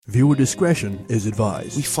Viewer discretion is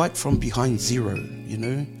advised. We fight from behind zero, you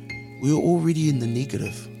know. We're already in the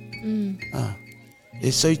negative.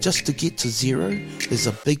 So just to get to zero is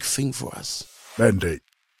a big thing for us. Mandate.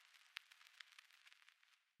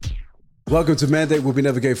 Welcome to Mandate, where we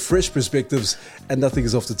navigate fresh perspectives and nothing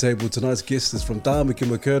is off the table. Tonight's guest is from Tāmaki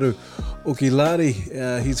Makaurau,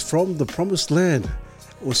 Okilani. He's from the Promised Land,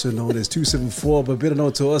 also known as 274, but better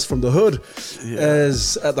known to us from the hood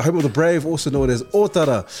as at the home of the brave, also known as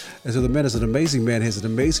Otara. And so the man is an amazing man, has an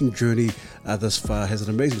amazing journey thus far, has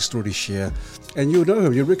an amazing story to share. And you'll know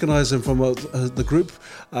him, you recognize him from the group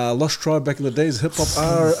Lost Tribe back in the days, hip hop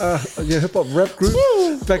rap group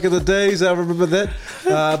back in the days. I remember that.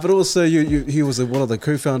 But also he was one of the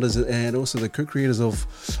co-founders and also the co-creators of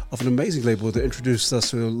an amazing label that introduced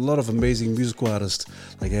us to a lot of amazing musical artists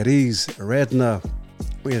like Ariz, Radna.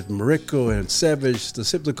 We had Mariko and Savage, the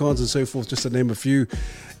Decepticons and so forth, just to name a few.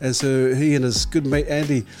 And so he and his good mate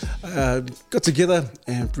Andy got together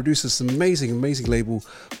and produced this amazing label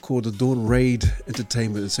called the Dawn Raid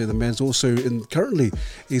Entertainment. And so the man's also, currently,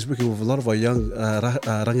 he's working with a lot of our young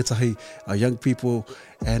rangatahi, our young people,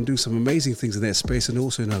 and do some amazing things in that space and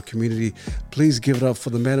also in our community. Please give it up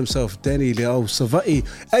for the man himself, Danny Leao Savai,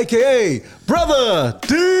 a.k.a. Brotha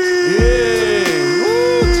D! Yeah!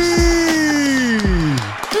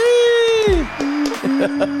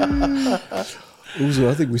 Also,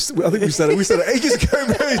 I think we started ages ago,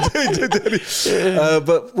 man.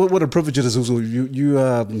 But what a privilege it is. Also,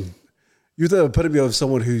 you're the epitome of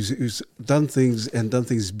someone who's done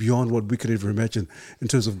things beyond what we could ever imagine in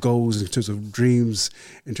terms of goals, in terms of dreams,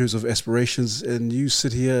 in terms of aspirations. And you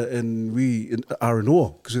sit here, and we are in awe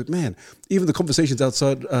because, man, even the conversations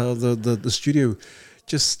outside the studio.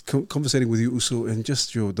 Just conversating with you, Uso, and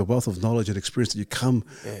just the wealth of knowledge and experience that you come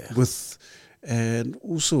with. And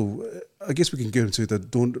also, I guess we can get into the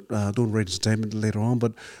Dawn Raid Entertainment later on,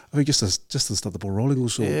 but I think just to start the ball rolling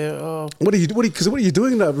also. What are you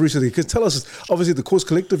doing now recently? Because tell us, obviously the Cause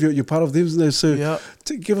Collective, you're part of them, so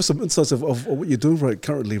give us some insights of what you're doing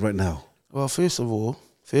currently right now. Well, first of all,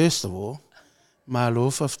 my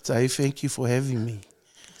love, thank you for having me.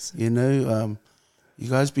 You know, you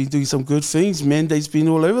guys been doing some good things. Mandate's been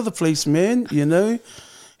all over the place, man, you know.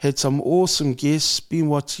 Had some awesome guests, been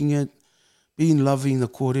watching it. Been loving the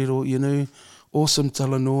kōrero, you know, awesome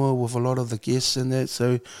talanoa with a lot of the guests and that.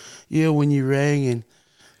 So, yeah, when you rang and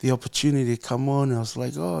the opportunity to come on, I was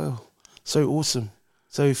like, oh, so awesome.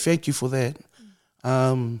 So thank you for that.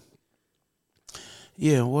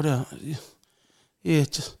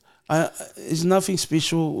 It's nothing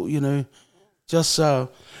special, you know, just a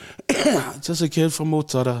kid from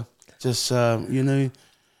Otara, you know,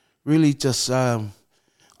 really just, I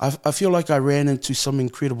feel like I ran into some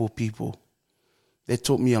incredible people. That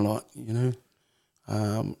taught me a lot, you know.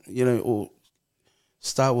 Or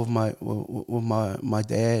start with my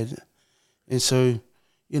dad, and so,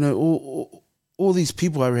 you know, all these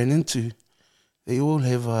people I ran into, they all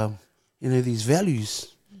have these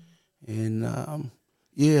values, and I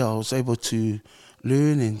was able to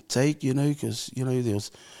learn and take, you know, because you know there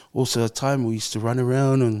was also a time we used to run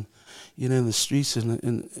around and in the streets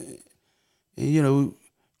and you know,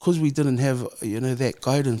 because we didn't have that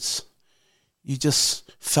guidance. You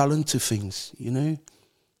just fell into things, you know,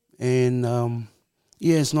 and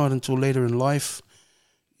it's not until later in life,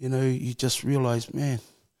 you know, you just realize, man,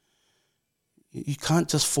 you can't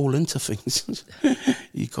just fall into things.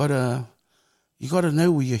 you gotta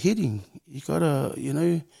know where you're heading. You gotta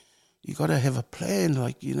have a plan,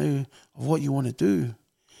 like, you know, of what you want to do.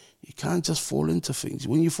 You can't just fall into things.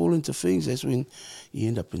 When you fall into things, that's when you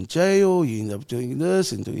end up in jail. You end up doing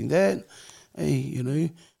this and doing that. Hey, you know,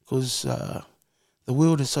 because the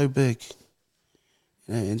world is so big,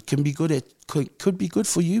 you know, and could be good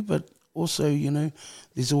for you, but also, you know,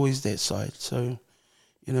 there's always that side. So,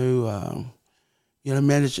 you know,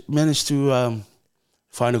 manage to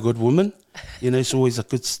find a good woman. You know, it's always a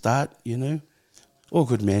good start. You know, or a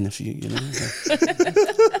good man if you know.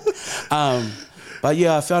 But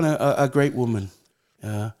yeah, I found a great woman.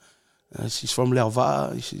 She's from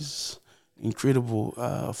Lauva. She's incredible,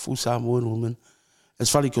 full Samoan woman.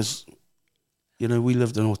 It's funny because, you know, we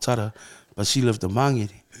lived in Otara, but she lived in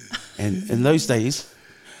Mangere. And in those days,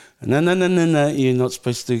 no, you're not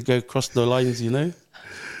supposed to go across the lines, you know.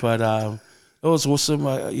 But it was awesome.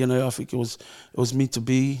 I think it was meant to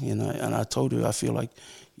be. You know, and I told her I feel like,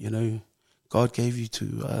 you know, God gave you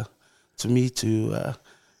to me to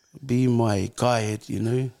be my guide, you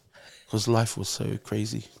know, because life was so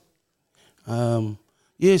crazy.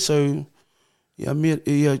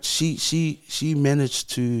 She managed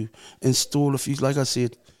to install a few. Like I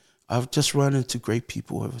said, I've just run into great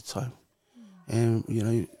people over time, and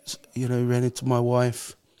ran into my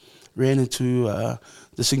wife, ran into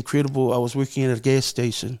this incredible. I was working at a gas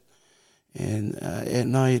station, and at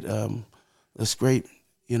night, this great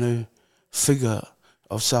figure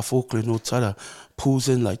of South Auckland, Otara, pulls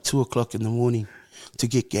in like 2 o'clock in the morning to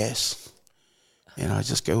get gas. And I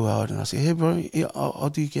just go out and I say, hey, bro, yeah, I'll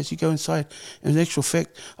do gas. You go inside. And in actual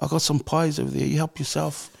fact, I got some pies over there. You help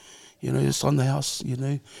yourself. It's on the house,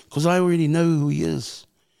 because I already know who he is.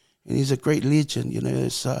 And he's a great legend,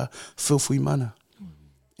 it's Phil Fuimana.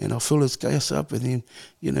 And I'll fill his gas up, and then,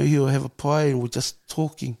 he'll have a pie, and we're just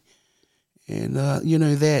talking. And,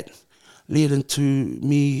 that led into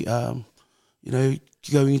me,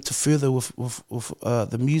 going into further with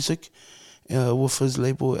the music, with his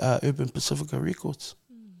label, Urban Pacifica Records.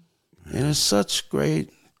 And it's such great,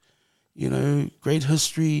 great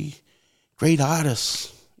history, great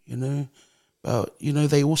artists, But,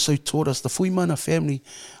 they also taught us, the Fuimana family,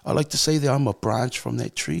 I like to say that I'm a branch from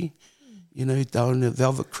that tree. Down in the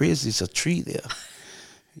Velvet Crest, there's a tree there,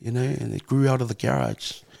 and it grew out of the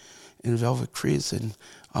garage in Velvet Crest, and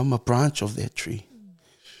I'm a branch of that tree,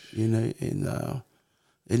 and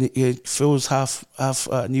it feels half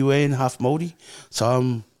Niuean, half Māori,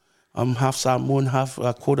 so I'm half Samoan, half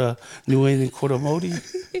quarter Niuean and quarter Māori,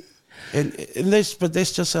 and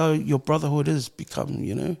that's just how your brotherhood is become,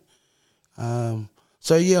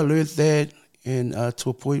 So yeah, I learned that, and to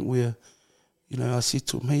a point where, I said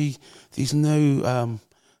to him, hey, there's no,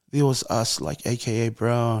 there was us like AKA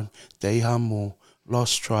Brown, Dehamo,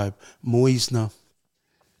 Lost Tribe, Moisna,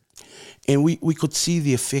 and we could see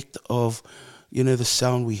the effect of, the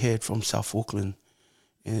sound we had from South Auckland,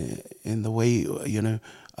 and the way,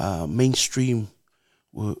 mainstream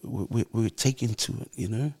were taken to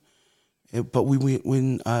it, But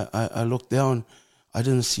when I looked down, I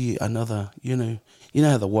didn't see another,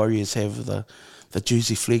 how the Warriors have the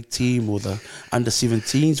Jersey flag team or the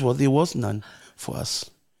under-17s. Well, there was none for us.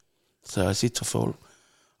 So I said to Phil,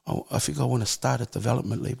 I think I want to start a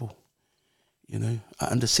development label,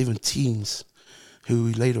 under-17s,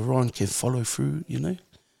 who later on can follow through,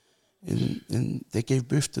 and they gave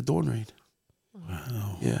birth to Dawn Raid.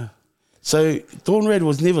 Wow. Yeah. So Dawn Raid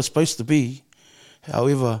was never supposed to be.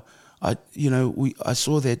 However, I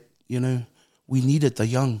saw that, we needed the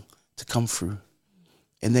young to come through,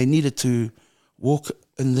 and they needed to walk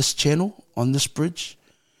in this channel, on this bridge,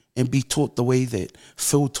 and be taught the way that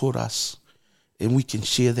Phil taught us, and we can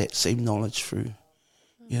share that same knowledge through,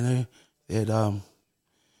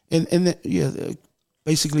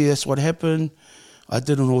 basically that's what happened. I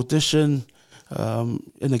did an audition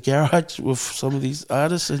in a garage with some of these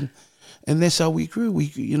artists, and that's how we grew.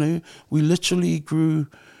 We literally grew,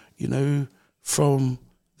 from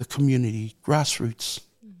the community, grassroots.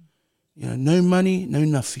 No money, no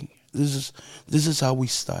nothing. This is how we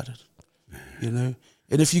started, And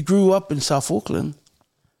if you grew up in South Auckland,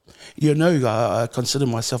 I consider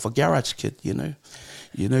myself a garage kid,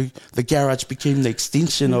 The garage became the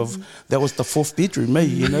extension of, that was the fourth bedroom,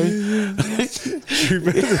 me, True,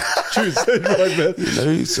 man. True, right,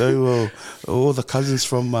 man. So all the cousins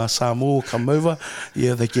from Samoa come over,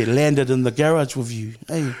 they get landed in the garage with you,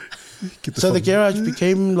 hey. So the garage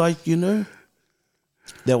became like,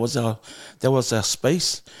 that was our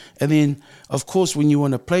space. And then, of course, when you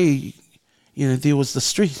want to play, there was the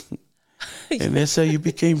street. And that's how you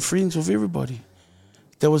became friends with everybody.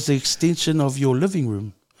 That was the extension of your living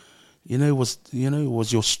room. Was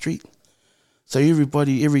your street. So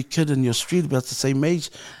every kid in your street about the same age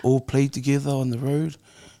all played together on the road,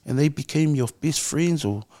 and they became your best friends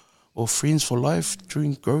or friends for life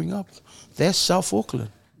during growing up. That's South Auckland.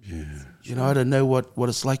 Yeah. I don't know what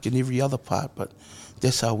it's like in every other part, but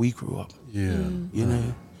that's how we grew up. Yeah.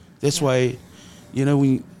 That's why,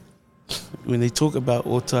 when they talk about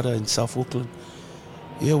Otara in South Auckland,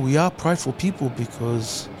 we are prideful people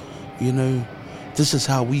because, this is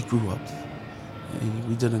how we grew up.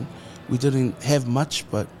 And we didn't have much,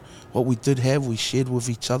 but what we did have, we shared with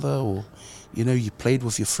each other, or, you played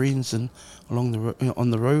with your friends and on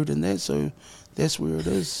the road and that. So that's where it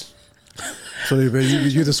is. Sorry, man,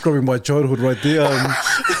 you're describing my childhood right there.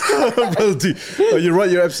 Brother D, you're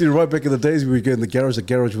right. You're absolutely right. Back in the days, we would go in the garage. The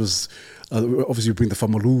garage was obviously you bring the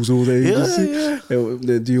whamalus all day.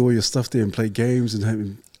 Do all your stuff there and play games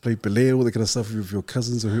and play ballet, all that kind of stuff with your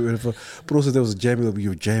cousins or whoever. But also there was a jamming that we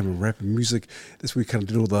were jamming, rap and music. That's where we kind of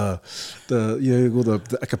did all the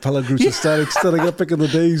a cappella groups and starting up back in the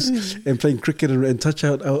days and playing cricket and touch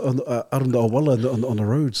out on the Awala on the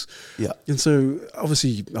roads. Yeah. And so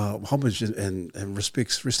obviously homage and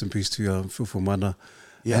respects, rest in peace to Phil Fuimana.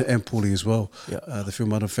 and Paulie as well. Yeah. The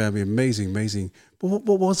Filmata family, amazing. But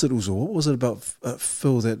what was it, Uzo? What was it about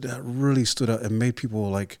Phil that really stood out and made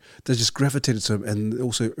people like, they just gravitated to him, and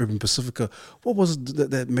also Urban Pacifica? What was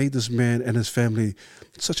it that made this man and his family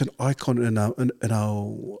such an icon in our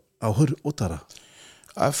hood, Otara?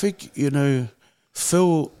 I think,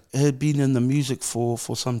 Phil had been in the music for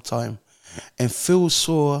some time, and Phil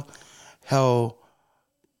saw how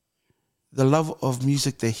the love of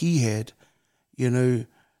music that he had, mainstream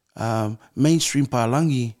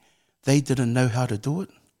Palangi, they didn't know how to do it.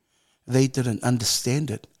 They didn't understand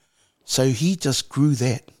it. So he just grew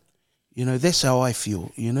that. That's how I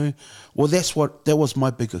feel, Well, that was my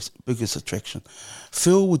biggest attraction.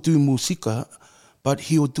 Phil would do musika, but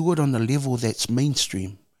he would do it on a level that's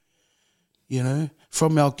mainstream.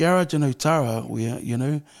 From our garage in Otara, where,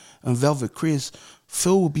 in Velvet Crest,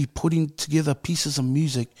 Phil would be putting together pieces of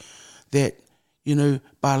music that,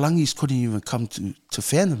 Palangis couldn't even come to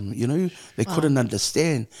fathom, They couldn't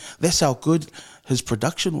understand. That's how good his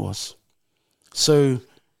production was. So,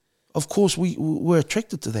 of course, we were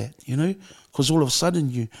attracted to that, because all of a sudden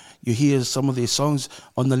you hear some of their songs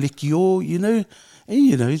on the Lekio, and,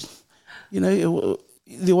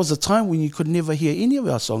 there was a time when you could never hear any of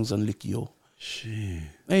our songs on Lekio. Shit.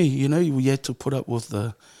 Hey, we had to put up with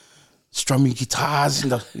the strumming guitars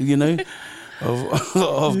and the,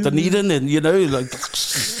 of Dunedin, and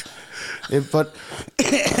but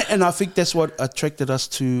and I think that's what attracted us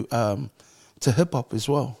to hip hop as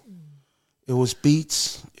well. It was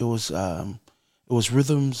beats, it was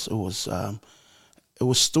rhythms, it was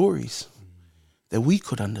stories that we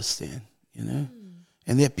could understand, and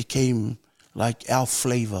that became like our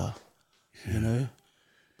flavor,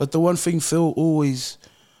 But the one thing Phil always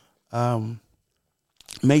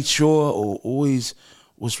made sure, or always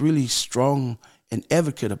was really strong and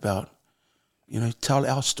advocate about, tell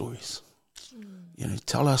our stories.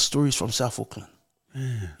 Tell our stories from South Auckland.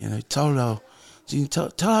 Tell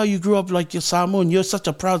how you grew up, like you're Samoan. You're such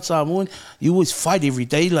a proud Samoan. You always fight every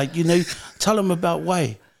day. Like, tell them about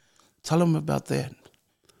why. Tell them about that.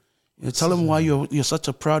 Tell them why you're such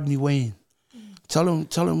a proud Niuean. Tell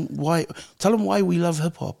them why we love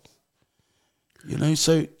hip hop.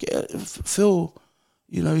 So Phil,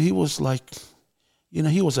 he was like,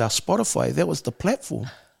 he was our Spotify. That was the platform.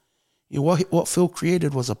 What Phil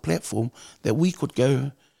created was a platform that we could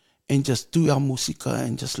go and just do our musika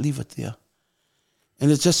and just leave it there.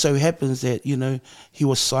 And it just so happens that, he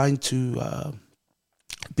was signed to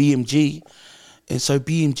BMG, and so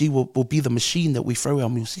BMG will be the machine that we throw our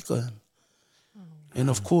musika in. And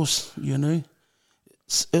of course,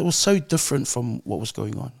 it was so different from what was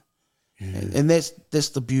going on. Yeah. And that's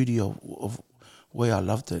the beauty of where I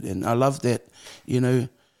loved it. And I loved that,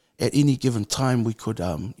 at any given time we could,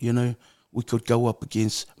 we could go up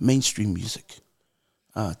against mainstream music.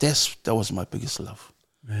 That was my biggest love.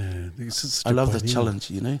 Man, I love the challenge,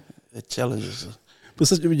 The challenge is...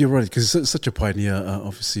 But you're right, because it's such a pioneer,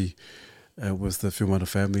 obviously, with the Filmata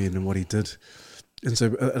family and what he did. And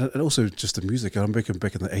so, and also just the music. I'm back in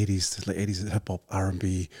the 80s, late 80s, hip hop,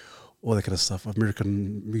 R&B, all that kind of stuff,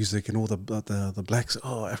 American music and all the blacks,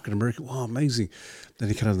 African American, wow, amazing. Then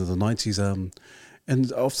he kind of in the 90s,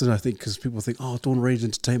 and often I think, because people think, Dawn Rage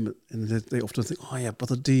Entertainment, and they often think,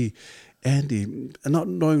 Brotha D, Andy, and not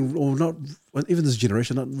knowing, or not, even this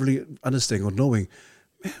generation, not really understanding or knowing,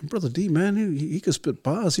 man, Brotha D, man, he could spit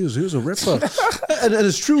bars. He was a rapper, and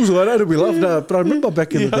it's true. So I know that we love that, but I remember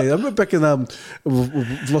back in the day. I remember back in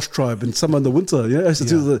Lost Tribe and Summer in the Winter. I used to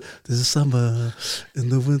do there's a summer in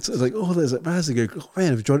the winter. It's like, there's that massive.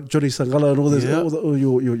 Man, Johnny Sangala and all this, all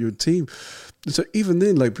your team. And so even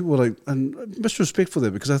then, like, people were like, and much respect for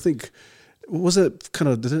that, because I think, did it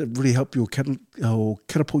really help you or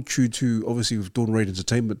catapult you to, obviously with Dawn Raid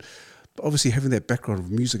Entertainment, but obviously having that background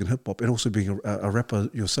of music and hip hop, and also being a rapper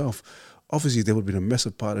yourself, obviously there would have been a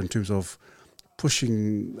massive part in terms of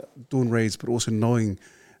pushing Dawn Raids, but also knowing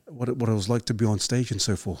what it was like to be on stage and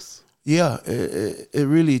so forth. Yeah, it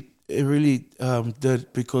really did,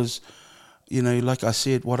 because, like I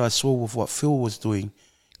said, what I saw with what Phil was doing,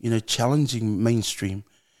 challenging mainstream,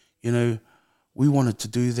 we wanted to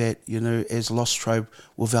do that, as Lost Tribe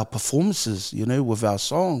with our performances, with our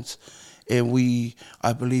songs. And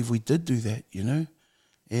I believe we did do that,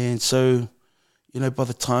 And so, by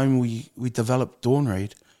the time we developed Dawn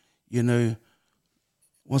Raid,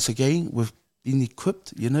 once again, we've been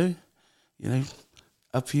equipped,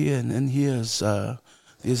 up here and in here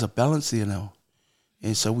there's a balance there now.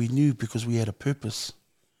 And so we knew, because we had a purpose.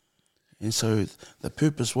 And so the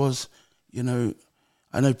purpose was,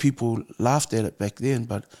 I know people laughed at it back then,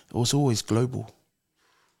 but it was always global,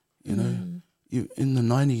 in the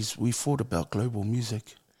 90s, we thought about global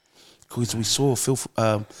music because we saw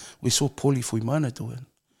Paulie Fuimana do it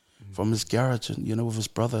from his garage, and with his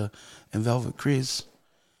brother and Velvet Crez.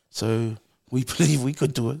 So we believe we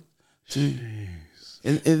could do it too.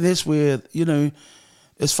 And that's where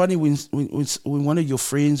it's funny when one of your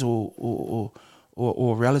friends or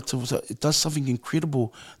relatives does something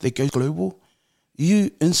incredible that goes global,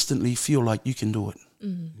 you instantly feel like you can do it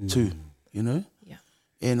too. Yeah.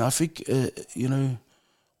 And I think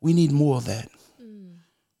we need more of that.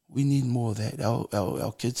 We need more of that.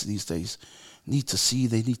 Our kids these days need to see.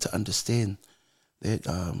 They need to understand that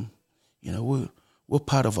we're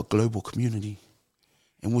part of a global community,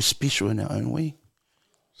 and we're special in our own way.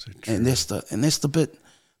 So and that's the bit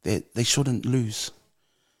that they shouldn't lose.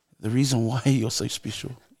 The reason why you're so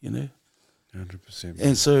special, 100%.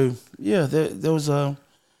 And so there was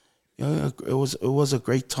it was a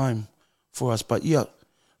great time for us. But a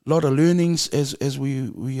lot of learnings as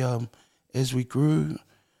we grew.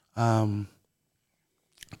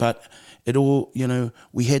 But it all,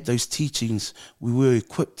 we had those teachings. We were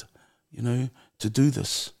equipped, to do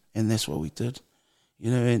this, and that's what we did,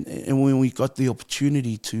 And when we got the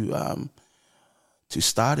opportunity to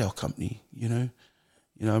start our company, I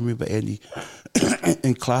remember Andy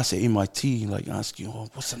in class at MIT, like asking,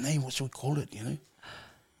 what's the name? What should we call it?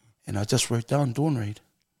 And I just wrote down Dawn Raid.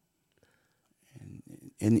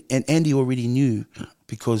 And Andy already knew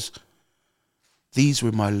because these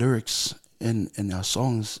were my lyrics in our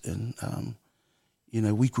songs, and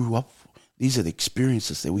we grew up. These are the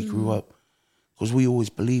experiences that we grew up, because we always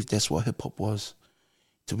believed that's what hip hop was,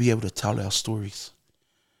 to be able to tell our stories.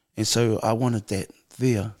 And so I wanted that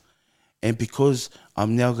there, and because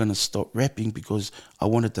I'm now going to stop rapping because I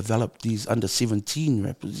want to develop these under 17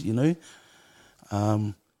 rappers,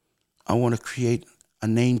 I want to create a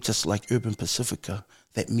name just like Urban Pacifica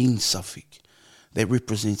that means something, that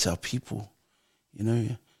represents our people.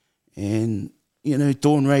 And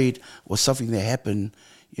Dawn Raid was something that happened,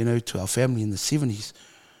 to our family in the 70s.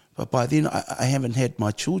 But by then, I haven't had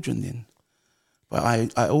my children then. But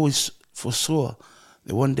I always foresaw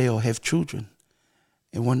that one day I'll have children.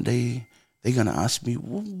 And one day they're going to ask me,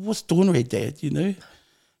 what's Dawn Raid, Dad,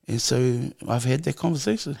 And so I've had that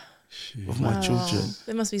conversation with my children.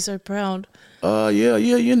 They must be so proud. Oh,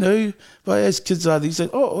 yeah, But as kids are, they say,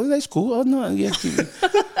 oh, that's cool. Oh, no, yeah.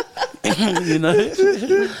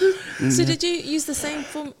 So did you use the same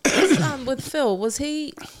form with Phil? Was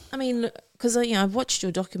he, because I've watched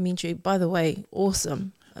your documentary, by the way,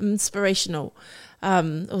 awesome, inspirational.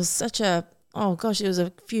 It was such it was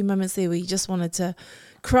a few moments there where you just wanted to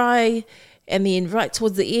cry, and then right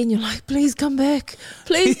towards the end you're like, please come back,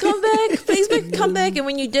 please come back, please come back. And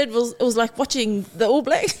when you did, it was like watching the All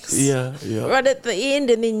Blacks right at the end,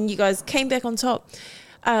 and then you guys came back on top.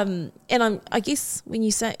 And I guess when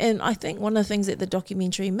you say, and I think one of the things that the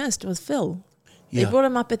documentary missed was Phil. They brought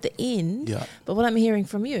him up at the end, but what I'm hearing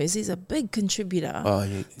from you is he's a big contributor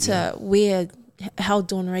to how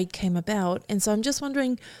Dawn Raid came about. And so I'm just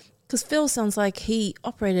wondering, because Phil sounds like he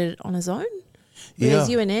operated on his own, whereas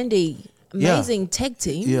you and Andy, amazing tag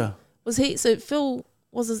team. Yeah, was he? So Phil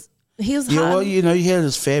was he was hard. Well, he had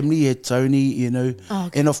his family, he had Tony,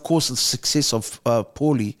 and of course the success of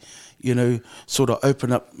Paulie, sort of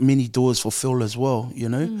opened up many doors for Phil as well,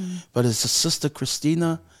 But his sister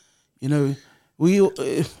Christina, we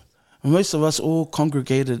most of us all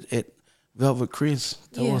congregated at Velvet Crez.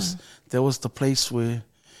 That was the place where,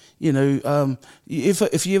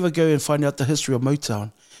 if you ever go and find out the history of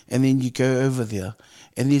Motown, and then you go over there,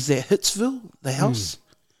 and there's that Hitsville, the house.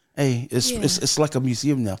 Hey, it's like a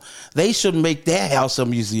museum now. They should make their house a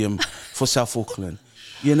museum for South Auckland,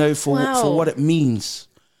 for what it means.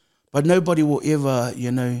 But nobody will ever,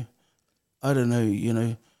 I don't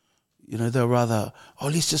know, they'll rather,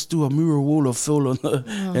 let's just do a mural wall of Phil in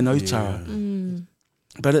Otara. Yeah.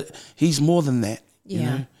 But he's more than that,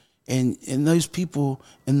 And those people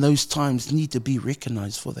in those times need to be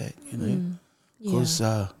recognized for that, Because,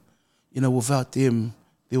 without them,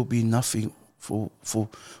 there will be nothing for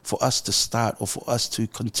us to start or for us to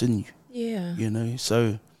continue. Yeah.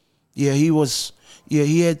 So, he was... Yeah,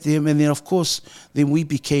 he had them, and then of course, then we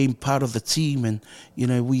became part of the team, and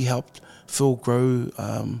we helped Phil grow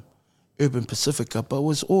Urban Pacifica, but it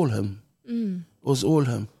was all him. It was all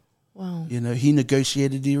him. Wow. He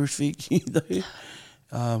negotiated everything.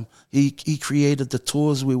 He created the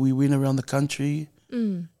tours where we went around the country.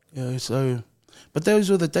 So, but those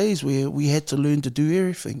were the days where we had to learn to do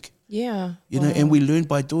everything. Yeah. And we learned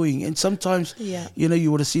by doing, and sometimes,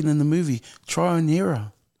 you would have seen in the movie, trial and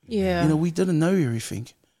error. Yeah. We didn't know everything.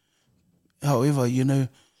 However,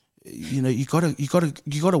 you know, you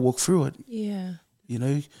gotta walk through it. Yeah. You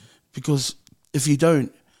know, because if you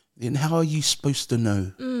don't, then how are you supposed to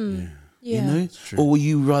know? Yeah. You know, or will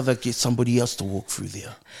you rather get somebody else to walk through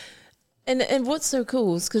there? And what's so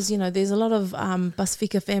cool is because, you know, there's a lot of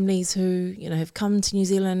Pasifika families who, you know, have come to New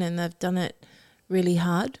Zealand and they've done it really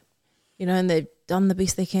hard, you know, and they've done the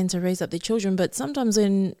best they can to raise up their children. But sometimes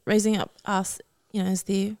in raising up us, you know, as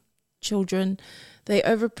their children, they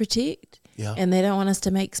overprotect and they don't want us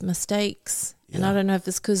to make mistakes. Yeah. And I don't know if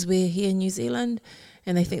it's because we're here in New Zealand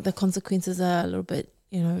and they think the consequences are a little bit,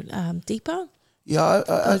 you know, deeper. Yeah,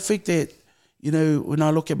 I think that, you know, when I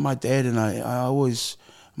look at my dad and I always,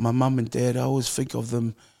 my mum and dad, I always think of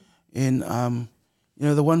them. And, you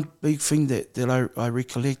know, the one big thing that I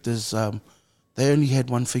recollect is they only had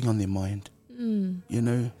one thing on their mind, you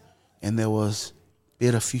know, and there was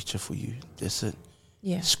better future for you. That's it.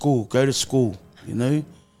 Yeah. School, go to school, you know,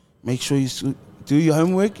 make sure you do your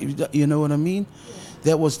homework, you know what I mean?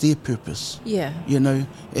 That was their purpose. Yeah. You know,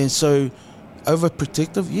 and so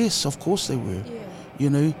overprotective, yes, of course they were. Yeah.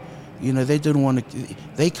 You know, they didn't want to.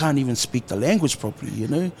 They can't even speak the language properly. You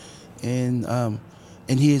know, and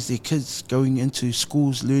here's their kids going into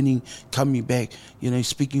schools, learning, coming back. You know,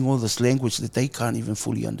 speaking all this language that they can't even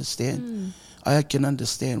fully understand. I can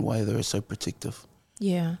understand why they're so protective.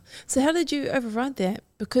 Yeah. So how did you override that?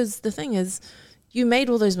 Because the thing is, you made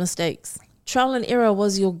all those mistakes. Trial and error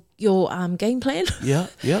was your game plan. Yeah,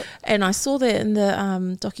 yeah. And I saw that in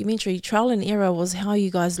the documentary. Trial and error was how you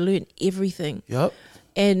guys learned everything. Yep.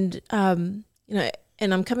 And, you know,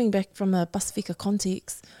 and I'm coming back from a Pasifika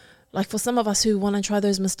context. Like for some of us who want to try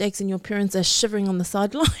those mistakes and your parents are shivering on the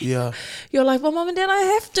sideline. Yeah. You're like, well, Mum and Dad, I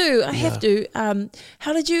have to.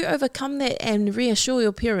 How did you overcome that and reassure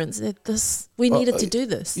your parents that we needed to do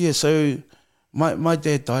this? Yeah, so my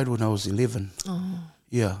dad died when I was 11. Oh.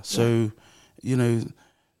 Yeah, so, you know,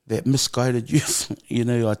 that misguided youth, you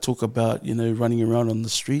know, I talk about, you know, running around on the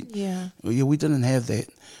street. Yeah. Well, yeah, we didn't have that.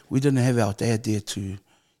 We didn't have our dad there to,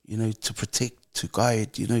 you know, to protect, to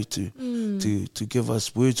guide, you know, to give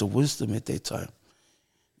us words of wisdom at that time.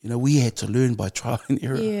 You know, we had to learn by trial and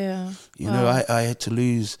error. Yeah. You know, I had to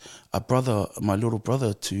lose a brother, my little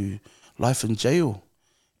brother, to life in jail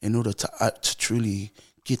in order to truly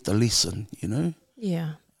get the lesson, you know.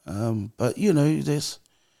 Yeah. But, you know, it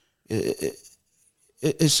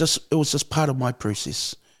was just part of my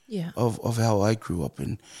process of how I grew up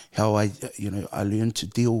and how I learned to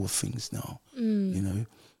deal with things now, you know.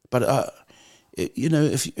 But, you know,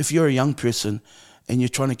 if you're a young person and you're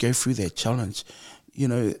trying to go through that challenge, you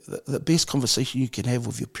know, the best conversation you can have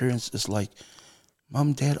with your parents is like,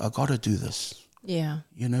 Mum, Dad, I got to do this. Yeah.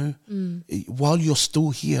 You know, while you're still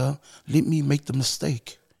here, let me make the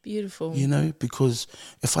mistake. Beautiful. You know, because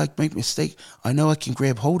if I make a mistake, I know I can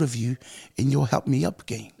grab hold of you and you'll help me up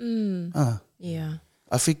again. Yeah.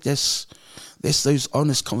 I think that's those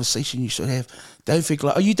honest conversations you should have. Don't think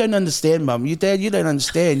like, oh, you don't understand, Mum. You don't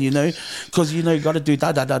understand, you know, because, you know, you got to do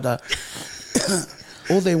da-da-da-da.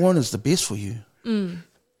 All they want is the best for you.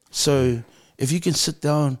 So if you can sit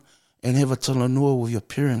down and have a talanua with your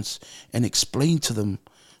parents and explain to them,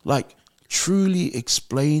 like truly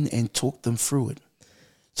explain and talk them through it,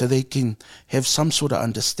 so they can have some sort of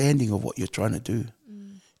understanding of what you're trying to do.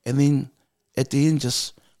 And then at the end,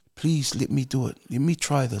 just please let me do it. Let me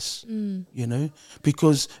try this, you know,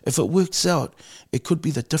 because if it works out, it could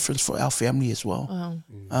be the difference for our family as well.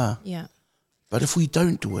 Wow. Yeah. But if we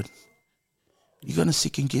don't do it, you're going to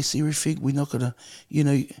second guess everything. We're not going to, you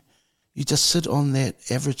know, you just sit on that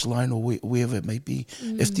average line or wherever it may be.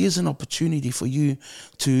 If there's an opportunity for you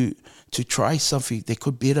to try something that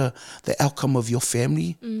could better the outcome of your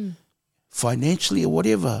family, financially or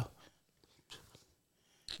whatever,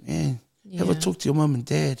 man, have a talk to your mum and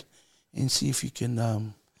dad and see if you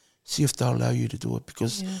can, see if they'll allow you to do it.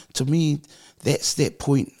 Because to me, that's that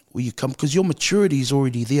point where you come, because your maturity is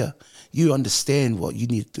already there. You understand what you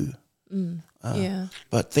need to do.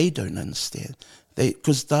 But they don't understand.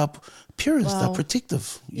 Because they're parents, they're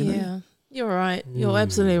protective, you know. You're right. You're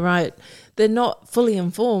absolutely right. They're not fully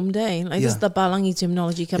informed, eh? Like this is the Balangi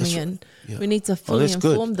terminology coming in. Yeah. We need to fully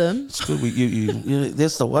inform them. It's good. You know,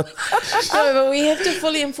 that's the one. No, but we have to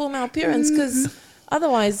fully inform our parents, because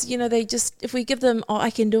otherwise, you know, they just, if we give them, oh,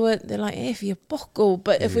 I can do it, they're like, if you're boko.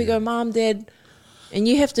 But if we go, Mom, Dad, and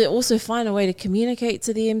you have to also find a way to communicate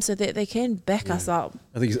to them so that they can back us up.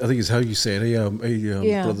 I think it's how you say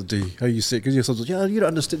it, Brother D, how you say it, because you're sometimes, you don't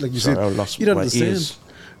understand, like you said, you don't understand. Ears.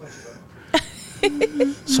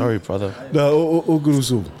 Sorry, brother. No, all good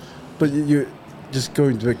also. But you just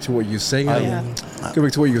going back to what you're saying. Go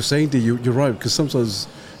back to what you're saying. You're right, because sometimes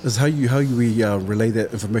is how you relay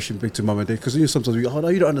that information back to mum and dad, because sometimes we no,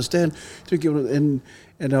 you don't understand, you don't get what, and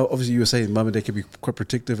obviously you were saying mum and dad can be quite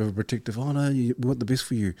protective, overprotective. Oh no, we want the best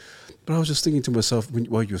for you. But I was just thinking to myself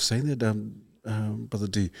while you were saying that, Brother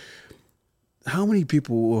D, how many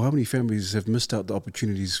people or how many families have missed out the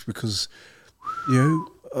opportunities because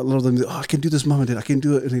a lot of them, I can do this, mum and dad, I can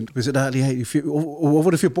do it, and then they said,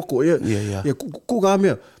 what if you're poko,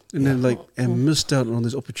 and then and missed out on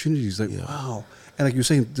those opportunities, wow. And like you're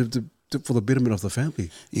saying, for the betterment of the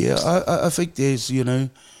family. Yeah, I think there's, you know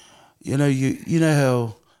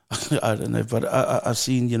how, I don't know, but I've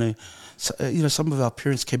seen, some of our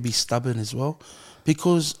parents can be stubborn as well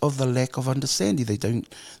because of the lack of understanding. They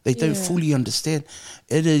don't fully understand.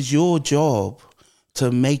 It is your job to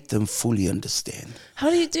make them fully understand. How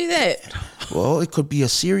do you do that? Well, it could be a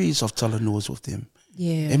series of talanoas with them.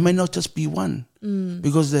 Yeah. It may not just be one.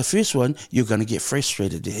 Because the first one, you're going to get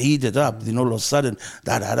frustrated, heated up. Then all of a sudden,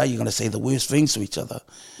 you're going to say the worst things to each other.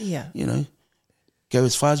 Yeah. Go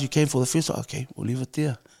as far as you can for the first one. Okay, we'll leave it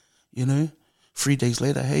there. 3 days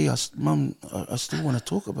later, hey, Mum, I still want to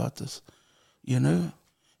talk about this.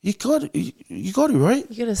 You got to, right?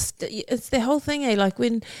 You got to. It's the whole thing, eh? Like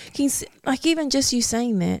even just you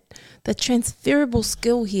saying that, the transferable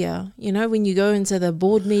skill here. When you go into the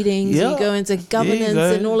board meetings, you go into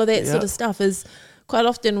governance and all of that sort of stuff. Is quite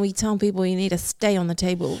often we tell people you need to stay on the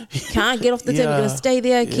table. You can't get off the table. You got to stay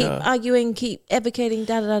there, keep arguing, keep advocating,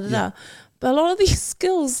 da. But a lot of these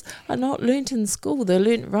skills are not learnt in school. They're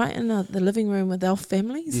learnt right in the living room with our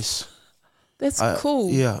families. Yes, that's cool.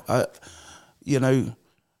 Yeah,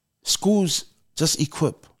 schools just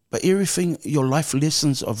equip, but everything, your life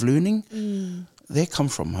lessons of learning, they come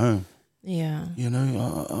from home. Yeah.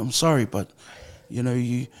 I'm sorry, but,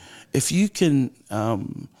 if you can,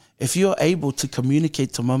 if you're able to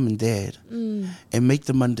communicate to mum and dad and make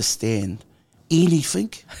them understand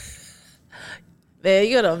anything. There,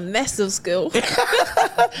 you got a massive skill.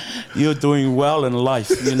 You're doing well in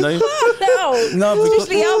life, No,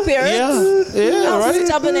 especially our parents. Yeah, our right.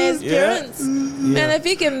 Stubborn ass parents. Yeah. And if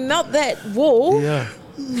you can melt that wall,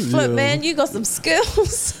 man, you got some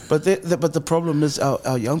skills. But the problem is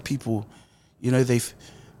our young people, they've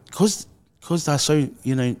because they're so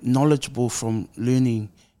knowledgeable from learning,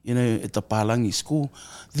 at the Palangi school,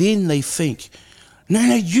 then they think, no,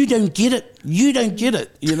 you don't get it. You don't get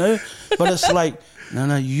it, But it's like,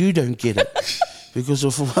 no, you don't get it. Because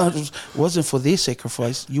if it wasn't for their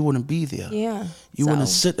sacrifice, you wouldn't be there. Yeah. You wouldn't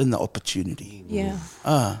sit in the opportunity. Yeah.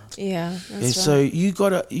 Yeah. That's right. So you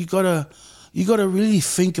gotta really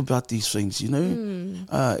think about these things,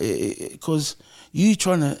 because you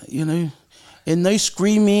trying to, and no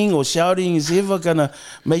screaming or shouting is ever gonna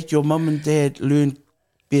make your mum and dad learn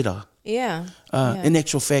better. Yeah. In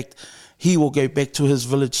actual fact, he will go back to his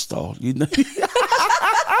village style,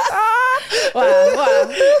 Wow.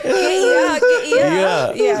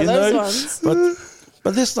 Yeah, those ones.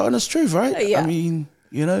 But that's the honest truth, right? Yeah. I mean,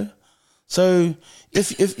 So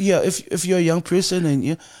if you're a young person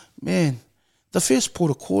and man, the first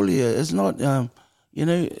port of call here is not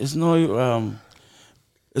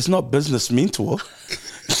it's not business mentor.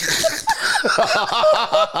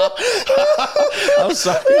 I'm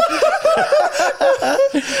sorry.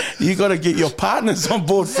 You got to get your partners on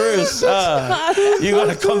board first. You got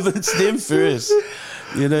to convince them first.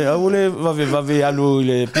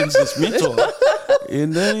 Business mentor.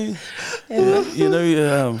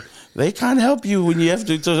 They can't help you when you have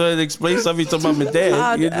to try to explain something to mum and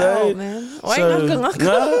dad. Man.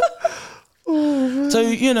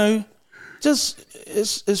 So just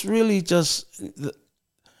it's really just.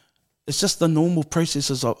 It's just the normal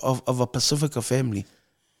processes of a Pacifica family.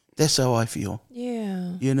 That's how I feel.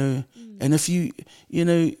 Yeah. And if you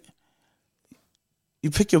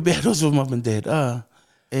pick your battles with mum and dad.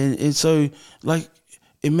 And so, like,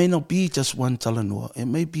 it may not be just one talanoa. It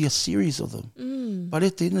may be a series of them. But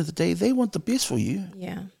at the end of the day, they want the best for you.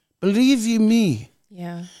 Yeah. Believe you me.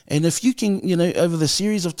 Yeah. And if you can, over the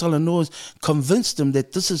series of talanoas, convince them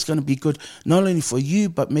that this is going to be good, not only for you,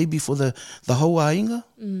 but maybe for the whole ainga.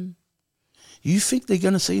 You think they're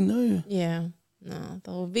going to say no? Yeah. No,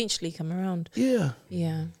 they'll eventually come around. Yeah.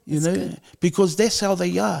 Yeah. Good. Because that's how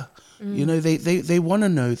they are. They want to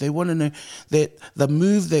know. They want to know that the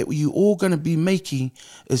move that you all going to be making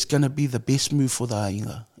is going to be the best move for the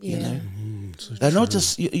ainga. So they're not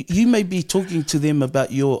just, you may be talking to them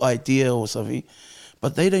about your idea or something,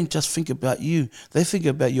 but they don't just think about you. They think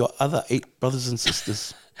about your other 8 brothers and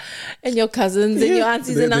sisters. And your cousins and your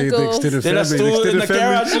aunties and uncles. They're still in the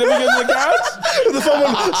garage, living in the garage.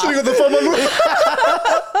 Sitting at the farm.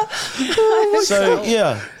 So,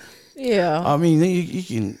 yeah. Yeah. I mean, you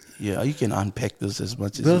can, Yeah, you can unpack this as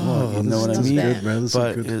much as you want. You know what I is mean? good, man. This is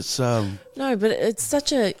But good. it's No, but it's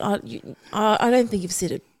such a. I don't think you've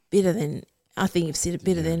said it better than. I think you've said it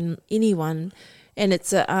better than anyone, and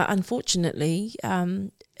it's unfortunately,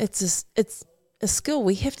 it's a skill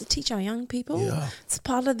we have to teach our young people. Yeah. It's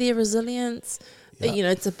part of their resilience. Yeah. You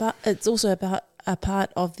know, it's also about a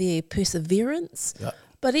part of their perseverance. Yeah.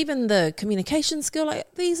 But even the communication skill,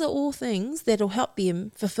 like these are all things that'll help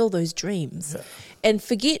them fulfill those dreams. Yeah. And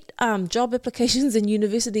forget job applications and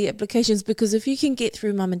university applications, because if you can get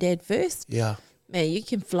through mum and dad first, yeah. man, you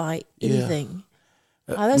can fly Yeah. anything.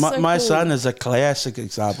 Oh, that's so My cool. son is a classic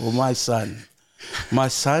example. My son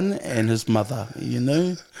and his mother, you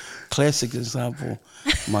know, classic example.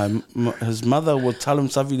 His mother will tell him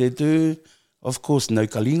something to do. Of course, no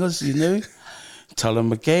kalingas, you know. Tell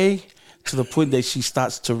him okay, to the point that she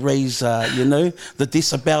starts to raise, you know, the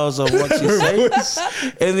decibels of what she says.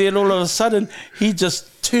 And then all of a sudden, he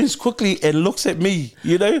just turns quickly and looks at me,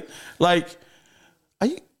 you know, like, are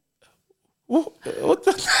you... What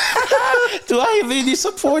the do I have any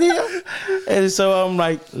support here? And so I'm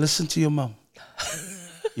like, listen to your mum.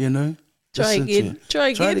 You know? Try Listen again. to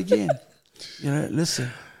her. Try it again. You know,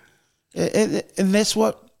 listen. And that's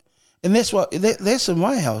that's in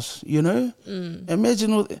my house, you know?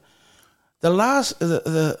 Imagine all,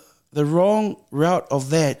 the wrong route of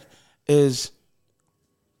that is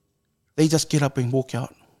they just get up and walk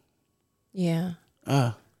out. Yeah.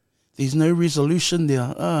 There's no resolution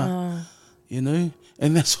there. You know,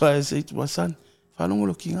 and that's why I say to my son, "Whanonga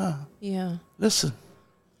looking Yeah. listen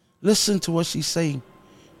to what she's saying,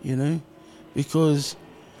 you know, because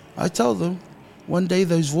I tell them one day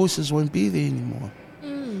those voices won't be there anymore.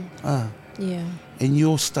 Yeah. And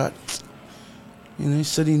you'll start, you know,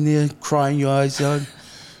 sitting there crying your eyes out.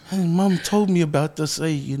 Hey, Mum told me about this,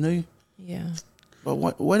 you know. Yeah. But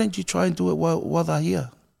why don't you try and do it while they're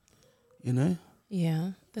here, you know?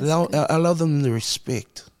 Yeah. That's good. Allow them the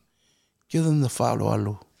respect. Give them the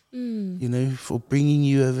whāloalo, you know, for bringing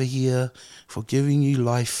you over here, for giving you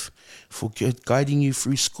life, for guiding you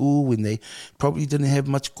through school when they probably didn't have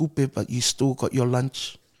much kupe, but you still got your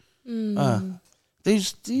lunch.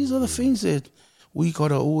 These are the things that we got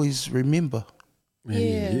to always remember.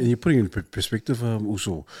 Yeah. And you're putting in perspective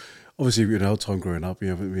also. Obviously, in our time growing up,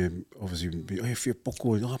 you know, obviously, if you're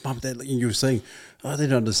poko, mum, dad, like you were saying, they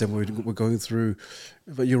don't understand what we're going through.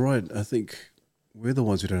 But you're right. I think we're the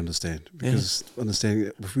ones who don't understand, because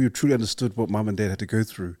understanding, if we truly understood what mum and dad had to go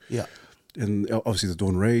through, and obviously the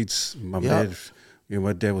dawn raids, mum and dad, you know,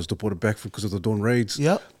 my dad was deported back because of the dawn raids,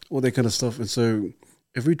 all that kind of stuff. And so,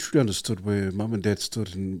 if we truly understood where mum and dad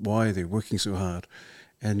stood and why they're working so hard,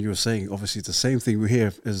 and you were saying, obviously, it's the same thing we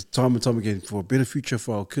hear is time and time again for a better future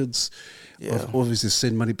for our kids. Obviously,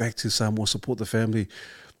 send money back to Samoa, support the family.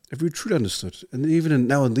 If we truly understood, and even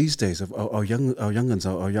now in these days, of our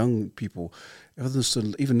young people, if they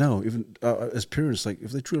understood, even now, even as parents, like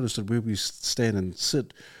if they truly understood where we stand and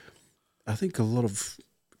sit, I think a lot of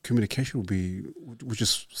communication would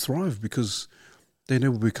just thrive, because they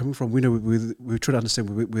know where we're coming from. We know we try to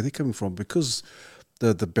understand where they're coming from, because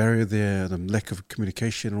the barrier there, the lack of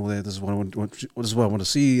communication and all that. This is what I want. This is what I want to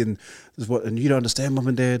see, and this is what. And you don't understand, mum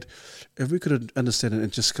and dad. If we could understand it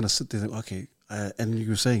and just kind of sit there, and okay. And you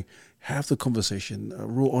were saying, have the conversation, a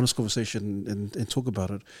real honest conversation, and talk about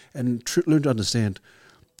it, and learn to understand.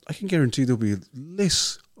 I can guarantee there'll be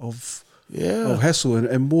less of hassle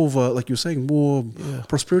and more of like you're saying, more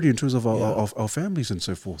prosperity in terms of our families and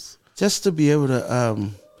so forth. Just to be able to,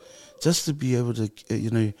 you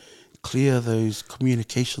know, clear those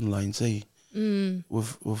communication lines, with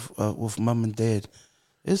mum and dad,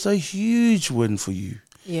 it's a huge win for you.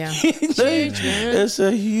 Yeah. You know? Huge, man. It's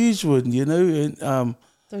a huge one, you know. And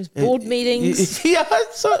those board meetings.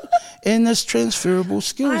 And there's transferable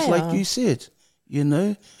skills, like you said, you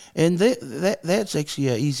know. And that's actually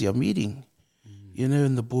an easier meeting, you know,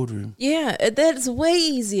 in the boardroom. Yeah, that's way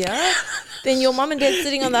easier than your mum and dad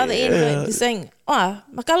sitting on the other end, like, just saying,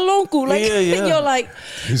 makalonku, like, and you're like,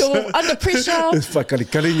 you're under pressure. And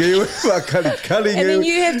then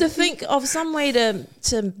you have to think of some way to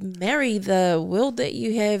marry the world that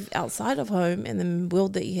you have outside of home and the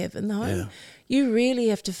world that you have in the home. Yeah. You really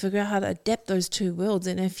have to figure out how to adapt those two worlds.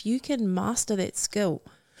 And if you can master that skill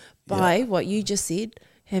by what you just said,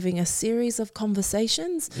 having a series of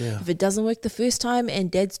conversations. If it doesn't work the first time and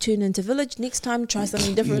dad's turned into village, next time try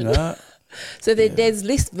something different. You know? So that dad's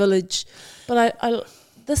less village. But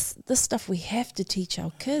this stuff we have to teach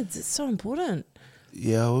our kids. It's so important.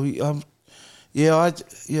 I've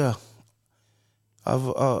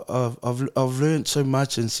learned so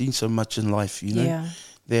much and seen so much in life, you know,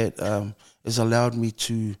 that has allowed me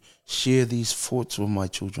to share these thoughts with my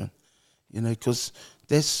children. you know, because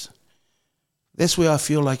that's where I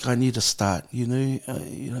feel like I need to start, you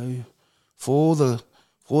know, for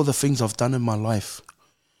all the things I've done in my life,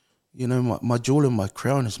 you know, my jewel and my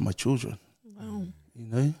crown is my children. Wow. You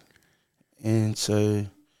know, and so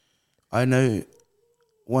I know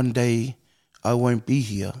one day I won't be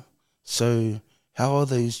here. So how are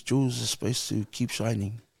those jewels supposed to keep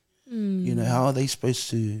shining? You know, how are they supposed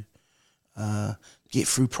to get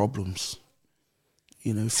through problems?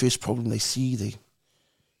 You know, first problem they see, they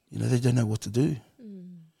don't know what to do.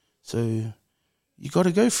 So you got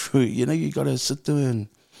to go through it. You know, you got to sit there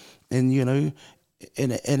and you know,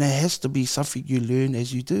 and it has to be something you learn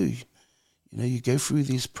as you do. You know, you go through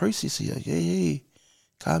this process here. Hey,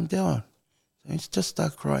 calm down. Don't just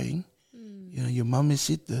start crying. You know, your mum has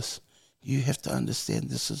said this. You have to understand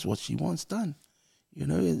this is what she wants done. You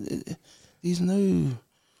know, there's no,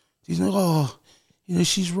 oh, you know,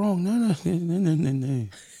 she's wrong. No.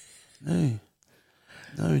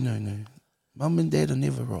 Mum and dad are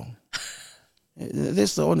never wrong.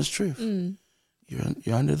 That's the honest truth.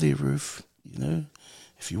 You're under their roof, you know.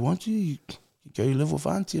 If you want to, you go live with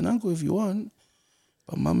auntie and uncle if you want.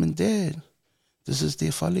 But mum and dad, this is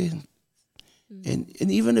their fale. And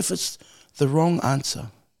even if it's the wrong answer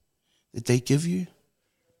that they give you,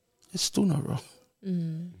 it's still not wrong.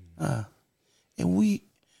 And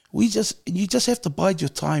you just have to bide your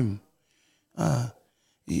time.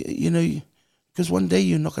 You know, because one day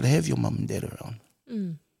you're not going to have your mum and dad around.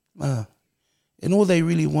 And all they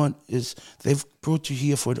really want is they've brought you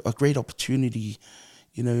here for a great opportunity,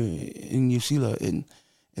 you know, in New Zealand. And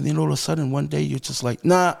then all of a sudden, one day you're just like,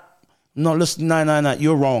 nah, I'm not listening. Nah,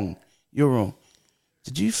 you're wrong. You're wrong.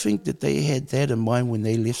 Did you think that they had that in mind when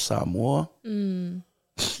they left Samoa?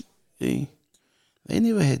 They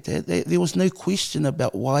never had that. There was no question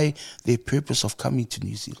about why their purpose of coming to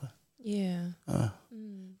New Zealand. Yeah.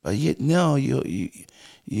 But yet now you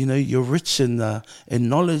know you're rich in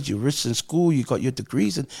knowledge, you're rich in school, you got your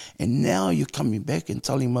degrees, and now you're coming back and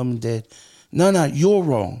telling mum and dad, no, you're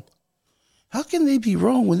wrong. How can they be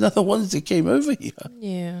wrong when they're the ones that came over here?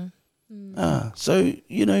 Yeah. So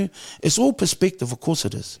you know it's all perspective, of course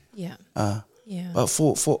it is. Yeah. But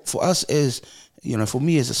for us as you know, for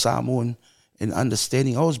me as a Samoan, and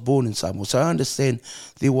understanding, I was born in Samoa, so I understand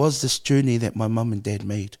there was this journey that my mum and dad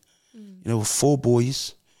made. You know, with 4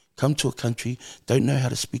 boys, come to a country, don't know how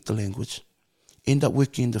to speak the language, end up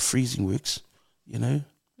working in the freezing works, you know,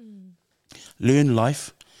 learn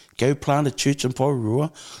life, go plant a church in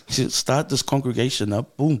Pororua, start this congregation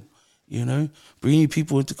up, boom, you know, bringing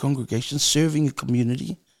people into congregation, serving a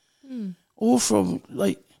community, all from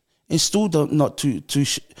like, and still not too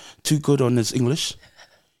good on his English,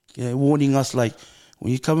 you know, warning us like,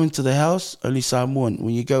 when you come into the house, only Samoan.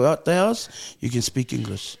 When you go out the house, you can speak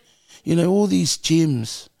English. You know, all these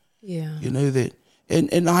gems. Yeah. You know that,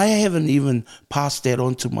 and I haven't even passed that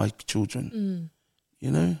on to my children.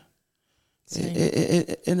 You know,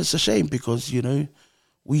 and it's a shame because you know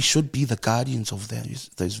we should be the guardians of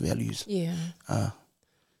those values. Yeah.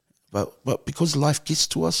 But because life gets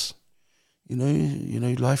to us, you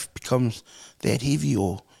know, life becomes that heavy,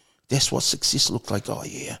 or that's what success looks like. Oh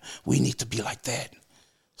yeah, we need to be like that.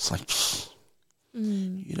 It's like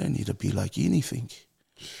you don't need to be like anything.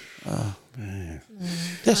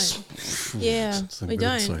 Yes. Yeah, we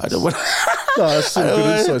don't. Insights. I don't want. No, that's some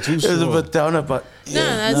good insights. It's a bit downer, but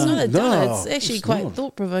No, it's not a downer. No, It's actually it's quite not.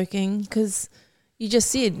 thought-provoking because you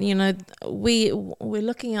just said, you know, we're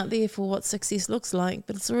looking out there for what success looks like,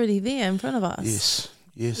 but it's already there in front of us.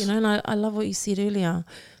 Yes. You know, and I love what you said earlier.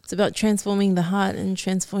 It's about transforming the heart and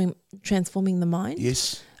transforming the mind.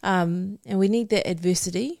 Yes. And we need that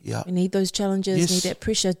adversity. Yeah. We need those challenges, Yes. need that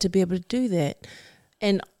pressure to be able to do that.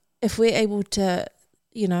 And if we're able to,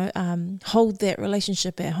 you know, hold that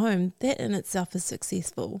relationship at home, that in itself is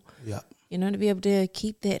successful. Yeah. You know, to be able to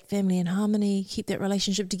keep that family in harmony, keep that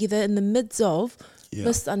relationship together in the midst of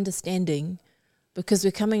misunderstanding, because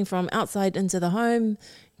we're coming from outside into the home,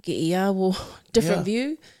 different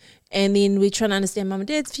view, and then we're trying to understand mum and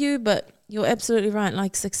dad's view. But you're absolutely right.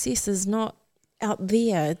 Like success is not out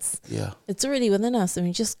there. It's already within us, and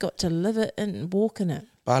we just got to live it and walk in it.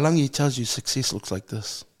 Palangi tells you success looks like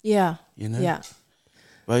this. Yeah. You know. Yeah.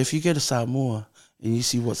 But if you go to Samoa and you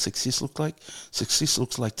see what success looks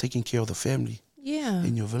like taking care of the family Yeah.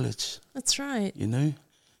 in your village. That's right. You know,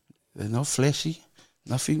 they're not flashy,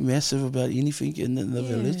 nothing massive about anything in the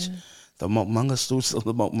village. The mokmanga still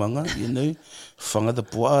the mokmanga, you know. Whanga, the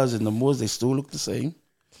puas and the moors, they still look the same.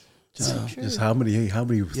 Just harmony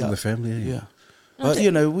within the family. Yeah. But,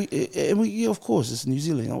 you know, we of course, it's New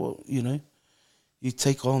Zealand, you know, you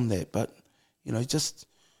take on that. But, you know, just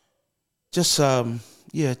just don't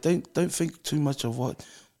think too much of what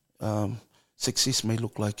success may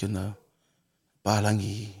look like in a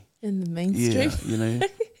Balangi. In the mainstream. Yeah, you know,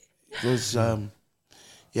 because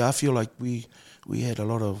I feel like we had a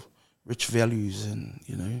lot of rich values, and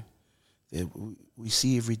you know, that we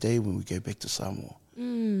see every day when we go back to Samoa.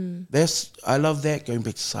 I love that, going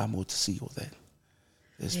back to Samoa to see all that.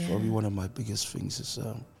 That's probably one of my biggest things is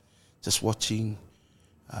just watching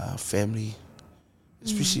family,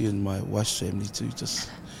 especially in my wife's family too,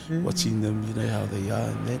 just watching them, you know, how they are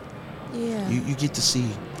and that. Yeah. You get to see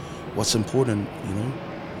what's important, you know.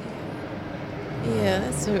 Yeah,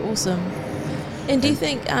 that's so awesome. And do you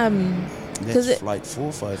think That's flight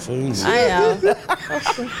 45 yeah,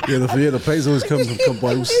 the planes always come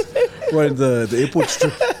by right in the airport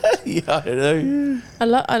strip. Yeah, I know.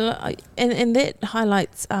 and that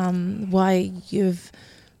highlights why you've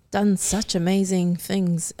done such amazing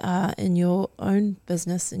things in your own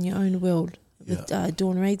business, in your own world, with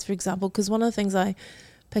Dawn Raids, for example. Because one of the things I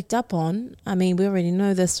picked up on, I mean, we already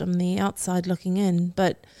know this from the outside looking in,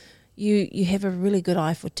 but you have a really good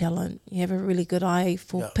eye for talent. You have a really good eye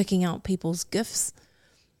for picking out people's gifts,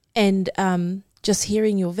 and just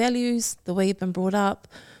hearing your values, the way you've been brought up,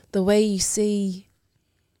 the way you see.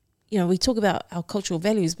 You know, we talk about our cultural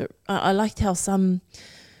values, but I liked how some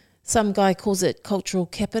guy calls it cultural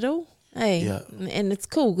capital. Hey, and it's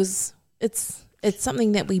cool because it's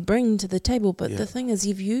something that we bring to the table. But the thing is,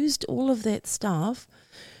 you've used all of that stuff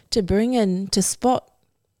to bring in, to spot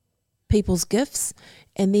people's gifts,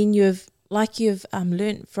 and then you've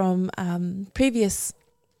learnt from previous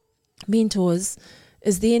mentors,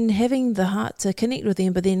 is then having the heart to connect with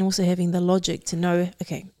them, but then also having the logic to know,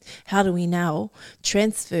 okay, how do we now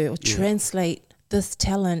transfer or translate this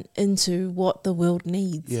talent into what the world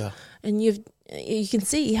needs? Yeah. And you can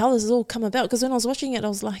see how this has all come about, because when I was watching it, I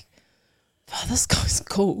was like, oh, this guy's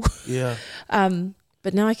cool. Yeah.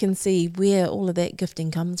 But now I can see where all of that gifting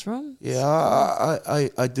comes from. Yeah,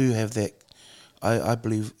 I do have that. I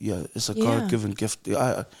believe, it's a God-given gift.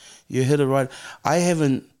 You hit it right. I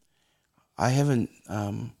haven't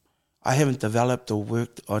developed or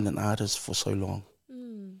worked on an artist for so long,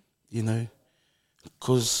 you know,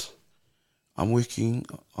 because I'm working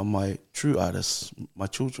on my true artists, my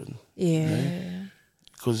children. Yeah. You know?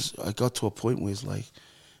 Because I got to a point where it's like,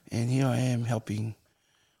 and here I am helping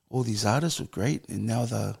all these artists were great, and now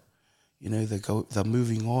they're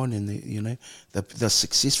moving on, and they're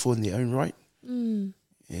successful in their own right. And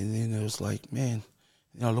then it was like, man,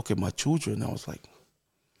 I look at my children, and I was like,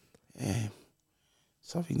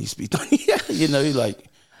 something needs to be done here.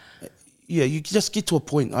 You just get to a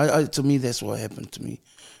point. To me, that's what happened to me.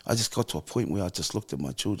 I just got to a point where I just looked at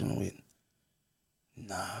my children and went,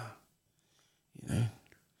 nah,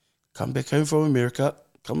 come back home from America,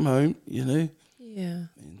 come home, and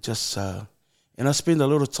just, and I spend a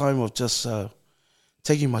lot of time of just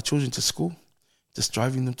taking my children to school, just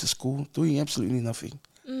driving them to school, doing absolutely nothing,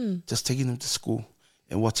 just taking them to school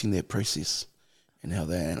and watching their process. And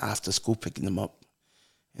and after school picking them up,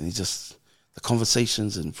 and it's just the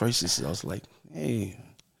conversations and processes. I was like, hey,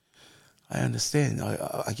 I understand.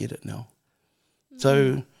 I get it now.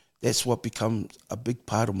 So that's what becomes a big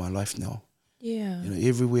part of my life now. Yeah.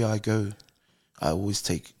 Everywhere I go, I always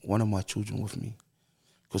take one of my children with me,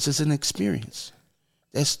 because it's an experience.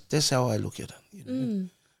 That's how I look at it.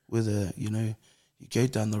 Whether you go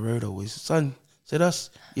down the road, always, son, is that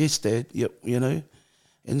us? Yes, Dad. Yep.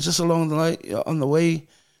 And just along the line, on the way,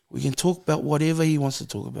 we can talk about whatever he wants to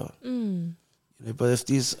talk about. But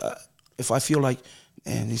if I feel like,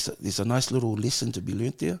 man, there's a nice little lesson to be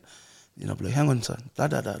learnt there, then I'll be like, hang on, son, da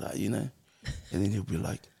da da da, and then he'll be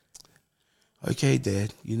like, okay,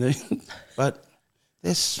 Dad, But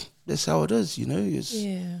that's how it is,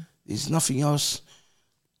 There's nothing else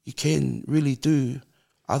you can really do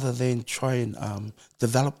other than try and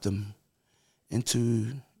develop them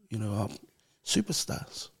into,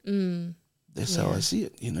 superstars. That's how I see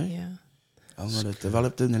it, Yeah. I'm going to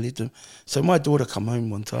develop them and let them. So my daughter come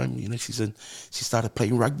home one time, she started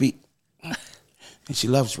playing rugby. And she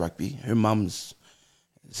loves rugby. Her mum's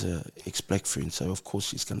is a ex-black friend, so of course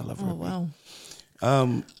she's going to love rugby.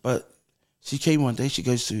 Wow. But she came one day, she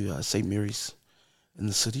goes to St. Mary's in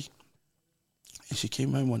the city. And she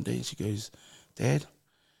came home one day and she goes, Dad,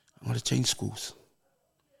 I'm going to change schools.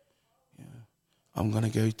 I'm going to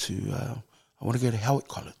go to... I want to go to Howard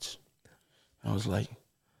College. And I was like,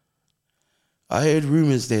 I heard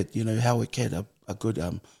rumors that, Howard had a good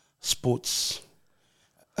sports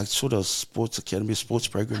academy, sports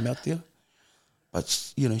program out there. But,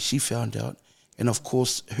 she found out. And of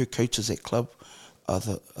course, her coaches at club are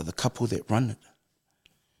the couple that run it.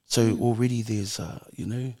 So already there's,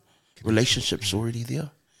 relationships already there.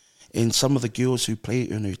 And some of the girls who play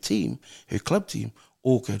in her team, her club team,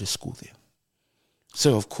 all go to school there.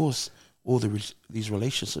 So, of course, all these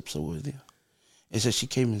relationships are all there. And so she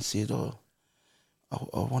came and said, oh,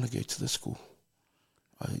 I want to go to this school.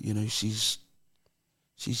 You know, she's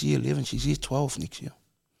year 11, she's year 12 next year.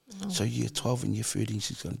 Oh. So year 12 and year 13,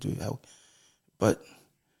 she's going to do it. But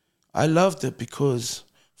I loved it because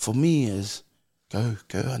for me is go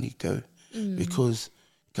honey, go. Because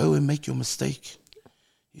go and make your mistake.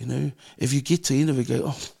 You know, if you get to the end of it, go,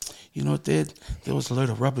 oh, you know what, Dad, there was a load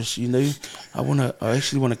of rubbish, you know. I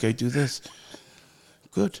actually want to go do this.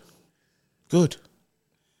 Good.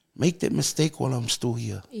 Make that mistake while I'm still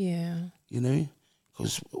here. Yeah. You know,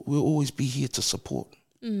 because we'll always be here to support.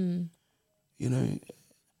 You know,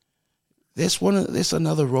 that's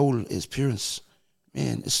another role as parents.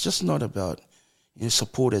 Man, it's just not about, you know,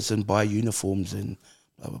 support as in buy uniforms and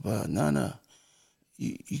blah, blah, blah. No.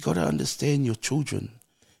 You got to understand your children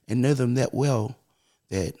and know them that well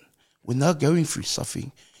that when they're going through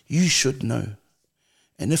something, you should know.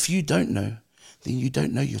 And if you don't know, then you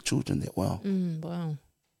don't know your children that well. Wow.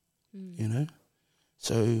 You know?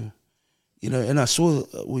 So, you know, and I saw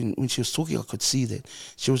when she was talking, I could see that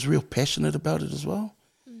she was real passionate about it as well.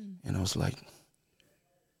 And I was like,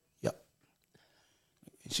 yep.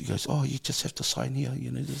 And she goes, oh, you just have to sign here, you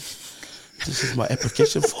know, this is my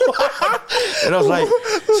application form. And I was like,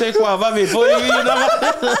 say quoi, baby, for you know.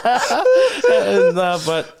 And,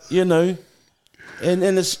 but, you know, and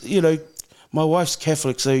it's, you know, my wife's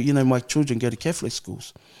Catholic, so, you know, my children go to Catholic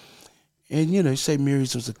schools. And, you know, St.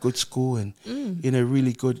 Mary's was a good school and, you know,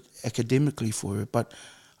 really good academically for her. But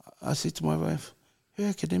I said to my wife, her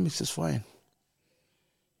academics is fine.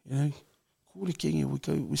 You know, kore kingi,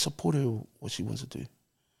 we support her what she wants to do.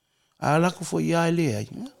 A lako for ia lea,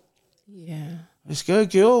 yeah. Let's go,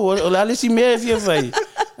 girl. Let's see me if you're to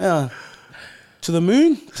the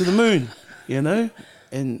moon, you know?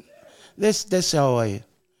 And that's how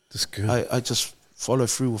that's good. I just follow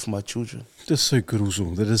through with my children. That's so good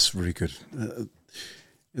also. That is very good.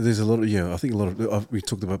 There's a lot of, I think a lot of, we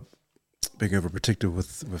talked about being overprotective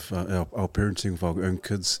with our parenting, with our own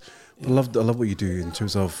kids. Yeah. I love what you do in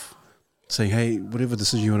terms of saying, hey, whatever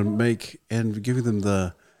decision you want to make, and giving them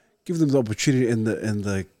the opportunity and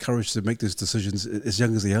the courage to make those decisions as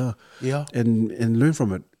young as they are. Yeah. And learn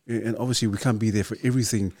from it. And obviously we can't be there for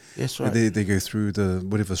everything. That's right. They go through, the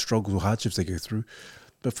whatever struggles or hardships they go through.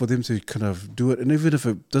 But for them to kind of do it, and even if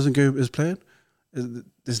it doesn't go as planned,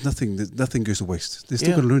 there's nothing goes to waste. They're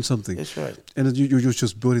still going to learn something. That's right. And you're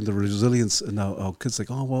just building the resilience in our kids.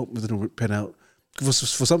 Like, oh well, it didn't pan out. For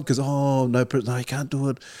some kids, oh no, I can't do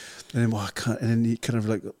it. And then, well, I can't. And then you kind of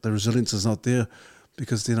like the resilience is not there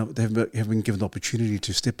because they haven't been given the opportunity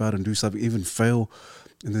to step out and do something, even fail,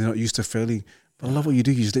 and they're not used to failing. But I love what you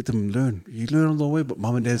do. You just let them learn. You learn on the way, but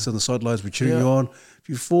mum and dad's on the sidelines. We're cheering you on. If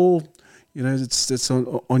you fall, you know, it's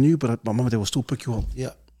on you, but my mum and dad will still pick you up.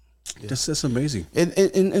 Yeah. That's amazing. And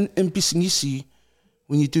Bisingisi,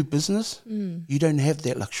 when you do business, you don't have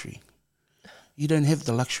that luxury. You don't have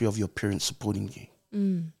the luxury of your parents supporting you.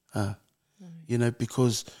 You know,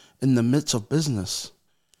 because in the midst of business,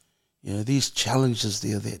 you know, these challenges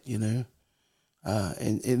there that, you know,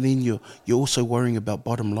 and then you're also worrying about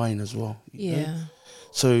bottom line as well. You know?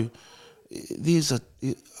 So there's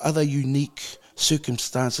other unique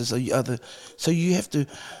circumstances, so you have to,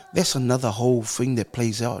 that's another whole thing that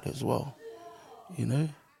plays out as well, you know.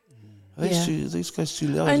 These guys too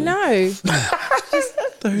loud. I know.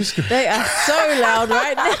 They are so loud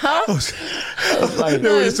right now. I was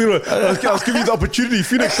giving you the opportunity,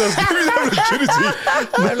 Phoenix. I was giving you the opportunity.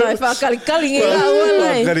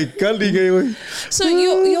 So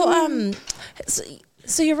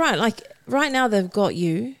so you're right. Like right now they've got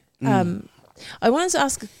you. I wanted to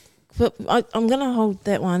ask. But I'm going to hold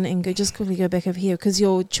that one and just quickly go back over here because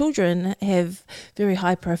your children have very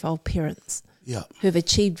high-profile parents who have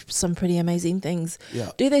achieved some pretty amazing things.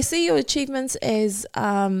 Yeah. Do they see your achievements as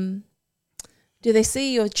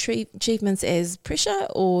pressure,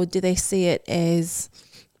 or do they see it as,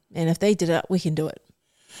 man, if they did it, we can do it?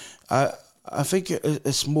 I think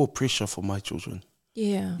it's more pressure for my children.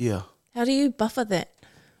 Yeah. Yeah. How do you buffer that?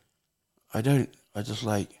 I don't. I just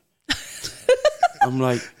like, I'm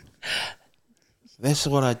like, that's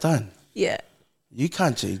what I done. Yeah. You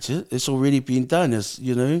can't change it. It's already been done. It's,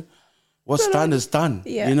 you know, what's done is done.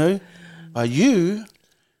 Yeah. You know? But you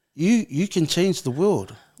can change the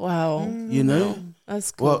world. Wow. You know?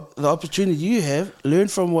 That's cool. Well, the opportunity you have, learn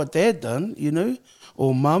from what dad done, you know,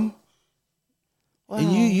 or mum. Wow.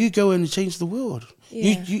 And you go in and change the world.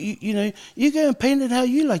 Yeah. You know, you go and paint it how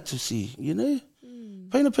you like to see, you know?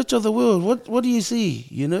 Paint a picture of the world. What do you see,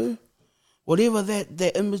 you know? whatever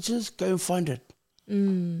that image is, go and find it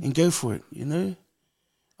and go for it, you know.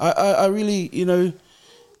 I really, you know,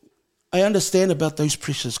 I understand about those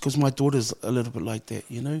pressures because my daughter's a little bit like that,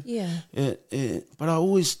 you know. Yeah. But I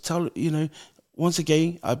always tell, you know, once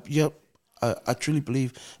again, I truly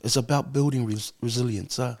believe it's about building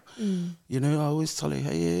resilience. You know, I always tell her,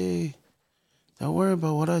 hey, don't worry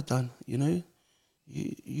about what I've done, you know.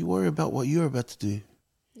 You worry about what you're about to do,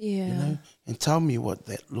 Yeah. you know, and tell me what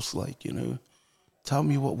that looks like, you know. Tell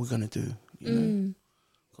me what we're going to do, you know.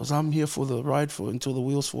 Because I'm here for the ride until the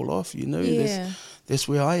wheels fall off, you know. Yeah. That's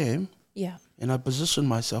where I am. Yeah. And I position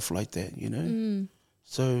myself like that, you know.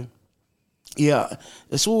 So, yeah,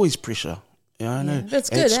 it's always pressure. Yeah, I know. That's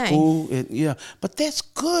good, At school, but that's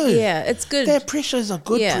good. Yeah, it's good. That pressure is a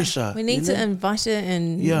good pressure. We need to invite it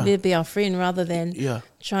and let it be our friend rather than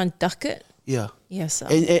try and duck it. Yeah. Yeah, so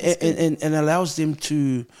and allows them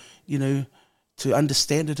to, you know, to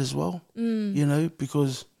understand it as well. You know,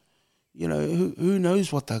 because, you know, who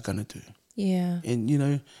knows what they're going to do. Yeah. And, you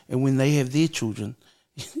know, and when they have their children,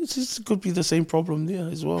 it could be the same problem there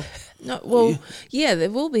as well. No, well, yeah,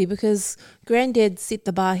 there will be because Granddad set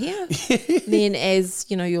the bar here. Then as,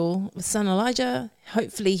 you know, your son Elijah,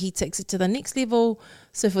 hopefully he takes it to the next level.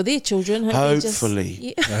 So for their children, hopefully.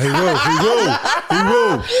 He will.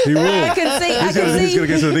 I can see. He's going to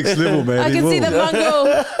get to the next level, man. I can see the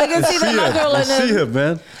mongrel. I can see the mongrel in see him. him,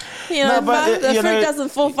 man. You know, but, the you fruit know, doesn't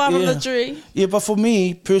fall far from the tree. Yeah, but for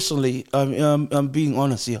me personally, I'm being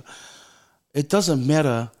honest here. It doesn't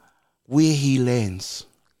matter where he lands.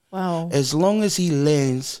 Wow. As long as he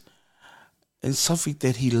lands in something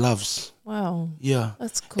that he loves. Wow. Yeah.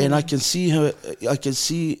 That's cool. And I can see her, you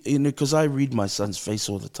know, because I read my son's face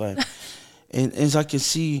all the time. And as I can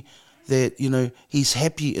see that, you know, he's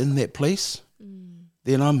happy in that place,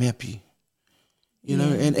 then I'm happy. You know,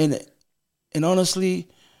 and honestly,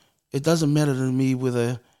 it doesn't matter to me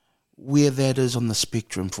where that is on the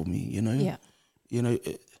spectrum for me, you know. Yeah. You know,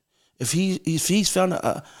 if he's found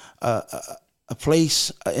a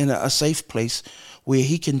place in a safe place where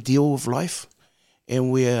he can deal with life, and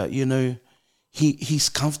where, you know, he's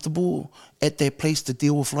comfortable at that place to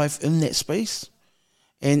deal with life in that space,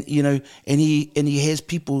 and, you know, and he has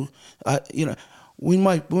people, you know, when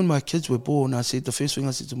my kids were born, the first thing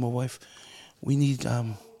I said to my wife, we need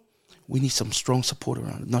some strong support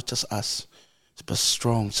around, not just us, but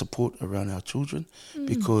strong support around our children,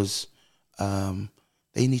 because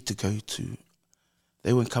they need to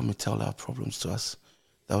they won't come and tell our problems to us.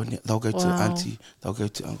 They'll go to auntie, they'll go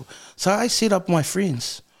to uncle. So I set up my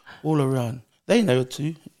friends all around. They know it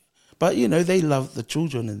too. But, you know, they love the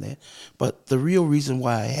children in there. But the real reason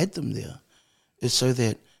why I had them there is so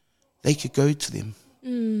that they could go to them.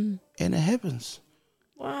 And it happens.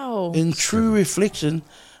 Wow. In true reflection,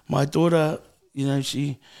 my daughter, you know,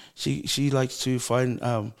 she likes to find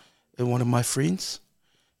one of my friends,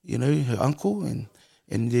 you know, her uncle, and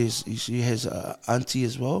she has an auntie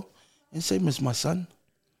as well, and same as my son,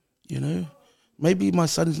 you know. Maybe my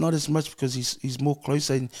son is not as much because he's more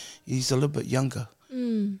closer and he's a little bit younger,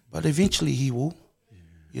 but eventually he will,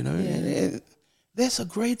 you know, and that's a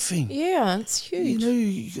great thing. Yeah, it's huge. You know,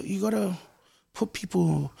 you gotta put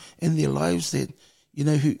people in their lives that, you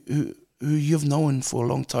know, who you've known for a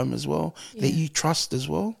long time as well, that you trust as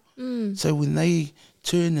well. So when they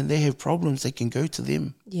turn and they have problems, they can go to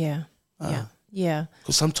them. Yeah. Yeah.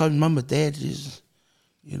 Because sometimes mum or dad is,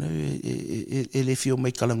 you know, if you'll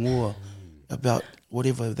make kalangoa about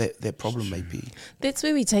whatever that problem may be. That's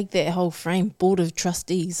where we take that whole frame, board of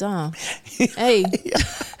trustees, hey,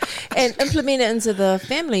 and implement it into the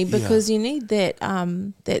family, because you need that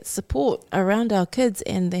that support around our kids,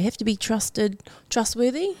 and they have to be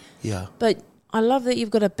trustworthy. Yeah. But I love that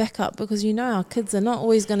you've got a backup, because you know our kids are not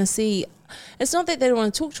always going to see. It's not that they don't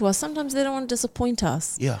want to talk to us. Sometimes they don't want to disappoint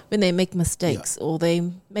us when they make mistakes or they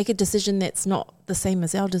make a decision that's not the same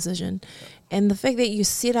as our decision. And the fact that you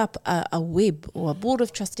set up a web or a board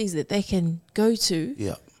of trustees that they can go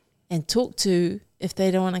to and talk to if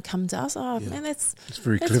they don't want to come to us, man, it's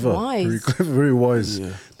very clever. Wise. Very clever, very wise.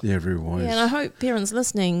 Yeah, very wise. Yeah, and I hope parents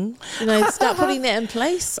listening, you know, start putting that in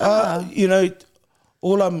place. You know,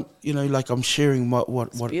 all I'm, you know, like I'm sharing what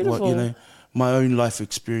you know, my own life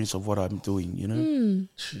experience of what I'm doing, you know.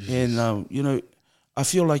 And you know, I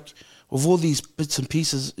feel like with all these bits and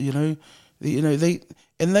pieces, you know,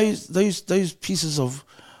 those pieces of,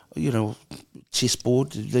 you know,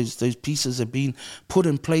 chessboard, those pieces have been put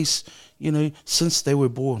in place, you know, since they were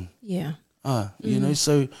born. Yeah. You know,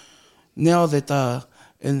 so now that they're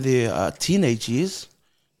in their teenage years,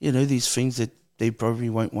 you know, these things that they probably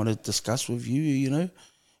won't want to discuss with you, you know,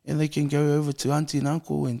 and they can go over to auntie and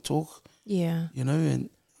uncle and talk. Yeah. You know,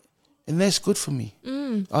 And that's good for me.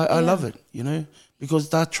 I yeah. love it, you know, because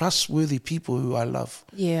they're trustworthy people who I love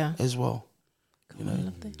Yeah. as well. You I know,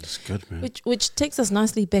 love that. It's good, man. Which takes us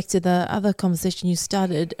nicely back to the other conversation you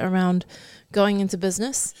started around going into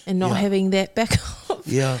business and not Yeah. having that backup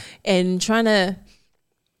yeah, and trying to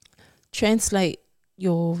translate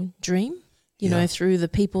your dream, you Yeah. know, through the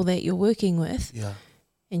people that you're working with yeah,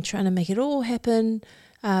 and trying to make it all happen,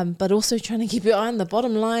 but also trying to keep your eye on the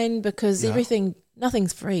bottom line because Yeah.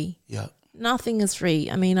 nothing's free. yeah, Nothing is free.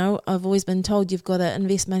 I mean, I've always been told you've got to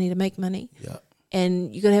invest money to make money, yeah,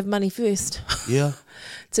 and you got to have money first yeah,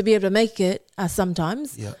 to be able to make it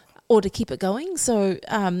sometimes, yeah. or to keep it going. So,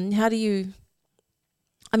 how do you?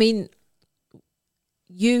 I mean,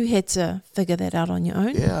 you had to figure that out on your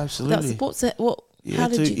own. Yeah, Without absolutely. support, what? You How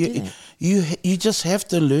have did to- you do that? You just have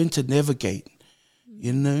to learn to navigate.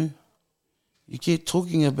 You know, you keep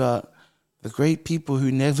talking about the great people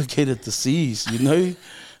who navigated the seas. You know,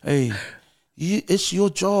 hey, it's your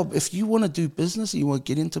job. If you want to do business, you want to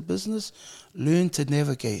get into business, learn to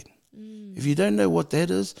navigate. If you don't know what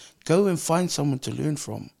that is, go and find someone to learn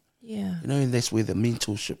from. Yeah. You know, and that's where the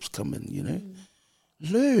mentorships come in. You know,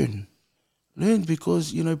 learn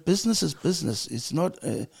because you know business is business. It's not.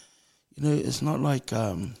 You know, it's not like,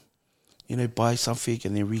 you know, buy something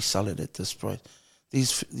and then resell it at this price.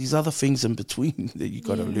 These other things in between that you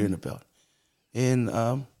got to learn about. And,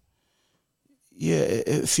 yeah,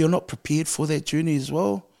 if you're not prepared for that journey as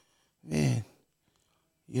well, man,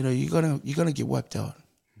 you know, you're gonna get wiped out.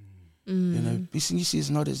 You know, business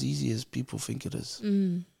is not as easy as people think it is.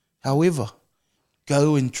 However,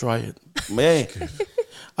 go and try it. Man,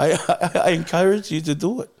 I encourage you to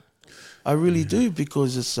do it. I really do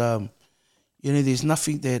because it's, you know, there's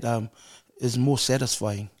nothing that is more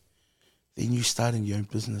satisfying than you starting your own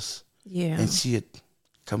business Yeah. and see it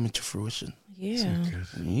come into fruition. Yeah.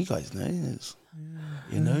 I mean, you guys know this.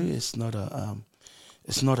 You know, it's not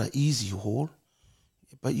a easy haul,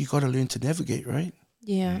 but you got to learn to navigate, right?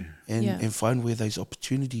 Yeah. And find where those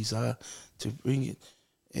opportunities are to bring it.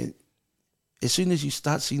 And as soon as you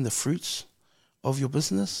start seeing the fruits of your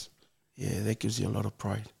business, yeah, that gives you a lot of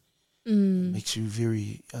pride. It makes you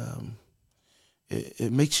very.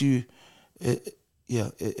 It makes you,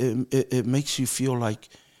 it makes you feel like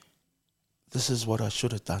this is what I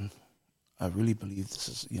should have done. I really believe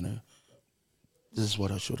this is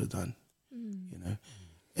what I should have done. You know,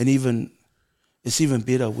 and it's even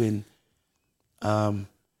better when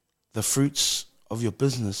the fruits of your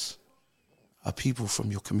business are people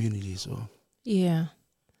from your community as well. Yeah.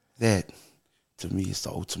 That to me is the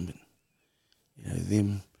ultimate. You know,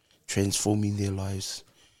 them transforming their lives,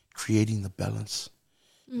 creating the balance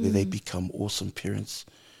where they become awesome parents,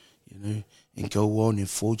 you know, and go on and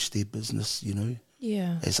forge their business, you know,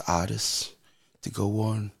 Yeah. as artists, to go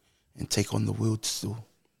on and take on the world still.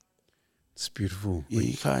 It's beautiful. Yeah,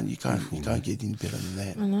 you can't get any better than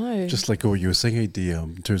that. I know. Just like what you were saying, AD,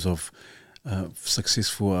 in terms of success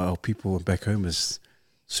for our people back home is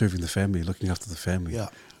serving the family, looking after the family. Yeah,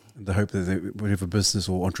 And the hope that whatever business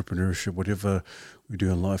or entrepreneurship, whatever we do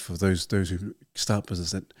in life, of those who start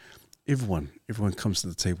business, that everyone comes to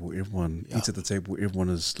the table, everyone eats at the table, everyone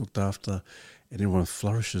is looked after, and everyone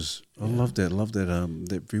flourishes. I love that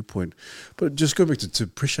that viewpoint. But just going back to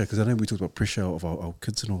pressure, because I know we talked about pressure of our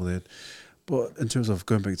kids and all that. But in terms of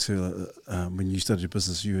going back to when you started your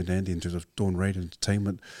business, you and Andy, in terms of Dawn Raid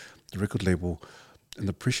Entertainment, the record label, and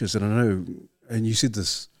the pressures, and I know, and you said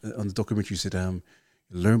this on the documentary, you said, you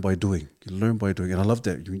learn by doing. You learn by doing. And I love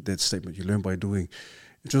that statement. You learn by doing.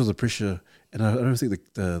 In terms of the pressure, and I don't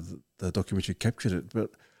think the documentary captured it, but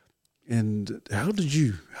and how did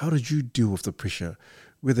you deal with the pressure,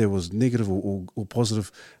 whether it was negative or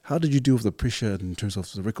positive? How did you deal with the pressure in terms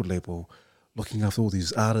of the record label, looking after all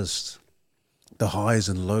these artists, the highs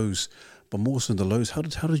and lows, but more so the lows? How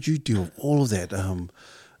did you deal with all of that,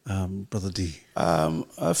 Brotha D?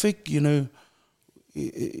 I think, you know,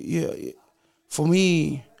 for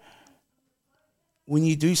me, when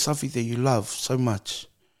you do something that you love so much,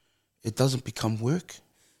 it doesn't become work,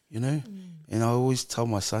 you know. And I always tell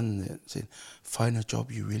my son that, find a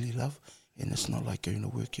job you really love, and it's not like going to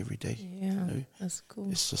work every day. Yeah, you know? that's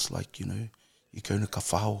cool. It's just like, you know, you're going to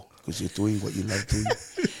kawhao because you're doing what you love doing.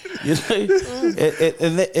 You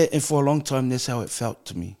know, and for a long time, that's how it felt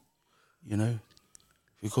to me, you know,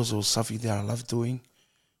 because it was something that I loved doing.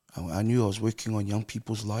 I knew I was working on young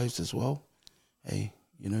people's lives as well. Hey,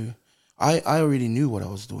 you know, I already knew what I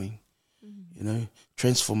was doing. You know,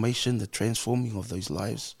 transformation, the transforming of those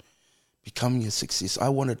lives, becoming a success. I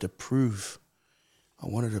wanted to prove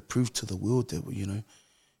to the world that, you know,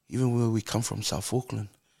 even when we come from South Auckland,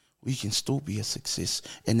 we can still be a success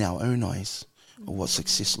in our own eyes. of what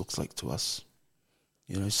success looks like to us.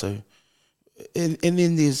 You know, so, and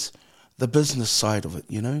then there's the business side of it,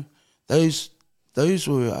 you know. Those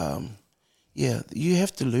were, you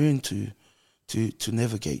have to learn to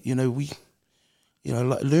navigate. You know,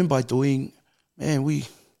 like learn by doing. Man,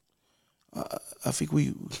 I think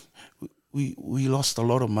we lost a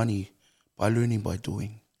lot of money by learning by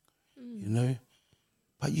doing, you know.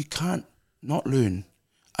 But you can't not learn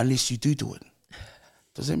unless you do it.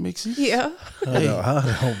 Does that make sense? Yeah. I know,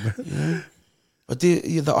 man. You know? But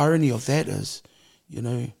the irony of that is, you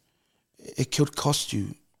know, it could cost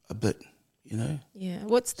you a bit, you know. Yeah.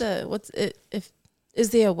 Is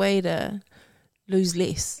there a way to lose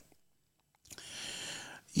less?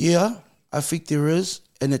 Yeah, I think there is,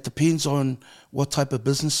 and it depends on what type of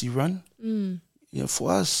business you run. You know,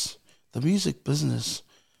 for us, the music business,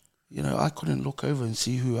 you know, I couldn't look over and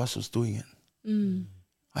see who else was doing it.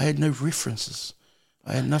 I had no references.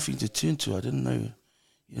 I had nothing to turn to. I didn't know,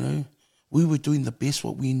 you know. We were doing the best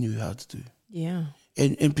what we knew how to do. Yeah.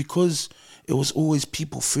 And because it was always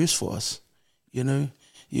people first for us, you know,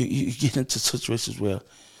 you get into situations where,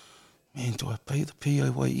 man, do I pay the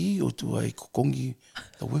PAYE or do I kokongi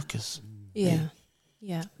the workers? Yeah.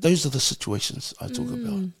 Yeah. Those are the situations I talk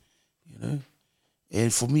about, you know.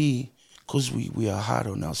 And for me, because we are hard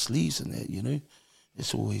on our sleeves and that, you know,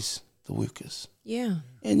 it's always the workers. Yeah.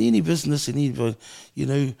 And any business,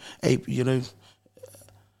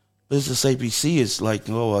 business ABC is like,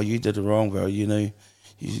 oh, well, you did it wrong, bro. You know,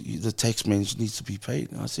 the tax man needs to be paid.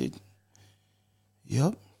 And I said,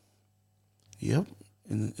 yep.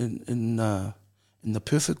 In the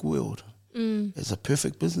perfect world, as a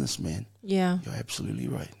perfect businessman, Yeah. you're absolutely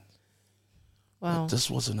right. Wow. But this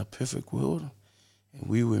wasn't a perfect world, and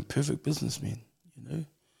we were perfect businessmen. You know,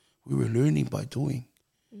 we were learning by doing.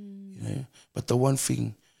 You know, but the one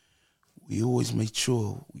thing we always made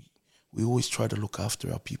sure we always try to look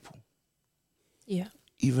after our people. Yeah.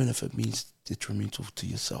 Even if it means detrimental to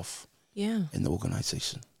yourself. Yeah. And the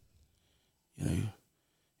organisation. You know,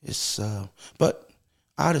 it's but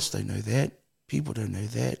artists don't know that. People don't know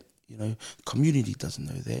that. You know, community doesn't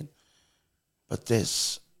know that. But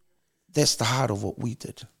that's the heart of what we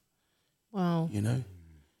did. Wow. You know,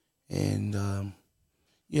 and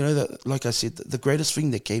you know, that, like I said, the greatest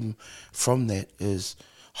thing that came from that is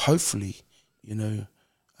hopefully, you know,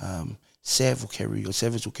 Savage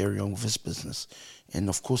will carry on with his business, and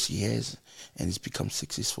of course he has, and he's become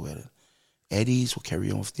successful at it. Addies will carry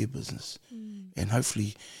on with their business, and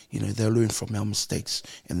hopefully, you know, they'll learn from our mistakes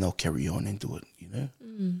and they'll carry on and do it. You know,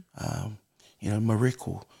 you know,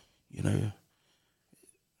 Mareko, you know,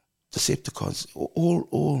 Decepticons,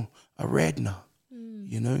 all a Radna,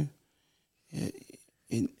 you know,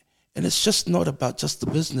 and it's just not about just the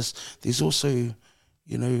business. There's also,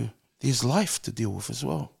 you know, there's life to deal with as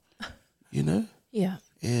well. You know? Yeah.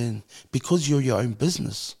 And because you're your own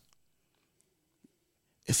business,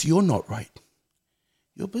 if you're not right,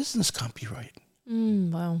 your business can't be right.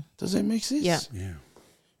 Wow. Does that make sense? Yeah. Yeah.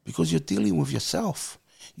 Because you're dealing with yourself.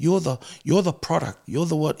 You're the product. You're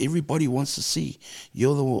the what everybody wants to see.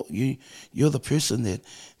 You're the person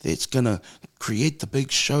that's gonna create the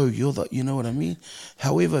big show. You're the, you know what I mean?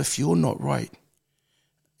 However, if you're not right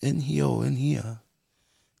in here or in here,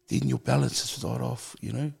 then your balance is start off,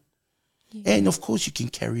 you know? Yeah. And of course you can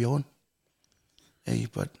carry on. Hey,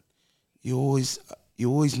 but you always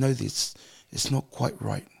know this it's not quite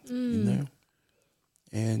right. You know?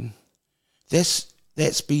 And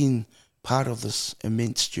that's been part of this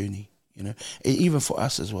immense journey, you know, and even for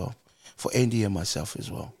us as well, for Andy and myself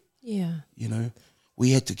as well. Yeah. You know,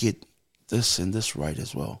 we had to get this and this right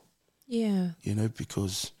as well. Yeah. You know,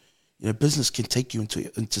 because, you know, business can take you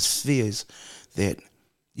into spheres that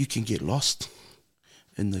you can get lost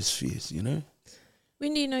in those spheres, you know.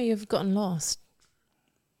 When do you know you've gotten lost?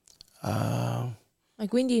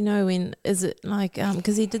 Like, when do you know when, is it like,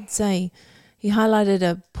 because he did say, he highlighted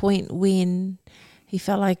a point when he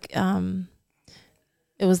felt like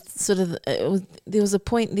it was sort of, there was a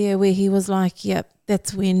point there where he was like, yep,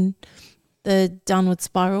 that's when the downward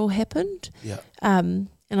spiral happened. Yeah. And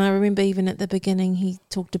I remember even at the beginning he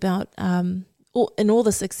talked about, in all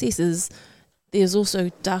the successes, there's also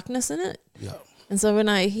darkness in it. Yeah. And so when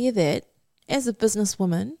I hear that, as a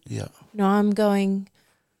businesswoman, Yeah. you know, I'm going,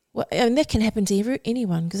 well, and that can happen to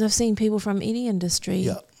anyone, because I've seen people from any industry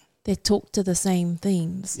Yeah. that talk to the same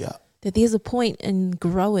themes. Yeah. That there's a point in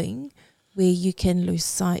growing where you can lose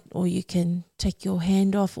sight, or you can take your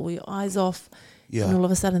hand off or your eyes off, Yeah. and all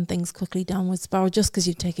of a sudden things quickly downward spiral just because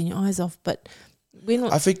you've taken your eyes off. But when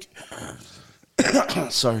I think,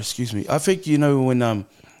 sorry, excuse me. I think, you know, when,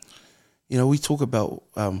 you know, we talk about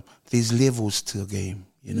there's levels to the game,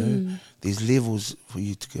 you know. There's levels for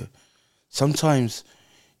you to go. Sometimes,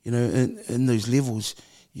 you know, in those levels,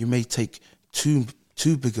 you may take too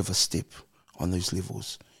big of a step on those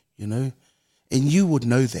levels, you know, and you would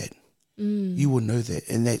know that. You would know that,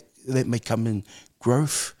 and that may come in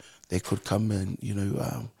growth. That could come in, you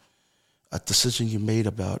know, a decision you made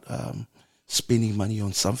about spending money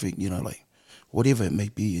on something, you know, like whatever it may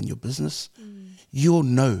be in your business. You'll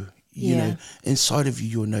know, you know, inside of you,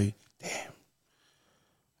 you'll know, damn,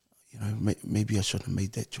 you know, maybe I shouldn't have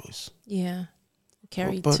made that choice. Yeah.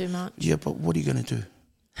 Carried but, too much. Yeah, but what are you going to do?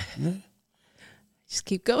 You know? Just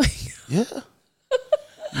keep going. Yeah.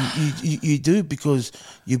 You do, because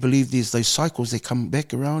you believe there's those cycles that come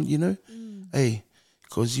back around, you know. Hey,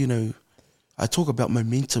 because, you know, I talk about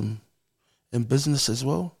momentum in business as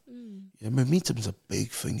well. Yeah, momentum is a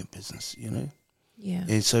big thing in business, you know. Yeah.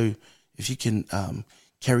 And so if you can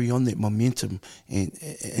carry on that momentum and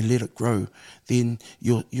let it grow, then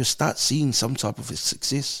you'll start seeing some type of a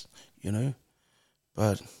success, you know.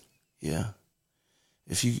 But yeah,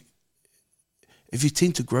 if you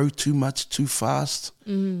tend to grow too much, too fast,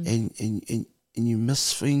 and you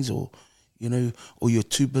miss things, or you know, or you're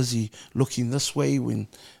too busy looking this way when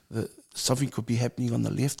something could be happening on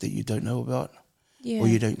the left that you don't know about, or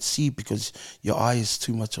you don't see because your eye is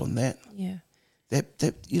too much on that. Yeah.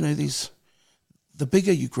 That you know, the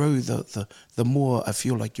bigger you grow, the more I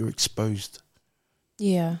feel like you're exposed.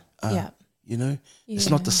 Yeah. You know, it's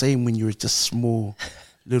not the same when you're just small,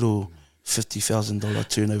 little $50,000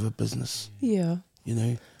 turnover business. Yeah. You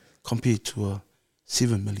know, compared to a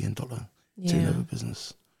 $7 million turnover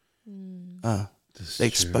business. The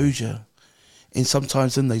exposure, and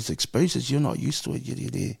sometimes in those exposures you're not used to it. You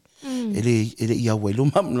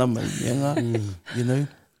know,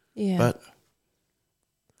 but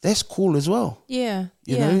that's cool as well. Yeah.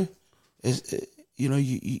 You know, you know,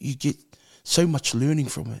 you get so much learning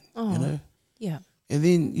from it. You know. Yeah. And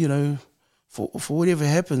then, you know, for whatever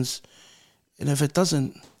happens, and if it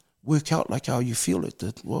doesn't work out like how you feel it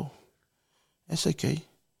did, well, that's okay.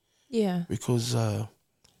 Yeah. Because,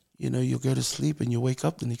 you know, you'll go to sleep and you wake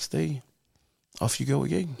up the next day, off you go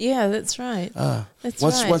again. Yeah, that's right.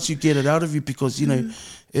 Once you get it out of you, because, you know,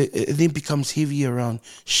 it then becomes heavier around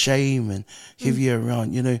shame and heavier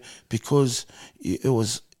around, you know, because it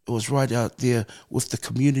was right out there with the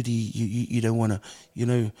community. You don't want to, you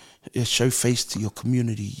know, show face to your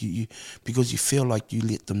community because you feel like you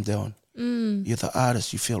let them down. You're the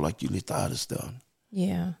artist. You feel like you let the artist down.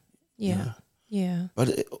 Yeah.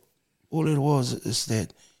 But all it was is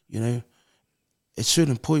that, you know, at a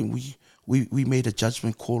certain point we made a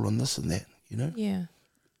judgment call on this and that, you know. Yeah.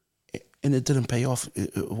 And it didn't pay off.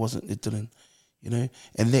 It didn't, you know.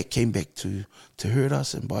 And that came back to hurt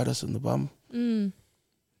us and bite us in the bum. And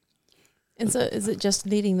so is it just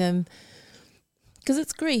letting them, because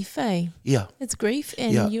it's grief, eh? Yeah. It's grief,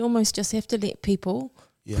 and you almost just have to let people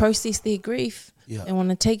process their grief. Yeah. They want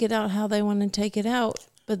to take it out how they want to take it out.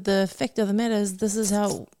 But the fact of the matter is this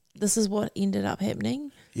is what ended up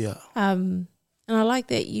happening. Yeah. And I like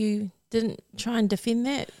that you didn't try and defend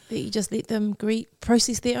that you just let them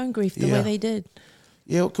process their own grief the way they did.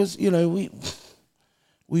 Yeah, because, you know, we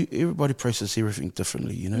everybody processes everything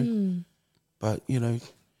differently, you know. But, you know,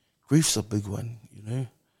 grief's a big one, you know.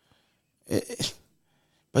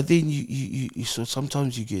 But then you so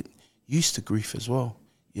sometimes you get used to grief as well,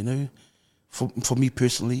 you know. For me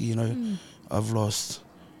personally, you know, I've lost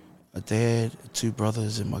a dad, 2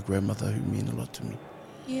 brothers, and my grandmother, who mean a lot to me.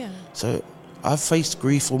 Yeah. So I've faced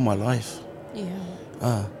grief all my life.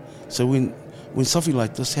 Yeah. So when something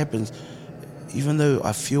like this happens, even though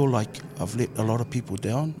I feel like I've let a lot of people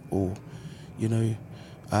down, or, you know,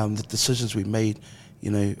 the decisions we made,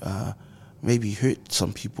 you know, maybe hurt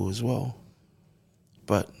some people as well.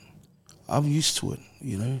 But I'm used to it,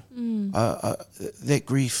 you know. That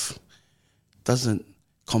grief doesn't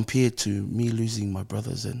compare to me losing my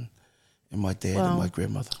brothers and my dad and my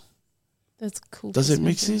grandmother. That's cool. Does it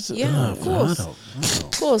make sense? Yeah, of course.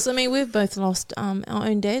 Of course. I mean, we've both lost our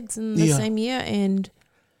own dads in the same year, and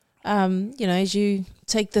you know, as you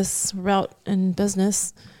take this route in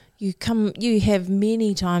business, you have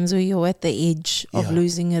many times where you're at the edge of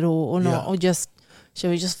losing it or not, or just, shall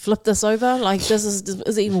we just flip this over? Like, is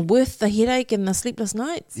it even worth the headache and the sleepless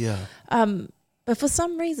nights? Yeah. But for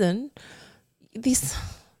some reason,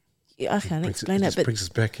 I can't explain it, but brings us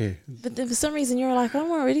back here. but for some reason you're like,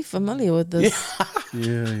 I'm already familiar with this.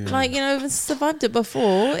 Yeah. Like, I've survived it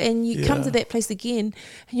before, and you come to that place again,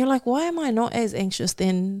 and you're like, why am I not as anxious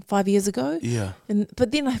than 5 years ago? Yeah.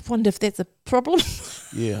 But then I wonder if that's a problem.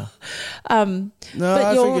 Yeah. No, No,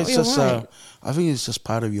 I think it's just right. I think it's just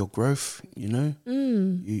part of your growth,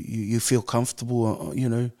 You feel comfortable,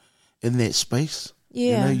 in that space.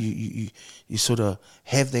 Yeah. You sort of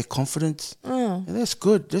have that confidence. And that's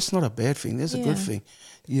good. That's not a bad thing. That's a good thing.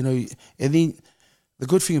 And then the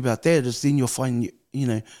good thing about that is then you'll find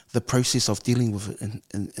the process of dealing with it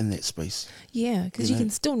in that space. Yeah, because you can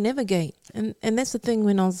still navigate. And that's the thing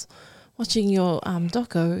when I was watching your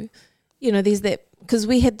doco, there's that, because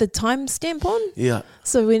we had the time stamp on. Yeah.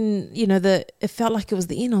 So when, it felt like it was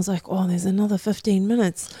the end, I was like, oh, there's another 15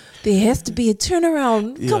 minutes. There has to be a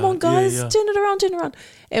turnaround. Come on, guys, turn it around.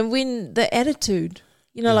 And when the attitude,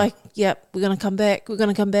 like, yep, we're going to come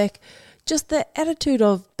back. Just the attitude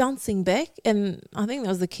of bouncing back. And I think that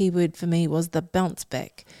was the key word for me, was the bounce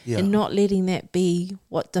back. Yeah. And not letting that be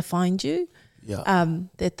what defined you. Yeah.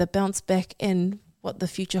 That the bounce back and what the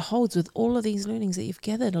future holds with all of these learnings that you've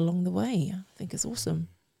gathered along the way. I think it's awesome.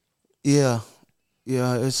 Yeah.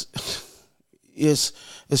 It's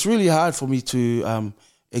really hard for me to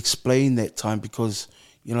explain that time because,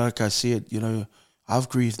 like I said, I've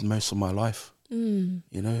grieved most of my life, and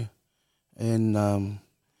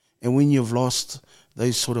when you've lost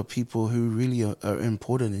those sort of people who really are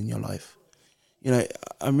important in your life, I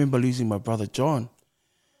remember losing my brother John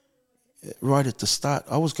right at the start.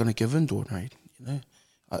 I was going to give in, Dawn, right?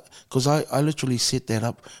 Because I literally set that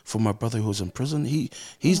up for my brother who was in prison.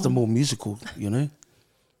 He's the more musical,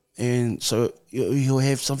 and so he'll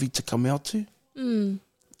have something to come out to.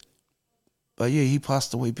 But yeah, he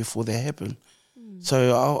passed away before that happened.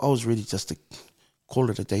 So I was ready just to call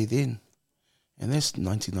it a day then, and that's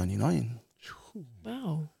 1999.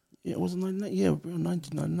 Wow. Yeah, it was 99. Yeah,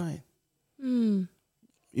 1999.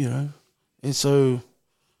 And so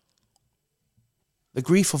the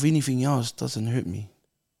grief of anything else doesn't hurt me.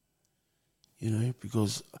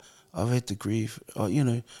 Because I've had to grieve.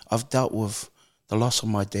 I've dealt with the loss of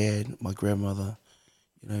my dad, my grandmother,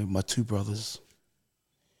 my two brothers.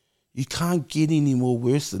 You can't get any more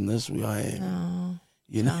worse than this where I am.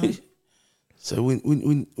 No. So when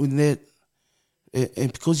that,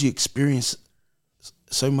 and because you experience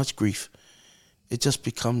so much grief, it just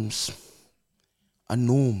becomes a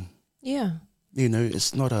norm. Yeah.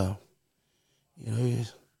 It's not a,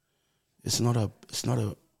 it's not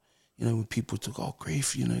a. When people talk,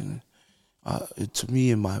 grief, to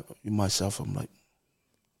me and myself, I'm like,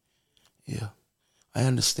 yeah, I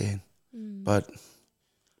understand. But,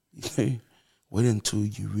 wait until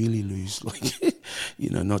you really lose, like,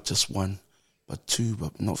 not just one, but two,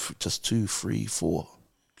 but not just 2, 3, 4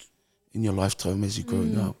 in your lifetime as you're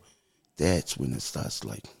growing up. That's when it starts,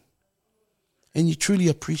 like, and you truly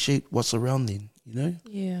appreciate what's around then,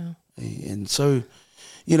 Yeah. And so,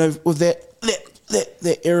 with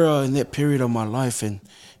that era and that period of my life, and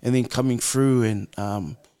then coming through and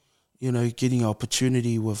getting an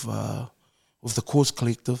opportunity with the Cause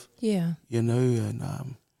Collective. Yeah.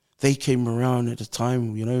 And they came around at the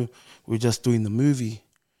time. We were just doing the movie,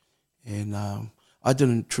 and I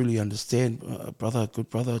didn't truly understand. Good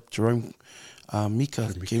brother Jerome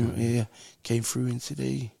Mika came through and said,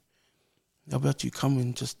 "Hey, how about you come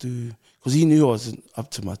and just do?" Because he knew I wasn't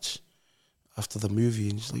up to much after the movie,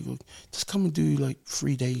 and he's like, "Look, just come and do like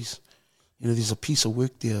 3 days. There's a piece of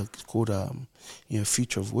work there called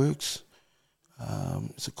Future of Works.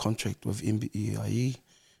 It's a contract with MBEIE,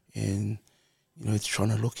 and it's trying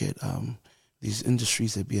to look at these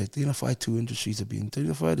industries that be identified. 2 industries that be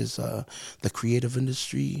identified as the creative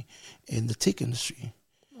industry and the tech industry.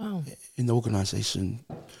 Wow. And the organisation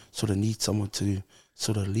sort of needs someone to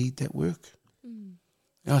sort of lead that work."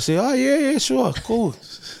 And I say, "Oh, yeah, sure, cool.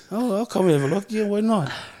 Oh, I'll come and have a look. Yeah, why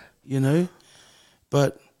not?"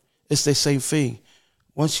 But it's the same thing.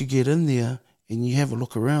 Once you get in there and you have a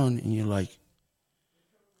look around and you're like,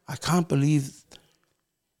 I can't believe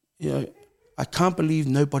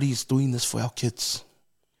nobody's doing this for our kids.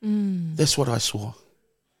 That's what I saw.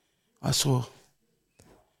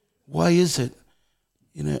 Why is it,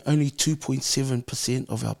 only 2.7%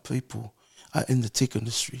 of our people are in the tech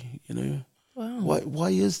industry, Wow. Why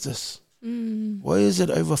is this? Why is it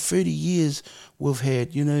over 30 years we've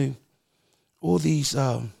had, all these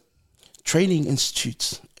training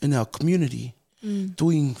institutes in our community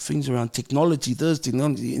doing things around technology,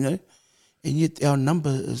 and yet our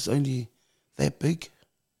number is only that big?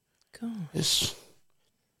 God.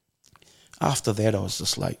 After that, I was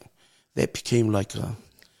just like, that became like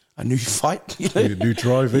a new fight, you know. New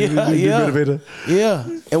drive, new Yeah. motivator. Yeah,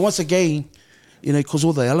 and once again, you know, because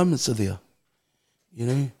all the elements are there, you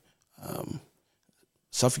know,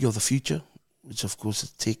 something of the future, which of course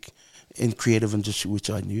is tech and creative industry, which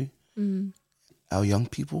I knew. Our young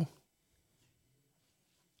people,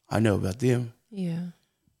 I know about them. Yeah.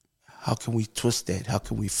 How can we twist that? How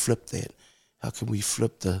can we flip that? How can we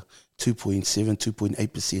flip the 2.7,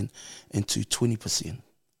 2.8% into 20%?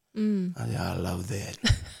 I love that.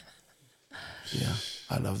 Yeah,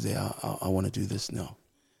 I love that. I want to do this now.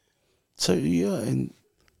 So, yeah, and,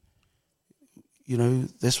 you know,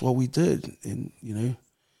 that's what we did. And, you know,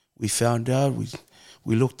 we found out,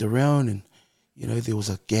 we looked around and, you know, there was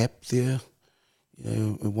a gap there. You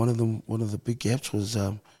know, and one of the big gaps was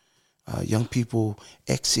young people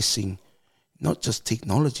accessing not just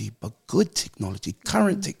technology, but good technology,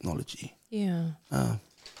 current technology. Yeah.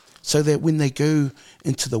 So that when they go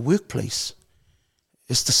into the workplace,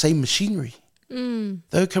 it's the same machinery.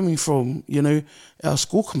 They're coming from, you know, our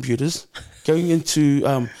school computers, going into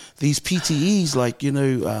these PTEs like, you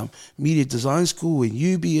know, Media Design School and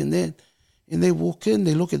UB and that, and they walk in,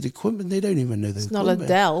 they look at the equipment, they don't even know the It's not equipment.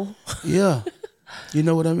 a Dell. Yeah. You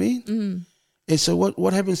know what I mean? And so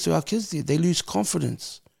what happens to our kids there? They lose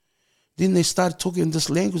confidence. Then they start talking this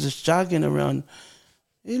language, this jargon around,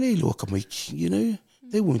 you know,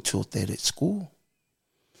 they weren't taught that at school.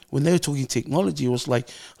 When they were talking technology, it was like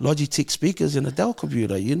Logitech speakers and a Dell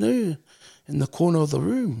computer, you know, in the corner of the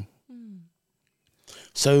room.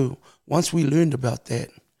 So once we learned about that,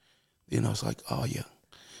 then I was like, oh yeah,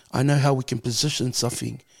 I know how we can position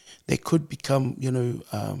something that could become, you know,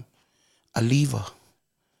 a lever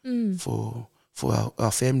for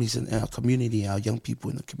our families and our community, our young people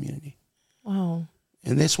in the community. Wow.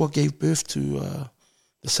 And that's what gave birth to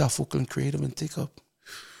the South Auckland Creative and Tech Hub.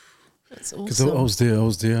 That's Because awesome. I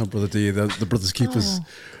was there, Brother D. The Brothers Keepers,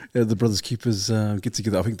 the Brothers Keepers get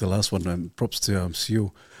together. I think the last one. Props to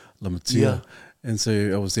Sio Lamatia. Yeah. And so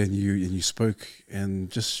I was there, and you spoke, and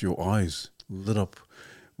just your eyes lit up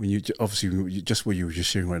when you obviously just what you were just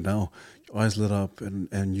sharing right now. Your eyes lit up,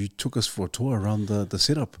 and you took us for a tour around the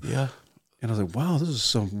setup. Yeah. And I was like, wow, this is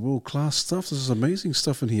some world class stuff. This is amazing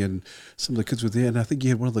stuff in here. And some of the kids were there, and I think you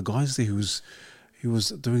had one of the guys there he was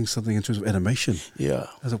doing something in terms of animation. Yeah.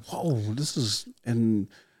 I was like, whoa, this is, and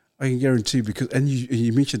I can guarantee because, and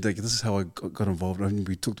you mentioned that this is how I got involved. I mean,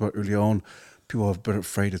 we talked about earlier on, people are a bit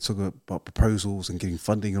afraid to talk about proposals and getting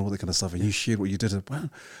funding and all that kind of stuff. And you shared what you did. Wow.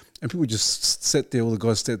 And people just sat there, all the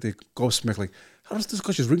guys sat there, gobsmacked, like, how does this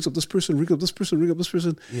guy just rings up this person, ring up this person, ring up this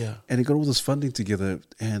person? Yeah. And he got all this funding together.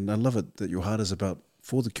 And I love it that your heart is about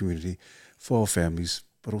for the community, for our families,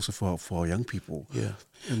 but also for our young people. Yeah.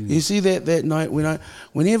 You see that night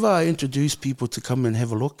whenever I introduce people to come and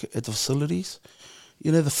have a look at the facilities,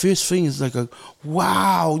 you know, the first thing is like,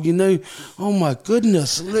 wow, you know, oh my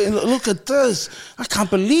goodness, look at this. I can't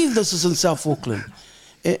believe this is in South Auckland.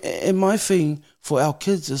 And my thing for our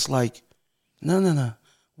kids is like, no,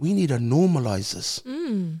 we need to normalize this.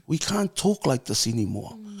 We can't talk like this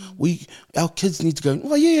anymore. Our kids need to go,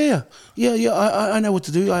 oh yeah, I know what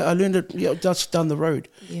to do. I learned it just down the road,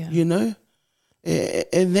 you know?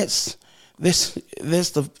 And that's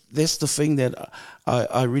the thing that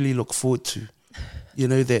I really look forward to, you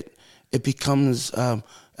know, that it becomes our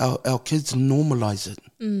kids normalize it,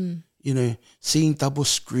 you know, seeing double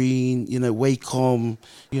screen, you know, Wacom,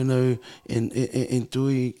 you know, and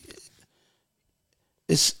doing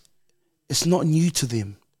it's not new to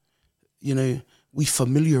them, you know. We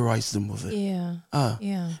familiarize them with it. Yeah.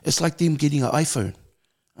 It's like them getting an iPhone.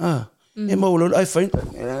 iPhone,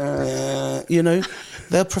 you know,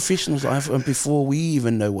 they're professionals at iPhone before we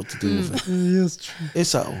even know what to do with it. Yes, true.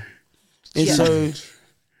 It's all. And so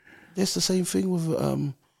that's the same thing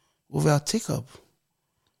with our tech hub.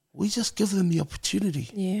 We just give them the opportunity.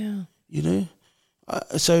 Yeah. You know?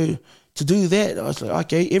 So to do that, I was like,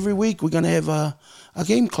 okay, every week we're going to have a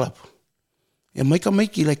game club. E mai ka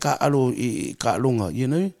maiki like ka alo I ka alonga, you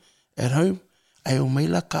know, at home. Ai o mai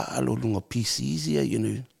la ka alo lunga PCs here, you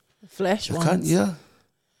know. Flash You ones. can't, yeah.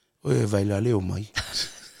 Oe vai la leo mai.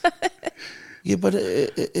 Yeah, but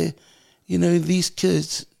you know, these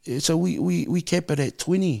kids. So we cap it at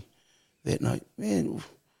 20 that night. Man,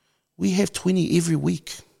 we have 20 every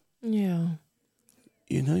week. Yeah.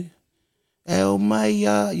 You know, oh my,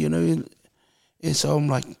 you know, and so I'm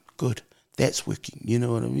like, good, that's working. You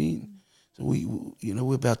know what I mean? So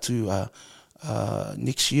we're about to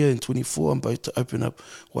next year in 24. I'm about to open up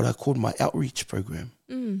what I call my outreach program.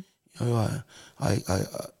 You know, I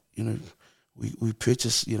you know, we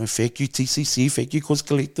purchase, you know, thank you TCC, thank you Cause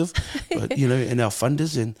Collective, but and our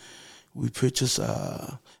funders, and we purchase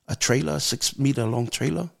a trailer, 6 meter long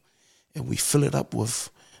trailer, and we fill it up with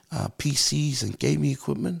PCs and gaming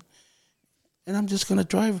equipment. And I'm just going to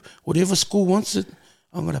drive whatever school wants it.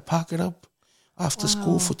 I'm going to park it up after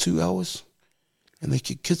school for 2 hours. And the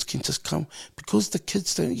kids can just come. Because the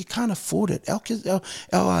kids you can't afford it. Our kids, our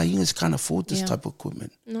aingas can't afford this type of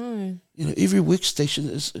equipment. No. You know, every workstation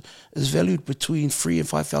is valued between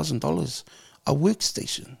 $3,000 and $5,000 a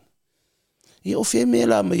workstation. I o whea mea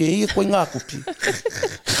la mai e koe ngā kopi.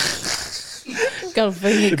 Ka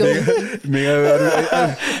whainga ko. Mea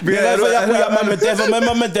Whai aku ia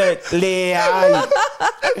mama te le ai.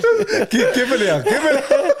 give it out.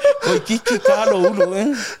 Koe kiki kālo ulo,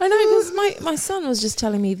 eh? I know, because my son was just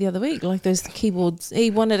telling me the other week, like those keyboards,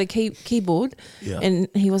 he wanted a keyboard, and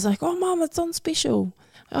he was like, oh, Mum, it's on special.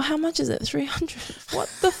 Oh, how much is it? 300. What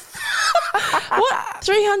the what?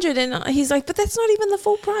 300? And he's like, but that's not even the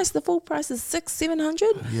full price. The full price is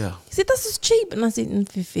 600-700. Yeah. He said, this is cheap. And I said,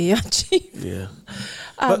 fair, cheap. Yeah.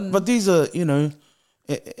 But these are, you know,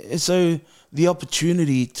 so the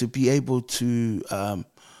opportunity to be able to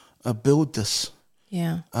build this,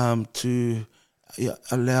 to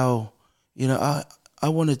allow, you know, I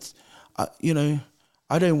wanted, you know,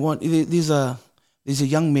 I don't want, there's a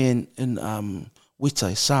young man in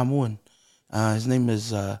Witai, Samoan. His name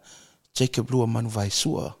is Jacob Lua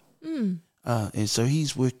Manuvaisua. And so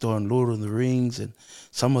he's worked on Lord of the Rings and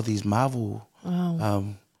some of these Marvel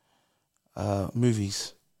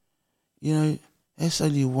movies. You know, that's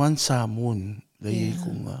only one Samoan.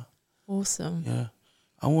 Awesome. Yeah.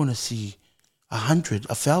 I want to see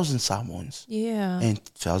 1,000 Samoans. Yeah. And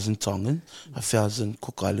 1,000 Tongans, 1,000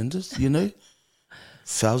 Cook Islanders, you know,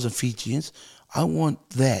 1,000 Fijians. I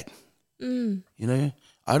want that. You know,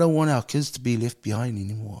 I don't want our kids to be left behind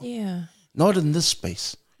anymore. Yeah. Not in this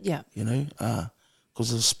space. Yeah. You know,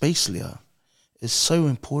 because the space layer is so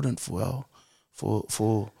important for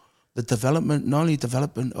the development, not only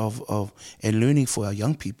development of and learning for our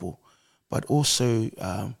young people, but also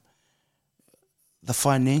the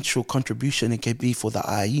financial contribution it can be for the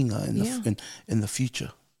ainga in the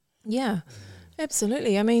future. Yeah,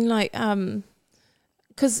 absolutely. I mean, like,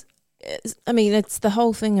 because I mean, it's the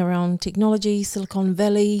whole thing around technology, Silicon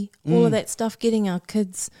Valley, all of that stuff, getting our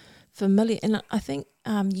kids familiar. And I think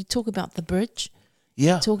you talk about the bridge.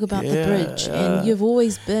 Yeah. Talk about the bridge. And you've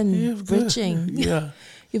always been bridging. Yeah.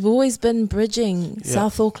 You've always been bridging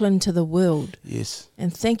South Auckland to the world. Yes.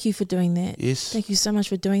 And thank you for doing that. Yes. Thank you so much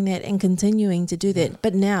for doing that and continuing to do that.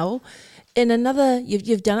 But now, in another,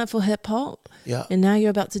 you've done it for hip hop. Yeah. And now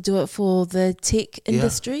you're about to do it for the tech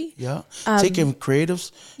industry. Yeah. Tech and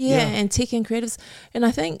creatives. Yeah, and tech and creatives. And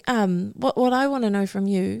I think what I want to know from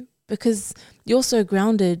you, because you're so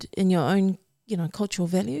grounded in your own, you know, cultural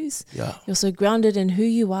values. Yeah. You're so grounded in who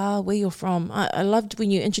you are, where you're from. I loved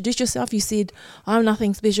when you introduced yourself, you said, I'm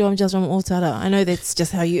nothing special, I'm just from Otara. I know that's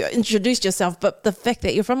just how you introduced yourself, but the fact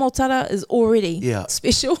that you're from Otara is already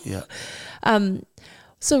special. Yeah.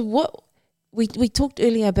 So what we talked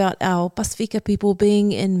earlier about our Pasifika people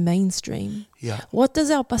being in mainstream. Yeah. What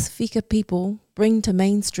does our Pasifika people bring to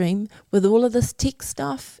mainstream with all of this tech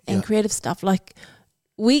stuff and creative stuff? Like,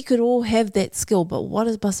 we could all have that skill, but what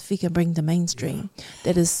does Pasifika bring to mainstream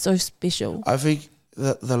that is so special? I think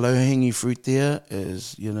the low-hanging fruit there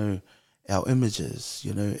is, you know, our images,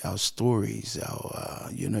 you know, our stories, our,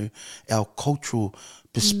 you know, our cultural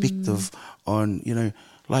perspective on, you know,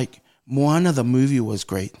 like Moana, the movie was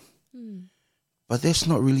great. But that's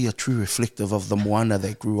not really a true reflective of the Moana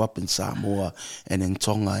that grew up in Samoa and in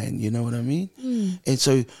Tonga, and you know what I mean? And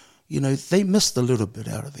so, you know, they missed a little bit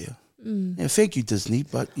out of there. And thank you, Disney,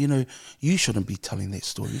 but, you know, you shouldn't be telling that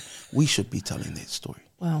story. We should be telling that story.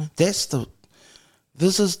 Wow. This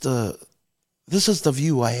is the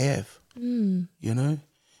view I have, you know?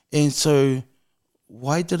 And so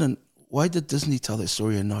why did Disney tell that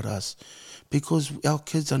story and not us? Because our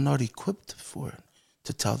kids are not equipped for it,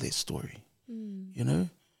 to tell that story. You know,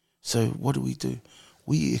 so what do?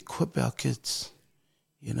 We equip our kids,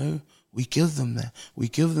 you know, we give them that. We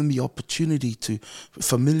give them the opportunity to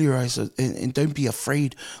familiarize and don't be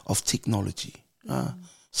afraid of technology.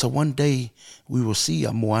 So one day we will see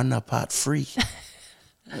a Moana Part 3.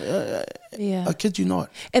 I kid you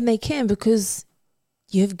not. And they can, because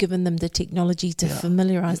you've given them the technology to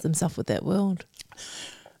familiarize themselves with that world.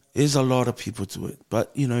 There's a lot of people to it.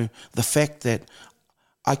 But, you know, the fact that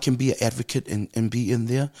I can be an advocate and be in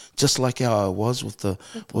there, just like how I was with the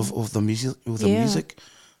music.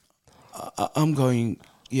 I'm going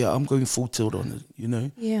full tilt on it, you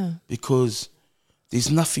know. Yeah. Because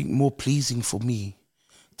there's nothing more pleasing for me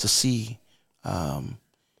to see, you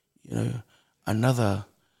know, another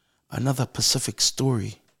Pacific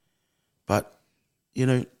story, but, you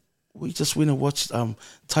know, we just went and watched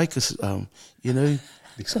Taika's, you know,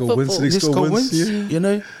 Next goal wins. football. Next goal wins. Yeah. you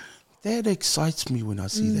know, that excites me when I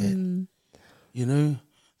see that. You know,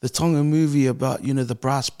 the Tonga movie about, you know, the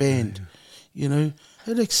brass band, you know,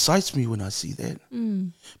 it excites me when I see that.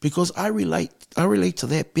 Because I relate to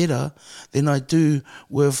that better than I do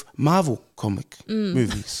with Marvel comic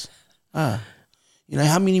movies. You know,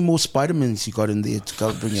 how many more Spider-Mans you got in there to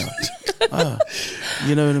go bring out?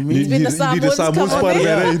 You know what I mean? When the You need a Samoans Samoan come on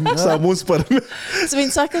Spider-Man, eh? Samoan Spider-Man. So when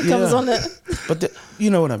Taika comes on it. But you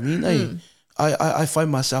know what I mean? Eh? I find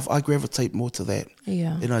myself, I gravitate more to that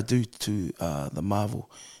Yeah. than I do to the Marvel.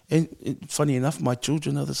 And funny enough, my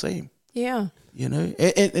children are the same. Yeah. You know,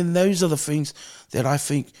 and those are the things that I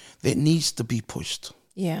think that needs to be pushed.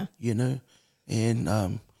 Yeah. You know,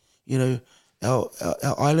 and you know, our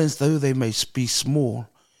islands, though they may be small,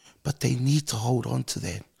 but they need to hold on to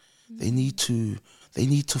that. They need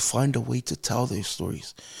to find a way to tell their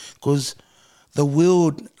stories, because the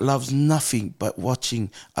world loves nothing but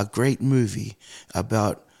watching a great movie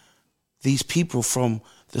about these people from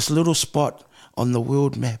this little spot on the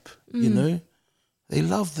world map. You know, they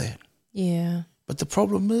love that. Yeah. But the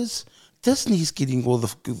problem is, Disney's getting all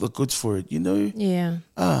the goods for it, you know? Yeah.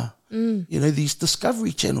 You know, these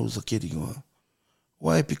Discovery channels are getting all.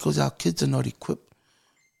 Why? Because our kids are not equipped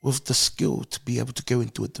with the skill to be able to go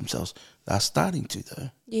and do it themselves. They're starting to, though.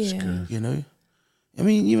 Yeah. You know? I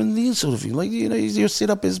mean, even these sort of things. Like, you know, you're set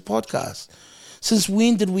up as a podcast. Since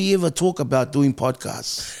when did we ever talk about doing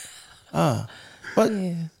podcasts? But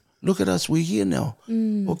Yeah. look at us, we're here now.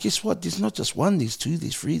 Well, guess what? There's not just one, there's two,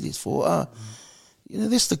 there's three, there's four. You know,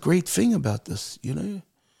 that's the great thing about this, you know.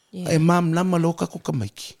 Yeah. E mam lama loka ko ka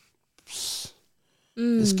maiki.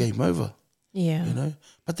 It's game over, Yeah. you know.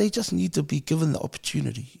 But they just need to be given the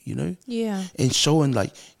opportunity, you know. Yeah. And shown,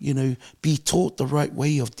 like, you know, be taught the right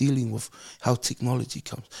way of dealing with how technology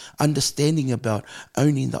comes. Understanding about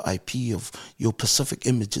owning the IP of your Pacific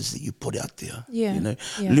images that you put out there. Yeah. You know,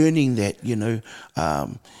 Yeah. learning that, you know,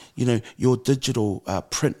 your digital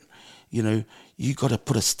print, you know, you got to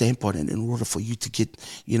put a stamp on it in order for you to get,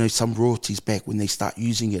 you know, some royalties back when they start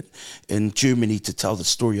using it in Germany to tell the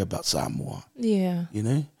story about Samoa. Yeah. You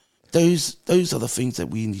know, those are the things that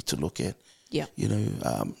we need to look at. Yeah. You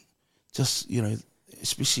know, just, you know,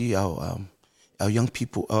 especially our young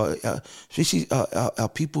people, especially our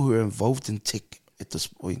people who are involved in tech at this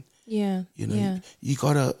point. Yeah. You know, Yeah. you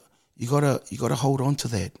gotta hold on to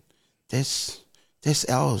that. That's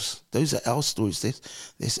ours. Those are our stories.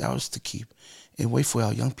 That's ours to keep, and wait for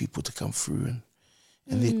our young people to come through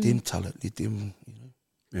and let them tell it. Let them, you know.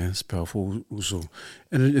 Yeah, it's powerful also.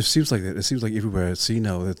 And it seems like that. It seems like everywhere I see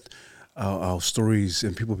now that our stories,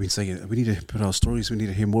 and people have been saying it, we need to put our stories, we need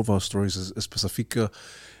to hear more of our stories as Pacifica.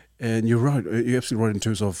 And you're right, you're absolutely right in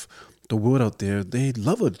terms of the world out there. They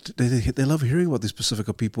love it. They love hearing about these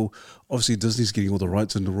Pacifica people. Obviously, Disney's getting all the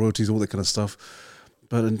rights and the royalties, all that kind of stuff.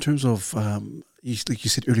 But in terms of, like you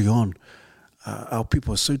said early on, our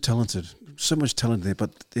people are so talented, so much talent there,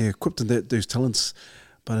 but they're equipped in those talents.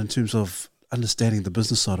 But in terms of understanding the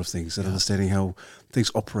business side of things and understanding how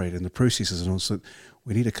things operate and the processes and also,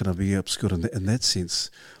 we need to kind of be upskilled in that sense.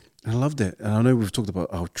 And I love that. And I know we've talked about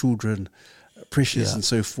our children, precious and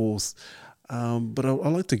so forth. But I'd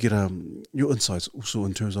like to get your insights also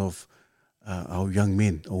in terms of our young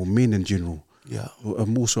men or men in general. Yeah.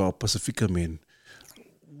 More so our Pacifica men.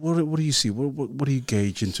 What do you see? What do you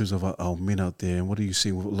gauge in terms of our men out there, and what do you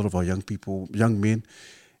see with a lot of our young people, young men,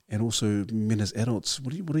 and also men as adults?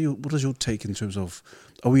 What is your take in terms of,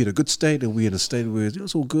 are we in a good state? Are we in a state where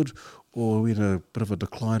it's all good, or are we in a bit of a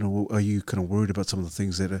decline, or are you kind of worried about some of the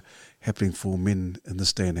things that are happening for men in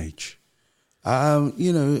this day and age?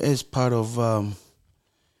 You know, as part of,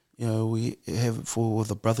 you know, we have for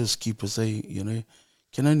the brothers keepers, they, you know,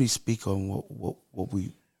 can only speak on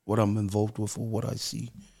what I'm involved with or what I see.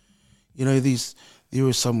 You know, there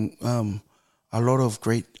were some, a lot of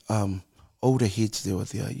great older heads that were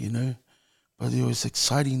there, you know, but it was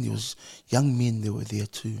exciting. There was young men that were there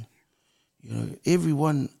too. You know,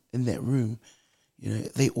 everyone in that room, you know,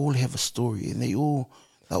 they all have a story, and they're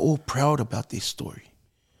all proud about their story.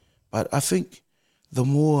 But I think the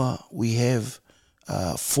more we have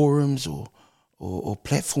forums or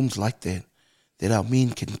platforms like that our men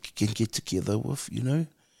can get together with, you know.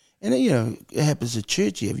 And, you know, it happens at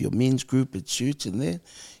church. You have your men's group at church and that,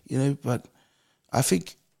 you know. But I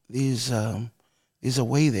think there's a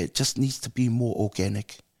way that just needs to be more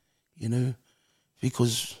organic, you know,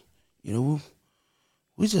 because, you know,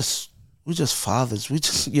 we're just fathers. We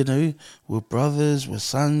just, you know, we're brothers, we're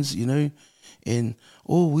sons, you know. And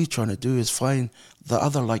all we're trying to do is find the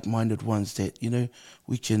other like-minded ones that, you know,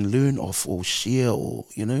 we can learn off or share or,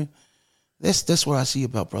 you know. That's what I see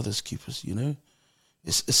about Brothers Keepers, you know.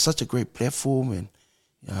 It's such a great platform, and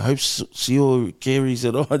I hope Sio carries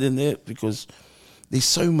it on in that, because there's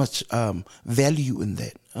so much value in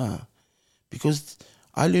that. Because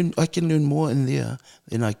I can learn more in there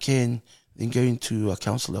than I can than going to a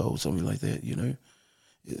counsellor or something like that, you know.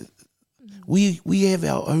 We have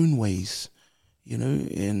our own ways, you know,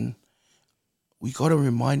 and we got to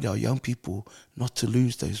remind our young people not to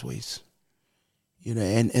lose those ways, you know.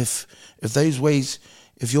 And if those ways,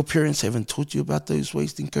 if your parents haven't taught you about those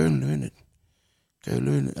ways, then go and learn it. Go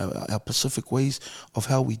learn our Pacific ways of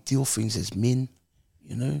how we deal things as men,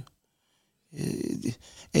 you know.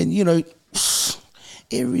 And, you know,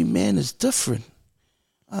 every man is different.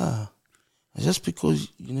 Just because,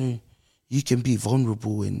 you know, you can be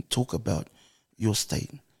vulnerable and talk about your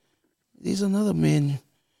state, there's another man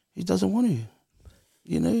who doesn't want to,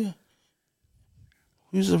 you know.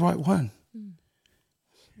 Who's the right one?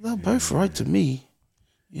 They're both right to me,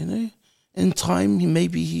 you know. In time,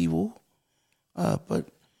 maybe he will. But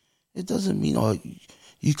it doesn't mean,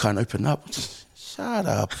 you can't open up. Shut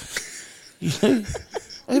up. You know,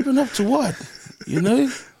 open up to what? You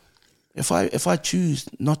know, if I choose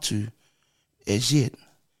not to, as yet,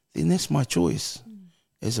 then that's my choice.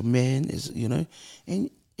 As a man, you know, and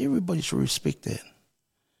everybody should respect that.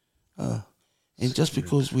 And just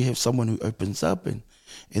because we have someone who opens up and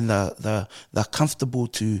they're comfortable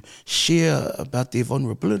to share about their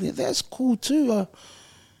vulnerability, that's cool too.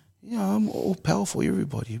 Yeah, I'm all powerful,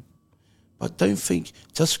 everybody. But don't think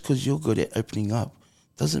just because you're good at opening up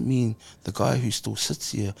doesn't mean the guy who still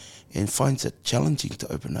sits here and finds it challenging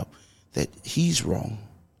to open up, that he's wrong.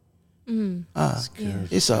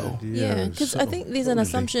 It's all. Yeah, because I think there's an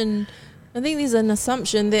assumption. I think there's an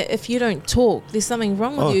assumption that if you don't talk, there's something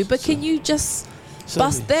wrong with you. But can you just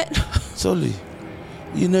bust that? Totally.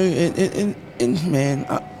 You know, and man,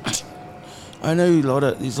 I know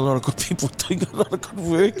there's a lot of good people doing a lot of good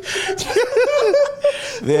work.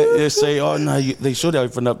 they say, oh no, they should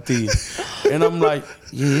open up to you. And I'm like,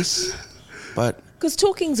 yes, but... Because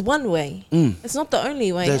talking's one way. It's not the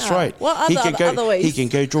only way. That's right. What other ways? He can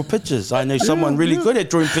go draw pictures. I know someone really good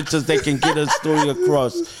at drawing pictures that can get a story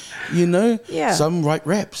across. You know? Yeah. Some write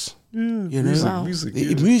raps. You know?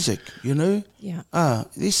 Music, you know? Yeah.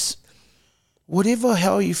 This, whatever,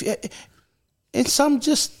 how you feel. And some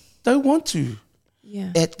just don't want to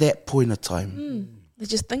at that point of time. They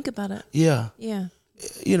just think about it. Yeah. Yeah.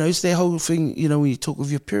 You know, it's that whole thing, you know, when you talk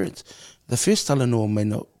with your parents. The first Talanoa may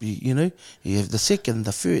not be, you know, you have the second,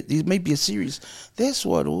 the third. There may be a series. That's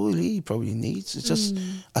what all he probably needs. It's just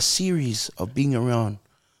a series of being around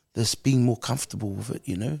this, being more comfortable with it,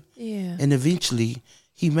 you know. Yeah. And eventually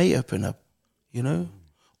he may open up, you know,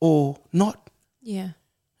 or not. Yeah.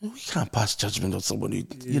 We can't pass judgment on someone who,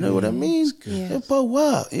 you know what I mean? Yeah. But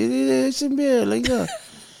what? It's in there, like that.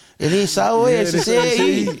 It is how it is,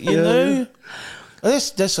 you know.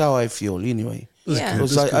 That's how I feel anyway. Yeah.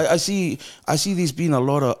 Because I see there's been a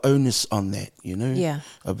lot of onus on that, you know. Yeah.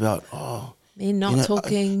 About men not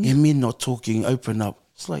talking. Men not talking, open up.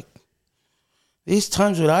 It's like there's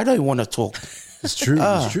times when I don't want to talk. It's true.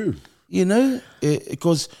 It's true. You know,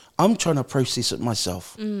 because I'm trying to process it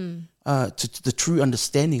myself to the true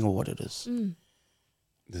understanding of what it is.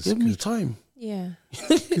 Give me time. Yeah.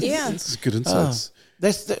 That's good insights.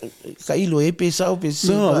 That's the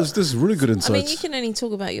No, this is really good insights. I mean, you can only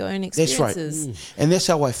talk about your own experiences. That's right. And that's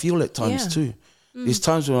how I feel at times too. There's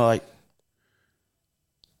times when I'm like,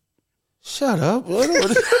 shut up. I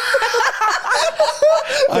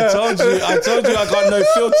told you I got no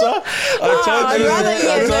filter. I told you.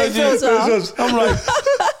 I'm like,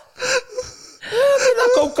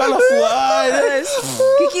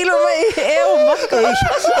 Kikilo mai maka.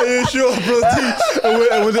 Sure, Brotha D. And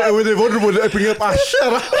when they're vulnerable, they're opening up.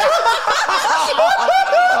 Shut up.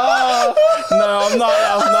 No, I'm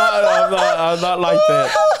not like that.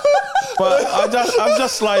 But I'm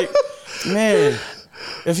just like, man,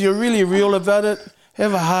 if you're really real about it,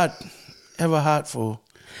 have a heart for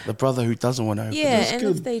the brother who doesn't want to open. Yeah, and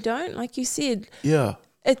if they don't, like you said,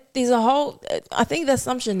 there's a whole. I think the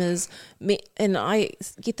assumption is, and I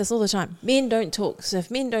get this all the time: men don't talk. So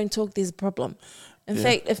if men don't talk, there's a problem. In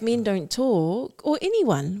fact, if men don't talk, or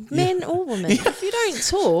anyone, men or women, if you don't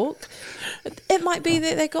talk, it might be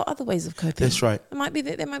that they've got other ways of coping. That's right. It might be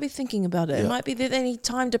that they might be thinking about it. It might be that they need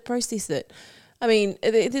time to process it. I mean,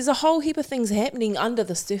 there's a whole heap of things happening under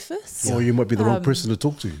the surface. Or you might be the wrong person to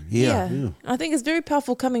talk to. Yeah. I think it's very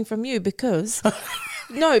powerful coming from you because,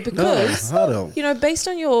 because you know, based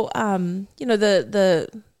on your, you know, the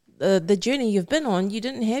the journey you've been on, you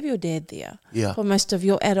didn't have your dad there Yeah. for most of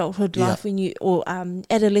your adulthood Yeah. life or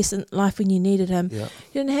adolescent life when you needed him. Yeah.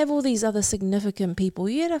 You didn't have all these other significant people.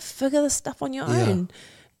 You had to figure this stuff on your Yeah. own.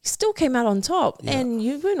 You still came out on top, Yeah. and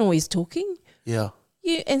you weren't always talking. Yeah.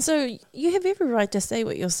 And so you have every right to say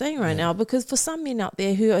what you're saying right now, because for some men out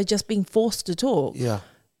there who are just being forced to talk, Yeah.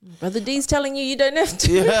 Brother D's telling you don't have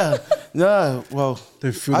to. Yeah. No. Well,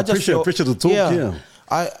 They feel I the just feel- pressure to talk. Yeah.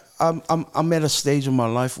 I'm at a stage in my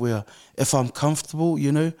life where if I'm comfortable,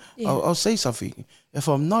 you know, Yeah. I'll say something. If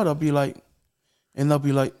I'm not, I'll be like, and they'll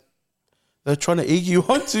be like, they're trying to egg you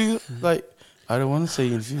on to, like, I don't want to say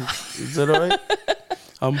anything. Is that all right?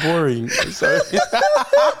 I'm boring. Sorry.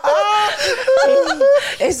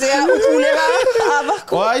 Ese é o problema.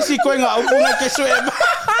 Why si koe ngā upu ngā ke sue?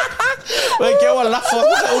 Wai ke awa lafo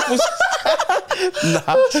sa upu.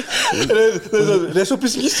 Nah. That's what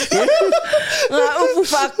pisses Ngā upu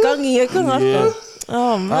whakangi e Yeah.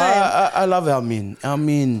 Oh, man. I love our men. Our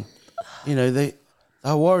men, you know, they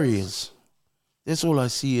are warriors. That's all I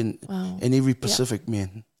see in every Pacific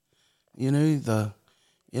man. You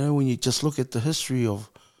know, when you just look at the history of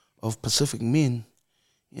Pacific men,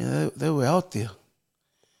 you know, they were out there.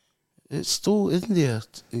 It still isn't there,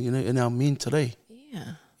 you know, in our men today.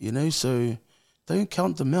 Yeah. You know, so don't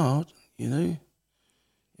count them out, you know.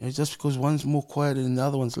 You know, just because one's more quiet and the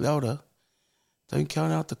other one's louder, don't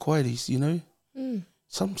count out the quieties, you know. Mm.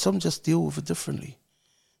 Some just deal with it differently.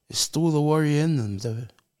 There's still the warrior in them, though,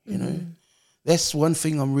 you know. That's one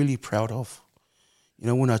thing I'm really proud of. You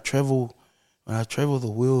know, when I travel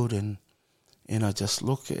the world and I just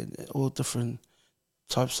look at all different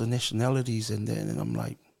types of nationalities and that, and I'm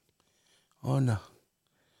like, oh no,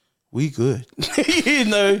 we good. You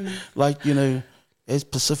know, like, you know, as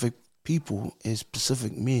Pacific people, as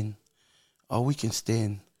Pacific men, we can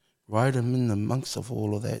stand right in the amongst of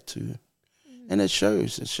all of that too. And it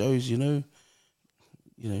shows, you know,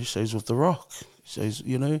 it shows with the rock. It shows,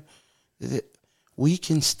 you know, that we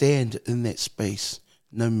can stand in that space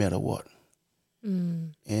no matter what.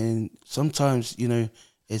 And sometimes, you know,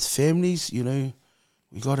 as families, you know,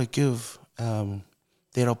 we got to give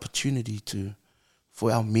that opportunity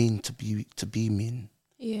for our men to be men.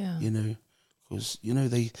 Yeah. You know, because, you know,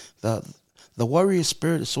 the warrior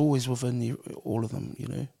spirit is always within all of them. You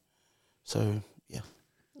know, so yeah.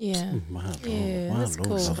 Yeah. Yeah, wow, that's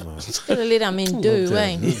Lord, cool. Gotta let our men do,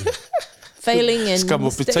 eh? Failing and Come on,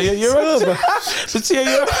 mistakes. Patea, you're right. Patea,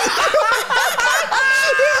 you're right.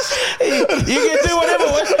 You can do whatever.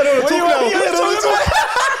 What do you want?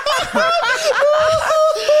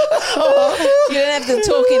 You don't have to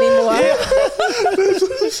talk anymore.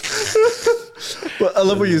 But I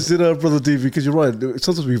love what you said, Brother D, because you're right.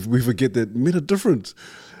 Sometimes we forget that men are different.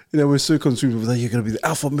 You know, we're so consumed with that. You're gonna be the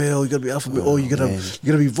alpha male. You gotta be alpha male. Oh, you're gonna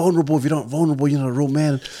be vulnerable. If you're not vulnerable, you're not a real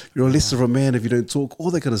man. You're a less of a man if you don't talk.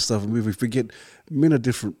 All that kind of stuff. And we forget men are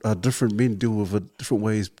different. Different men deal with it different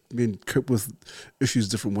ways. Men cope with issues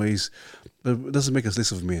different ways. But it doesn't make us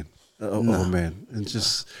less of a man. Of a man. And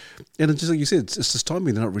just like you said, it's just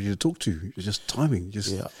timing. They're not ready to talk to. It's just timing. You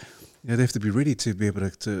know, they have to be ready to be able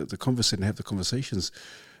to converse and have the conversations.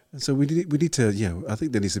 And so we need to, you know, I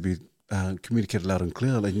think there needs to be communicated loud and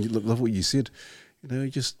clear. And you love what you said. You know, you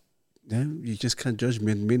just can't judge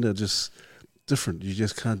men. Men are just different. You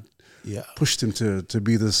just can't push them to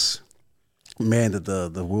be this man that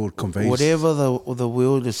the world conveys. Whatever the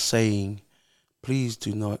world is saying, please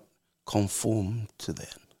do not conform to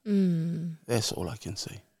that. That's all I can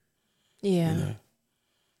say. Yeah.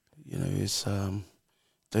 You know, it's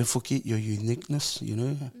don't forget your uniqueness. You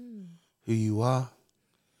know, who you are.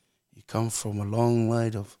 You come from a long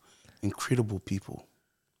line of incredible people.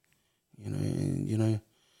 You know, and, you know,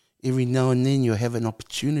 every now and then you have an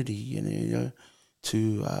opportunity. You know,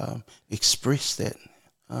 to express that.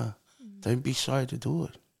 Don't be shy to do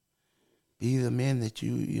it. Be the man that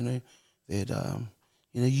you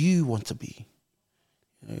want to be.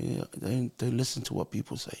 You know, don't listen to what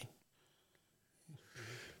people say.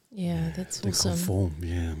 Yeah, that's They awesome. conform,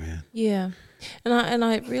 yeah, man. Yeah, and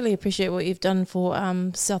I really appreciate what you've done for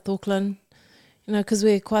South Auckland. You know, because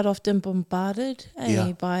we're quite often bombarded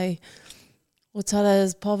by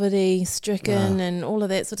Otara's poverty stricken and all of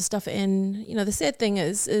that sort of stuff. And you know, the sad thing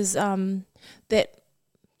is that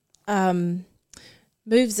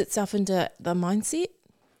moves itself into the mindset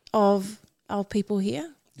of our people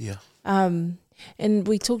here. Yeah. And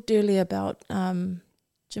we talked earlier about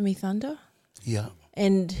Jimmy Thunder. Yeah.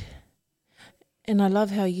 And I love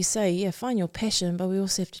how you say, find your passion, but we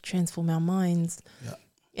also have to transform our minds. Yeah.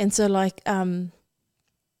 And so, like, how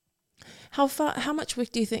much work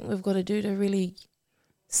do you think we've got to do to really,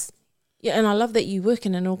 Yeah, and I love that you work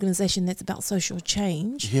in an organisation that's about social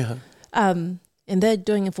change. Yeah. And they're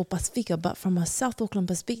doing it for Pacifica, but from a South Auckland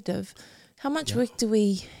perspective, how much work do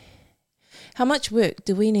we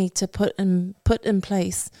need to put in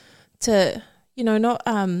place to, not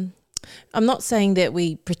I'm not saying that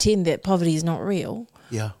we pretend that poverty is not real.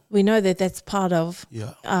 Yeah. We know that that's part of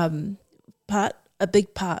a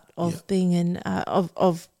big part of being in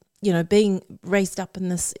of being raised up in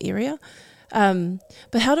this area.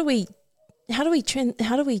 But how do we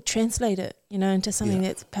translate it, into something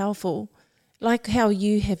that's powerful, like how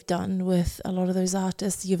you have done with a lot of those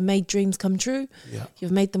artists? You've made dreams come true. Yeah.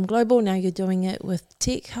 You've made them global. Now you're doing it with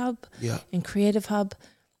Tech Hub and Creative Hub.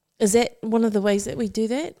 Is that one of the ways that we do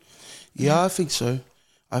that? Yeah, I think so.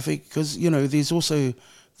 I think because, there's also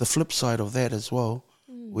the flip side of that as well,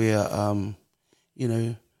 where, our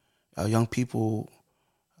young people,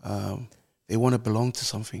 they want to belong to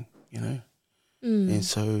something, and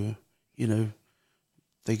so,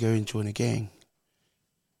 they go and join a gang.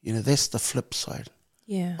 That's the flip side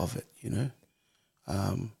of it,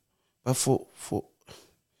 But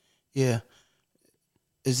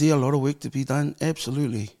is there a lot of work to be done?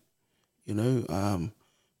 Absolutely,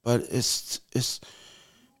 but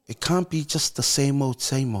it can't be just the same old,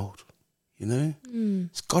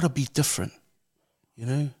 It's got to be different,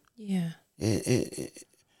 Yeah.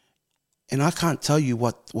 And I can't tell you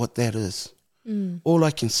what that is. All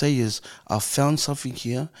I can say is I've found something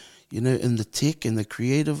here, in the tech and the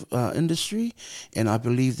creative industry, and I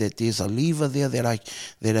believe that there's a lever there that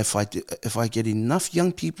if I get enough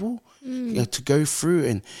young people to go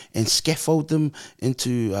through and scaffold them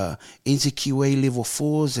into NZQA level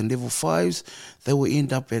 4s and level 5s, they will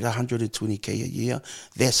end up at 120k a year.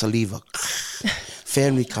 That's a lever.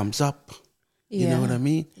 Family comes up. You know what I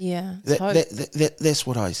mean? Yeah. That's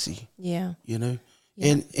what I see. Yeah. And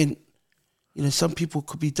some people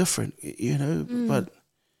could be different, but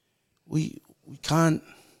we can't.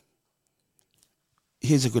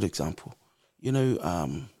 Here's a good example.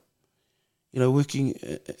 Working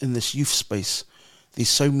in this youth space, there's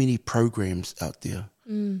so many programs out there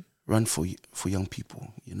run for young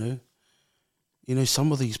people.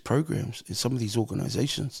 Some of these programs and some of these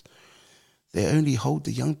organizations, they only hold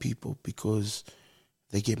the young people because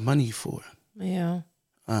they get money for it. Yeah.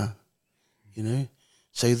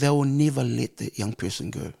 So they will never let that young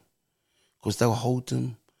person go because they'll hold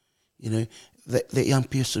them. That young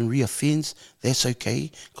person reoffends, that's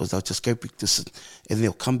okay because they'll just go back to and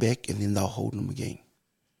they'll come back and then they'll hold them again.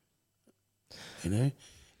 And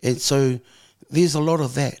so there's a lot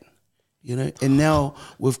of that, and now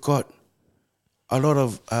we've got a lot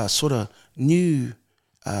of sort of new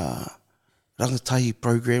rangatahi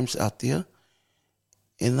programs out there,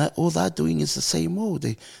 and all they're doing is the same old.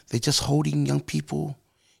 They're just holding young people,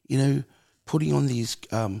 putting on these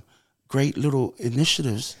great little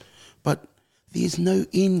initiatives, but there's no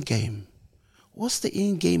end game. What's the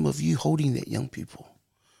end game of you holding that young people,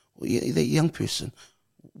 or that young person?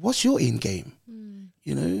 What's your end game?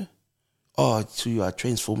 To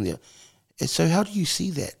transform their. And so how do you see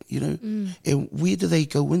that? And where do they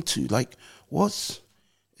go into? Like, is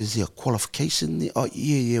there a qualification there? Oh,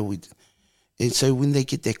 yeah. And so when they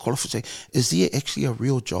get their qualification, is there actually a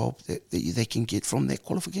real job that they can get from that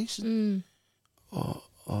qualification?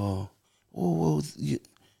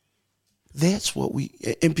 That's what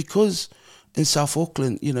and because in South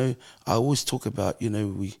Auckland, I always talk about,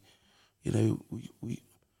 we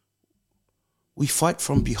fight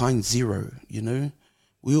from behind zero,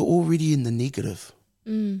 we're already in the negative.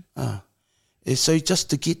 And so just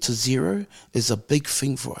to get to zero is a big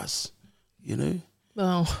thing for us,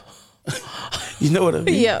 Well, you know what I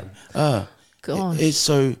mean? Yeah. Gosh.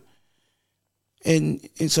 And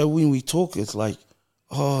so when we talk, it's like,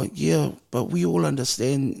 oh yeah, but we all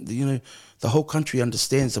understand. The whole country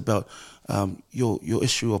understands about your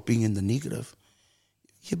issue of being in the negative.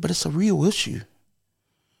 Yeah, but it's a real issue.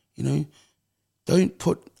 Don't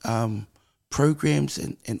put programs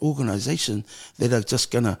and organizations that are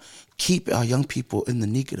just gonna keep our young people in the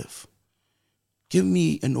negative. Give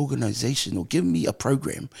me an organization or give me a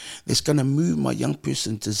program that's going to move my young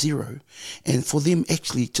person to zero, and for them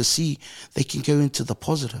actually to see they can go into the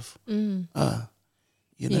positive.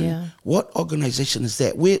 What organization is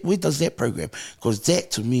that? Where does that program? Because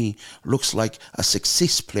that to me looks like a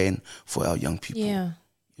success plan for our young people.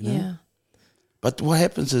 Yeah. But what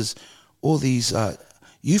happens is all these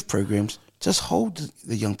youth programs just hold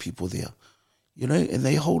the young people there, and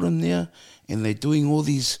they hold them there, and they're doing all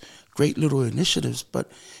these great little initiatives, but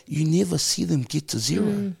you never see them get to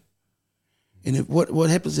zero. And what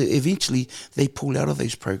happens is eventually they pull out of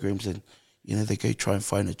those programs and, they go try and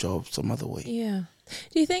find a job some other way. Yeah.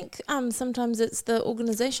 Do you think sometimes it's the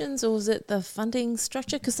organisations or is it the funding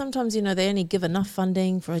structure? Because sometimes, they only give enough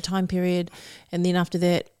funding for a time period and then after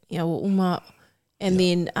that, and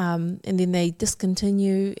then they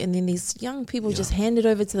discontinue and then these young people just hand it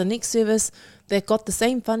over to the next service that got the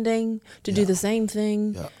same funding to do the same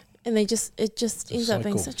thing. Yeah. And it just ends up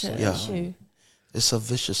being such an issue. It's a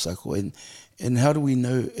vicious cycle. And how do we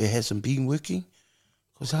know it hasn't been working?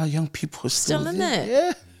 Because our young people are still in there.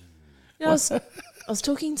 it. Yeah. I was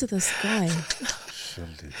talking to this guy.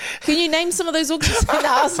 Can you name some of those organizations? No,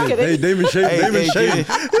 I was kidding. Name and shame.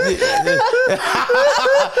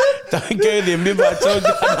 Don't go there. Remember I told you.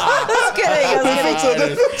 I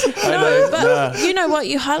was kidding. No, but you know what?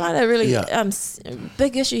 You highlight a really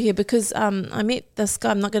big issue here because I met this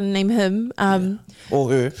guy. I'm not going to name him. Or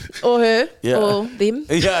her. Or them.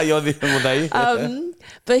 Yeah, you're them or they.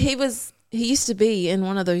 But he used to be in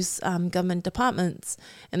one of those government departments,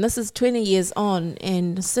 and this is 20 years on.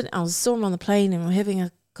 And I saw him on the plane, and we're having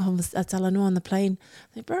a talanoa on the plane.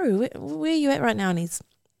 I'm like, bro, where are you at right now? And he's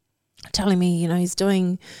telling me, he's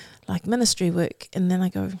doing like ministry work. And then I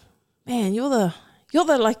go, man, you're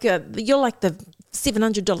like the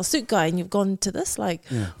 $700 suit guy, and you've gone to this. Like,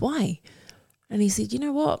 why? And he said, you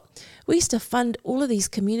know what? We used to fund all of these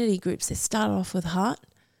community groups that start off with heart.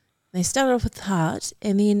 They started off with heart,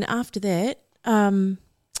 and then after that,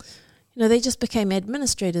 they just became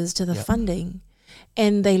administrators to the funding,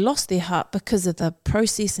 and they lost their heart because of the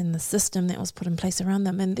process and the system that was put in place around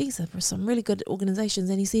them. And these are some really good organisations.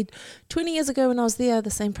 And he said, 20 years ago when I was there, the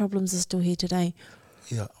same problems are still here today.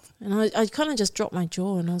 Yeah. And I kind of just dropped my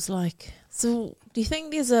jaw, and I was like, so do you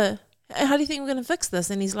think how do you think we're going to fix this?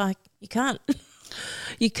 And he's like, you can't.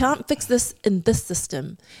 You can't fix this in this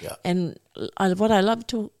system. Yeah. And what I love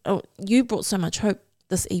you brought so much hope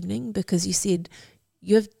this evening because you said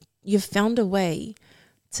you've found a way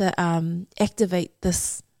to activate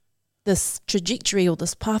this trajectory or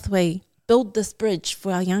this pathway, build this bridge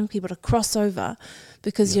for our young people to cross over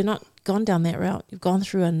because you're not gone down that route. You've gone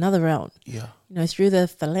through another route. Yeah. Through the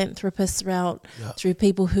philanthropist route, through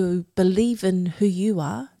people who believe in who you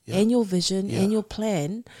are and your vision and your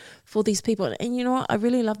plan for these people. And you know what? I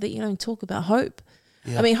really love that you don't talk about hope.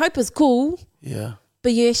 Yeah. I mean, hope is cool. Yeah.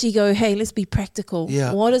 But you actually go, hey, let's be practical.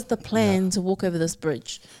 Yeah. What is the plan to walk over this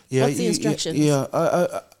bridge? Yeah. What's the instructions?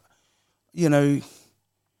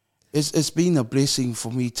 It's been a blessing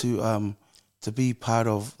for me to be part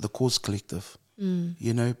of the Cause Collective,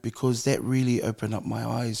 because that really opened up my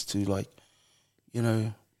eyes to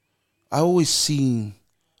I always seen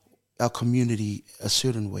our community a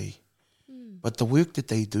certain way. But the work that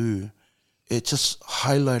they do, it just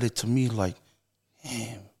highlighted to me man,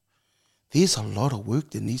 there's a lot of work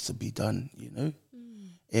that needs to be done,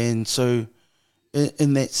 And so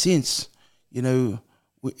in that sense,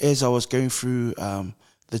 as I was going through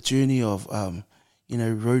the journey of,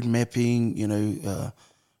 road mapping,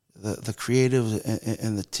 the creative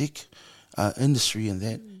and the tech industry and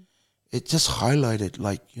that, it just highlighted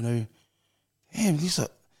damn,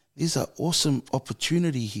 there's an awesome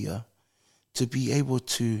opportunity here to be able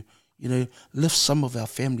to, lift some of our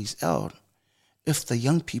families out if the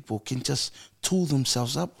young people can just tool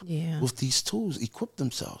themselves up with these tools, equip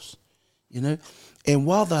themselves, And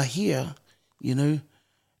while they're here,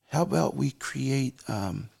 how about we create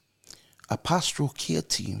a pastoral care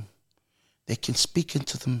team that can speak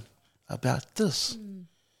into them about this.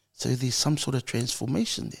 So there's some sort of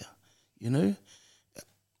transformation there,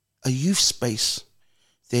 A youth space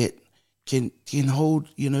that can hold,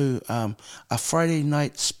 a Friday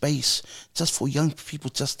night space just for young people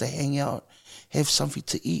just to hang out, have something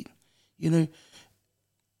to eat,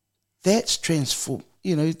 That's transform.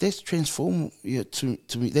 That's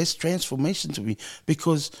to me. That's transformation to me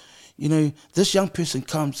because, this young person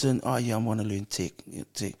comes in. Oh yeah, I want to learn tech.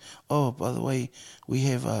 Oh, by the way, we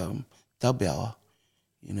have dub hour,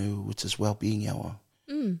 which is well-being hour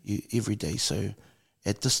every day. So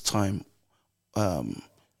at this time,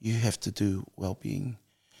 you have to do well-being.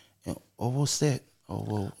 Oh, what's that? Oh,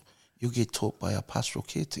 well, you get taught by a pastoral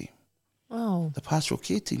care team. Wow. The pastoral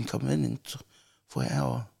care team come in for an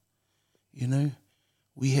hour.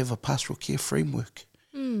 We have a pastoral care framework,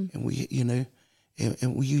 and we,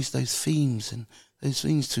 and we use those themes and those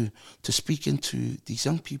things to speak into these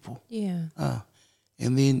young people. Yeah.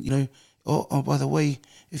 And then, oh, by the way,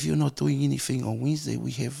 if you're not doing anything on Wednesday,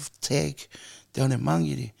 we have tag down in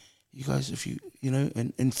Mangere. You guys, if you,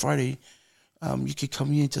 and Friday, you could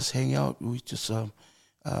come here and just hang out. We just,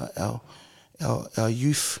 our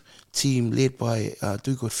youth team led by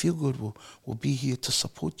Do Good Feel Good will be here to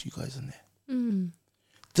support you guys in that.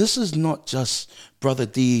 this is not just Brother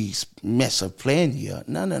D's massive plan here.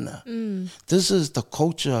 No. This is the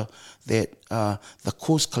culture that the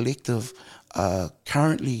Course Collective are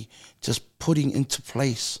currently just putting into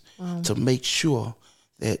place to make sure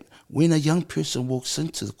that when a young person walks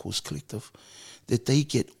into the Course Collective, that they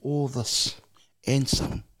get all this and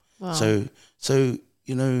some. Wow. So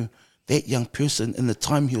you know, that young person, in the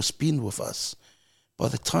time he'll spend with us, by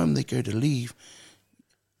the time they go to leave,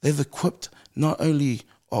 they've equipped not only,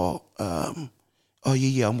 I'm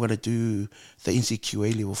going to do the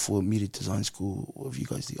NCQA level 4 media design school with you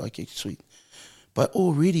guys, the IK suite, but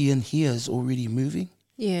already in here is already moving.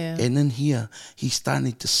 Yeah. And in here, he's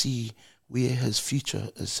starting to see where his future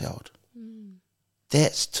is held.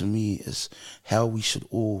 That's, to me, is how we should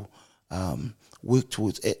all work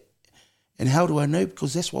towards it. And how do I know?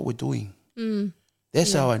 Because that's what we're doing.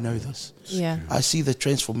 That's how I know this. Yeah. I see the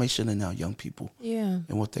transformation in our young people. Yeah.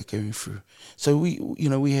 And what they're going through. So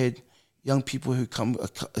we had young people who come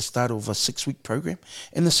start of a 6-week program,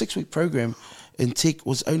 and the 6-week program in tech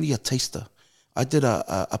was only a taster. I did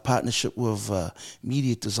a partnership with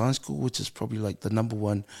Media Design School, which is probably like the number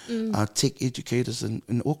one tech educators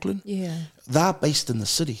in Auckland. Yeah. They're based in the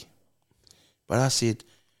city, but I said,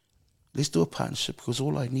 let's do a partnership, because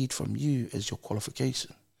all I need from you is your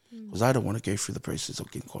qualification. Because I don't want to go through the process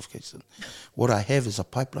of getting qualification. What I have is a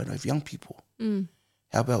pipeline of young people.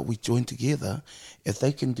 How about we join together? If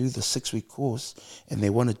they can do the 6-week course and they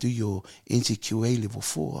want to do your NCQA level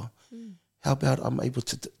 4, how about I'm able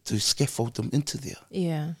to scaffold them into there?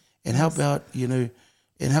 Yeah. And how about, and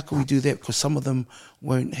how can we do that? Because some of them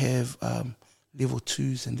won't have level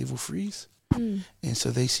 2s and level 3s. And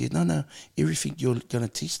so they said, no, everything you're going to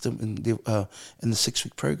teach them in the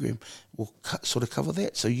 6-week program will sort of cover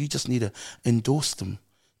that. So you just need to endorse them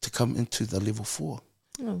to come into the level 4.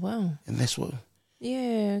 Oh, wow. And that's what.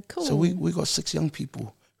 Yeah, cool. So we got 6 young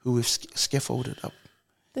people who we've scaffolded up.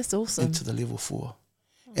 That's awesome. Into the level 4.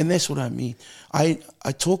 And that's what I mean. I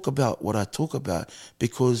talk about what I talk about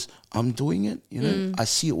because I'm doing it, I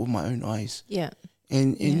see it with my own eyes. Yeah.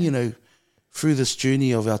 And through this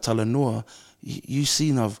journey of our talanoa, you've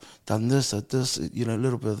seen I've done this, a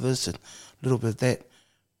little bit of this and a little bit of that.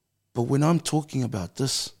 But when I'm talking about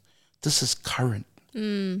this is current.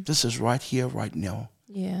 This is right here, right now.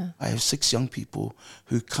 Yeah. I have 6 young people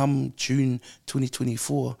who come June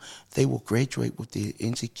 2024, they will graduate with their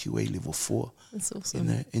NCQA level 4. That's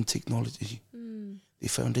awesome. In technology, their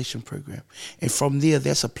foundation program. And from there,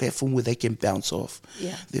 that's a platform where they can bounce off.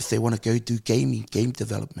 Yeah. If they want to go do game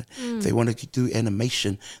development, if they want to do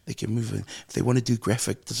animation, they can move in. If they want to do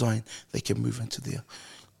graphic design, they can move into there.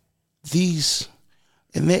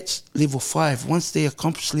 And that's level 5. Once they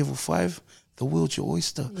accomplish level 5, the world's your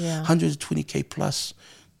oyster. Yeah. 120K plus,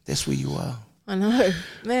 that's where you are. I know,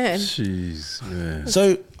 man. Jeez, man.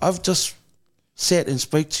 So I've just sat and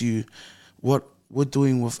spoke to you what we're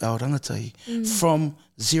doing with our rangatahi from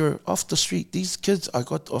zero, off the street. These kids I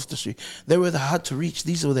got off the street, they were the hard to reach.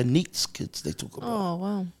 These were the neats kids they talk about. Oh,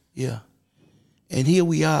 wow. Yeah. And here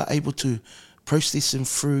we are able to process them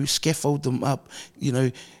through, scaffold them up,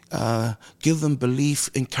 give them belief,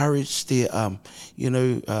 encourage their,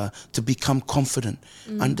 to become confident,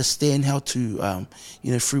 understand how to,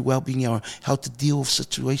 through well-being, how to deal with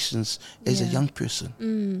situations as a young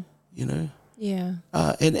person, Yeah.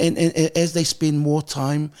 And as they spend more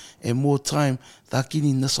time, they're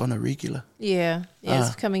getting this on a regular. Yeah. Yeah.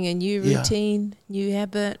 It's becoming a new routine, new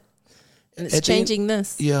habit, and it's changing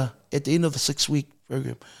this. Yeah. At the end of the 6-week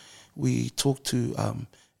program, we talked to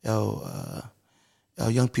our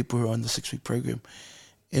young people who are on the 6-week program,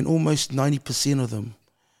 and almost 90% of them,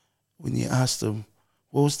 when you asked them,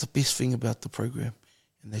 what was the best thing about the program?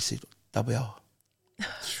 And they said, tabao.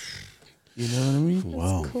 You know what I mean?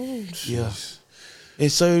 Wow. That's cool. Yeah.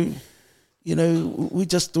 And so, we're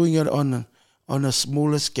just doing it on a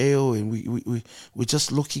smaller scale, and we're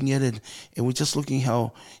just looking at it, and we're just looking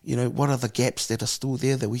how, what are the gaps that are still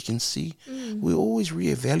there that we can see. We're always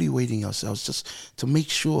reevaluating ourselves just to make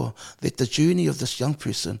sure that the journey of this young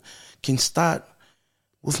person can start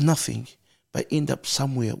with nothing, but end up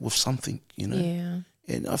somewhere with something, Yeah.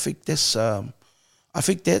 And I think that's, that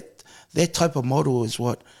type of model is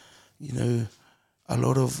what, a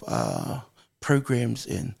lot of programs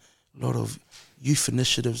and a lot of youth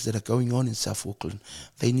initiatives that are going on in South Auckland,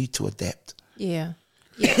 they need to adapt. Yeah.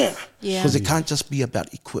 Yeah. Yeah. Because it can't just be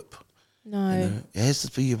about equip. No. It has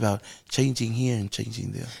to be about changing here and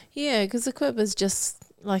changing there. Yeah, because equip is just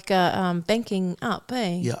like a banking up,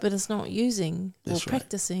 Yeah. But it's not using That's or right.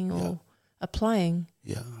 practicing or applying.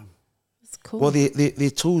 Yeah. It's cool. Well,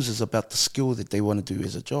 their tools is about the skill that they want to do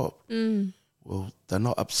as a job. Well, they're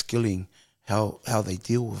not upskilling how they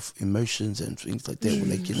deal with emotions and things like that when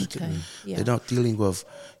they get into it. Yeah. They're not dealing with,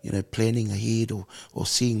 planning ahead or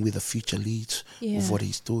seeing where the future leads with what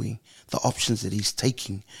he's doing. The options that he's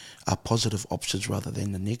taking are positive options rather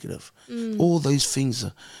than the negative. All those things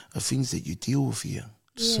are things that you deal with here.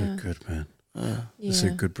 So good, man.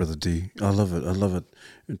 So good, Brother D. I love it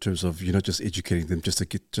in terms of you're not just educating them just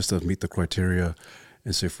to meet the criteria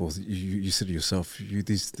and so forth. You said to yourself,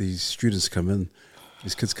 these students come in,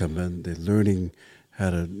 these kids come in, they're learning how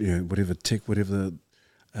to whatever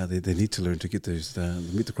they need to learn to get those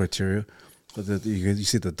meet the criteria. But you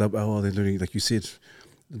said the double hour, they're learning, like you said,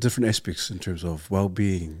 the different aspects in terms of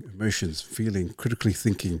well-being, emotions, feeling, critically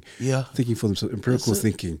thinking, thinking for themselves, empirical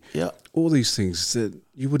thinking, all these things that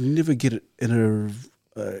you would never get it in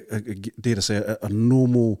dare to say, a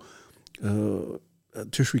normal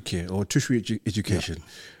tertiary care or tertiary education.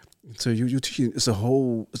 So you're teaching, it's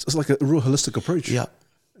like a real holistic approach. Yeah.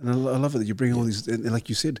 And I love it that you bring all these, and like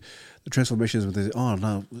you said, the transformations when they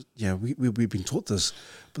say, we've been taught this,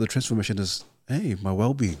 but the transformation is, hey, my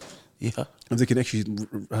well-being. Yeah. And they can actually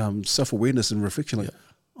self-awareness and reflection, like,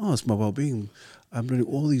 it's my well-being. I'm learning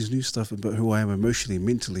all these new stuff about who I am emotionally,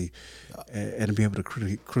 mentally, and be able to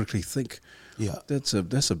critically think. Yeah, that's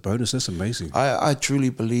a bonus. That's amazing. I truly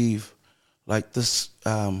believe, like this,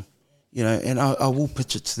 and I will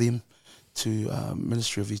pitch it to them, to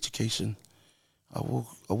Ministry of Education. I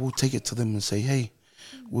will take it to them and say, hey,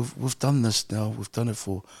 we've done this now. We've done it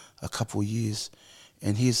for a couple of years,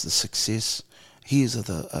 and here's the success. Here's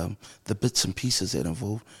the bits and pieces that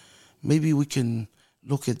involve. Maybe we can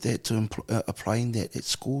look at that to applying that at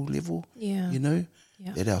school level.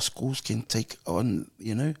 That our schools can take on.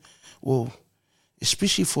 Well,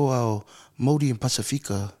 especially for our Māori and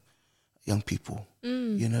Pasifika young people.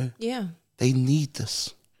 They need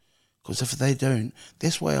this, because if they don't,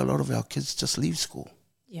 that's why a lot of our kids just leave school.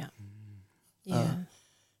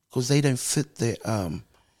 Because they don't fit that.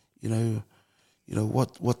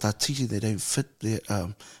 What they're teaching, they don't fit their,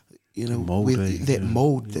 mold, that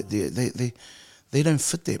mold that they don't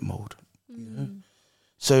fit that mold.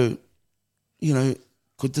 So,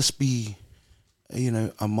 could this be,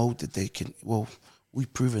 a mold that they can? Well,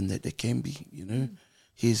 we've proven that they can be.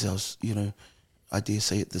 Here's our, I dare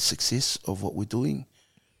say it, the success of what we're doing.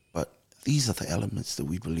 But these are the elements that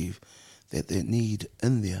we believe that they need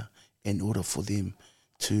in there in order for them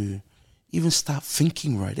to even start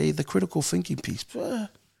thinking right, the critical thinking piece.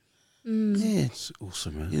 It's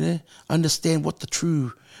awesome, man. Understand what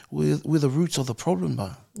where the roots of the problem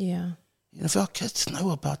are. Yeah. If our kids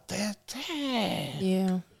know about that,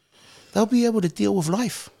 they'll be able to deal with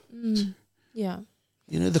life. Yeah.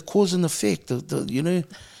 The cause and effect. I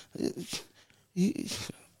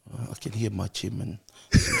can hear my chairman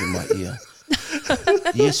in my ear.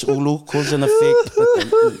 Yes, Ulu, cause and effect.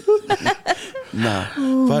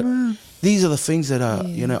 But these are the things that are,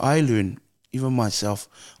 I learned, even myself,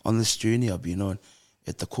 on this journey I've been on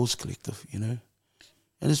at the Cause Collective, and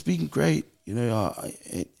it's been great, and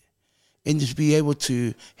just be able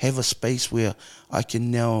to have a space where I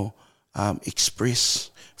can now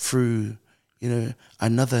express through,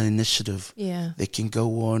 another initiative that can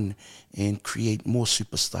go on and create more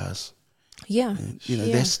superstars. Yeah. And,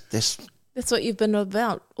 that's what you've been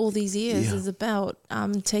about all these years, is about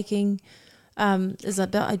is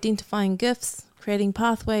about identifying gifts, creating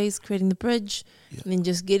pathways, creating the bridge, and then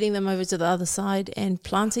just getting them over to the other side and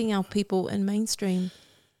planting our people in mainstream.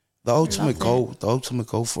 The ultimate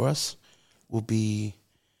goal for us will be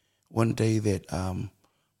one day that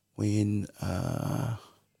when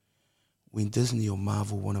Disney or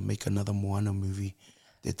Marvel want to make another Moana movie,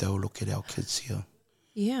 that they'll look at our kids here.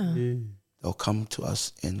 Yeah. They'll come to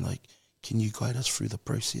us and like, can you guide us through the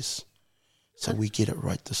process so we get it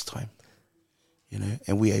right this time?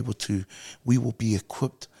 And we will be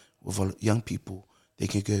equipped with young people. They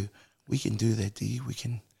can go, we can do that, D. We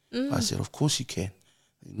can. I said, of course you can.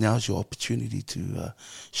 Now's your opportunity to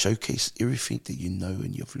showcase everything that you know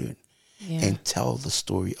and you've learned, and tell the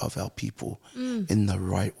story of our people in the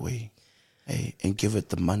right way, and give it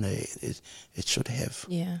the money it should have.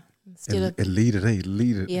 Yeah. And lead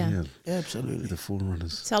it. Yeah. Absolutely. The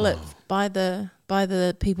forerunners. Tell it by the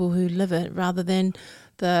people who live it, rather than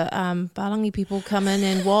the Palangi people come in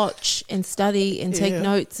and watch and study and take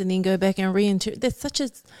notes and then go back and reinterpret. That's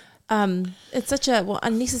such a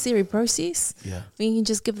unnecessary process. Yeah. When you can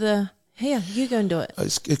just give here, you go and do it.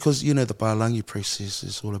 It's because, the Palangi process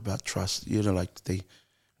is all about trust.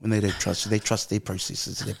 When they don't trust you, they trust their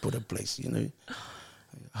processes they put in place,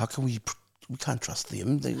 How can we can't trust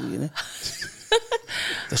them,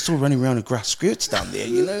 they're still running around in grass skirts down there,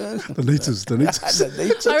 The natives.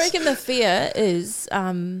 I reckon the fear is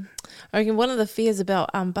I reckon one of the fears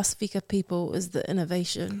about Pasifika people is the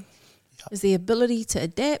innovation, is the ability to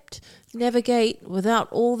adapt, navigate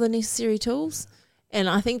without all the necessary tools. And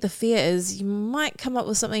I think the fear is you might come up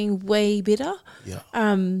with something way better. Yeah.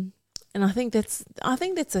 And I think that's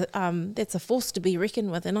a force to be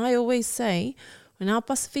reckoned with. And I always say, when our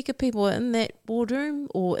Pasifika people are in that boardroom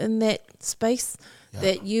or in that space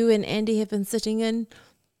that you and Andy have been sitting in,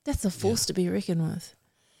 that's a force to be reckoned with.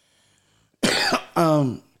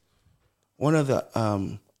 One of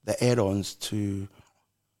the add-ons to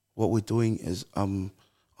what we're doing is I'm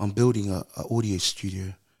building a audio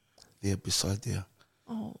studio there beside there.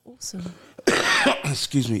 Oh, awesome.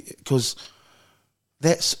 Excuse me, because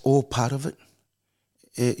that's all part of it,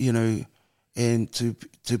 and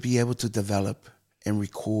to be able to develop and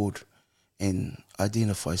record and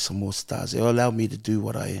identify some more stars. It allowed me to do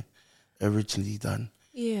what I originally done.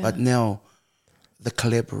 Yeah. But now the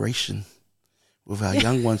collaboration with our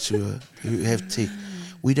young ones who have tech,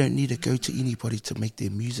 we don't need to go to anybody to make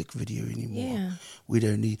their music video anymore. Yeah. We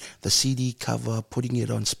don't need the CD cover, putting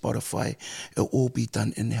it on Spotify. It'll all be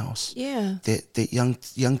done in-house. Yeah. That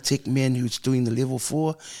young tech man who's doing the level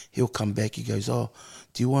 4, he'll come back. He goes, "Oh,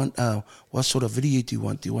 do you want what sort of video do you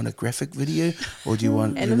want? Do you want a graphic video or do you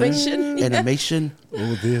want animation? Animation?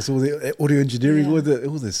 All this, all the audio engineering, all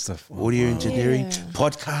this stuff. Audio engineering,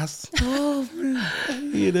 podcasts. Oh,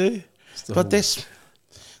 But that's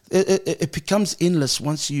it becomes endless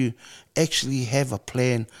once you actually have a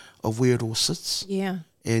plan of where it all sits. Yeah.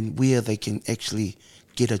 And where they can actually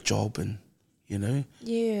get a job in,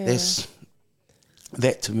 Yeah.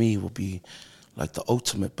 That to me will be like the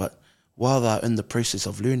ultimate. But while they're in the process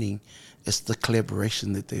of learning, it's the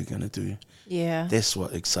collaboration that they're going to do. Yeah. That's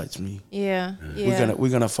what excites me. Yeah. Yeah. We're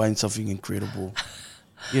gonna find something incredible.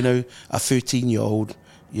 A 13-year-old,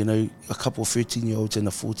 a couple of 13-year-olds and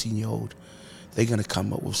a 14-year-old, they're gonna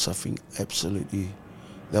come up with something absolutely,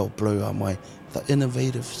 they'll blow our mind. The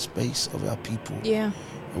innovative space of our people. Yeah.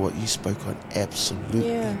 What you spoke on, absolutely.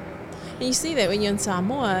 Yeah. And you see that when you're in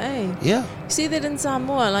Samoa, eh? Yeah. You see that in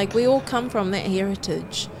Samoa, like we all come from that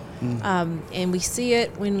heritage. And we see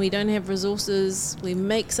it when we don't have resources, we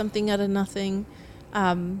make something out of nothing.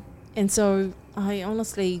 And so I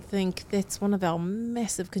honestly think that's one of our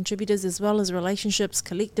massive contributors, as well as relationships,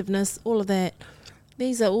 collectiveness, all of that.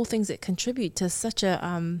 These are all things that contribute to such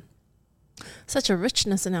a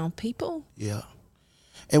richness in our people. Yeah.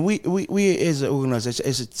 And we as an organisation,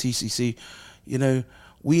 as a TCC,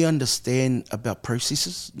 we understand about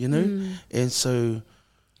processes, and so,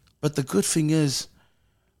 but the good thing is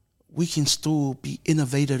we can still be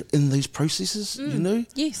innovative in those processes,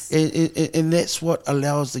 Yes. And that's what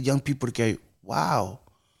allows the young people to go, wow,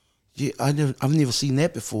 yeah, I've never seen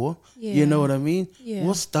that before. Yeah. You know what I mean? Yeah.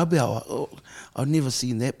 What's stub hour? Oh, I've never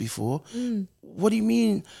seen that before. What do you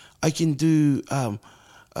mean I can do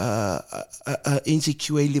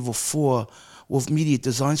NCQA level 4 with media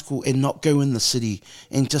design school and not go in the city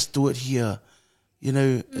and just do it here,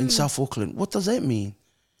 in South Auckland? What does that mean?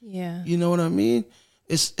 Yeah. You know what I mean?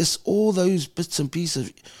 It's all those bits and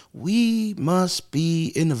pieces. We must be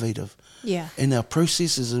innovative. Yeah. In our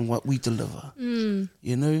processes and what we deliver.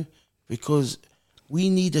 Because we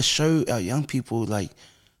need to show our young people, like,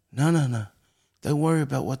 no. Don't worry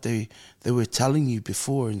about what they were telling you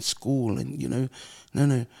before in school, and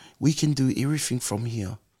no, we can do everything from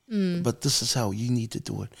here. But this is how you need to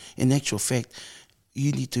do it. In actual fact,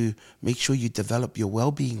 you need to make sure you develop your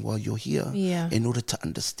well-being while you're here, in order to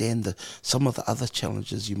understand some of the other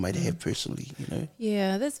challenges you might have personally.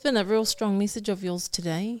 Yeah, that's been a real strong message of yours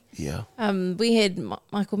today. Yeah. We had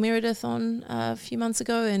Michael Meredith on a few months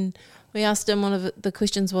ago, and we asked him, one of the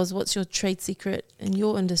questions was, what's your trade secret in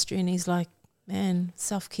your industry? And he's like, man,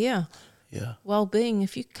 self-care. Yeah. Well-being.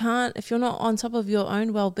 If you're not on top of your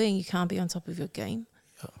own well-being, you can't be on top of your game.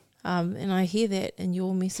 Yeah. And I hear that in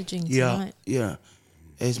your messaging tonight. Yeah.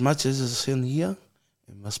 As much as it's in here,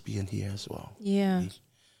 it must be in here as well. Yeah.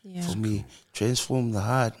 Yeah. For me, transform the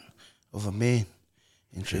heart of a man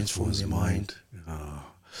and transform their mind. Oh,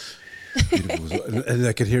 beautiful. And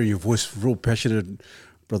I can hear your voice, real passionate,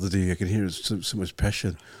 Brother D. I can hear so much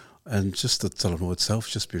passion. And just the Talanoa itself,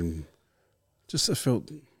 I felt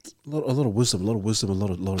a lot of wisdom, a lot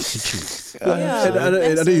of teaching. Yeah,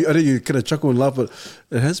 and I know you kind of chuckle and laugh, but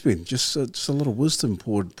it has been just a lot of wisdom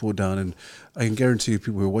poured down. And I can guarantee you,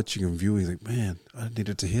 people who are watching and viewing, think, man, I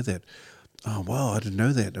needed to hear that. Oh wow, I didn't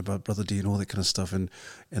know that about Brother D and all that kind of stuff, and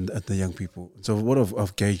the young people. So what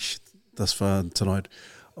I've gauged thus far tonight,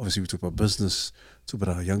 obviously we talk about business, talk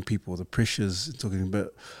about our young people, the pressures, talking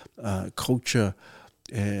about culture,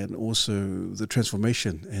 and also the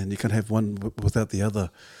transformation, and you can't have one without the other.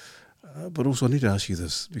 But also, I need to ask you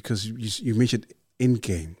this, because you mentioned end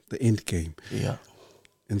game, the end game. Yeah.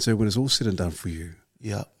 And so when it's all said and done for you,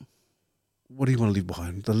 Yeah. what do you want to leave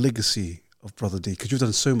behind? The legacy of Brother D, because you've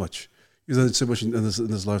done so much. You've done so much in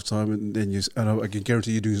this lifetime, and I can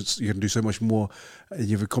guarantee you're going to do so much more, and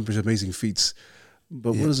you've accomplished amazing feats.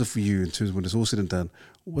 But what is it for you in terms of when it's all said and done?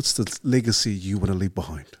 What's the legacy you want to leave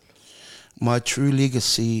behind? My true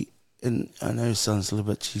legacy, and I know it sounds a little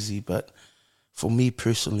bit cheesy, but for me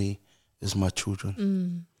personally, is my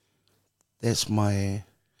children. That's the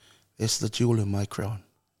jewel in my crown.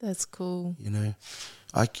 That's cool. You know,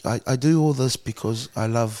 I do all this because I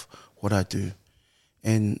love what I do,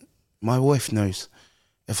 and my wife knows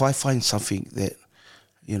if I find something that,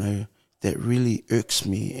 you know, that really irks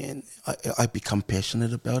me and I become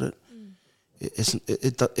passionate about it,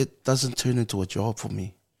 it doesn't turn into a job for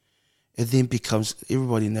me. It then becomes,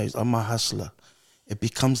 everybody knows I'm a hustler. It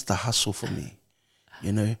becomes the hustle for me.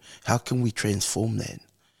 You know, how can we transform that?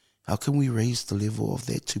 How can we raise the level of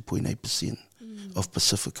that 2.8% of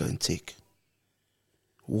Pacifica in tech?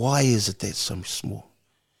 Why is it that so small?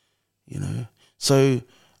 You know, so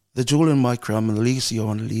the jewel in my crown and the legacy I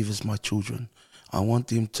want to leave is my children. I want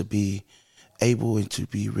them to be able and to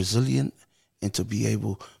be resilient and to be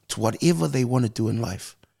able to whatever they want to do in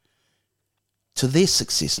life, to their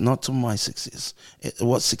success, not to my success,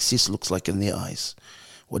 what success looks like in their eyes.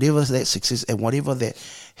 Whatever that success and whatever that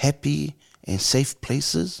happy and safe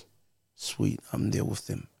place is, sweet, I'm there with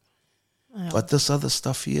them. Wow. But this other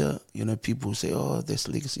stuff here, you know, people say, oh, that's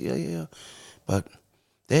legacy, yeah. But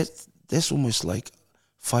that's almost like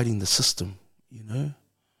fighting the system, you know.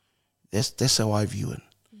 That's how I view it.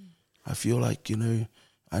 I feel like, you know,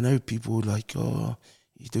 I know people like, oh,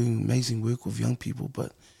 you're doing amazing work with young people,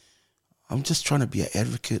 but I'm just trying to be an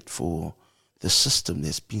advocate for the system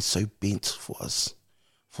that's been so bent for us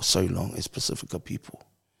for so long as Pacifica people,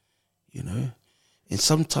 you know. And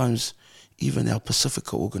sometimes even our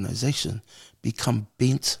Pacifica organization become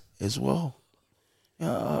bent as well.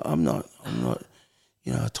 Yeah, I'm not,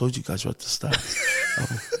 you know, I told you guys right at the start,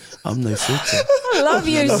 I'm no filter. I love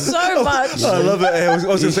you so much. I love it. I was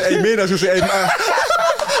going to say amen. I was going to say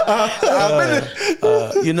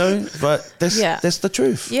amen. You know, but that's the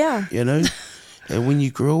truth. Yeah. You know, and when you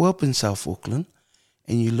grow up in South Auckland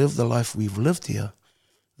and you live the life we've lived here,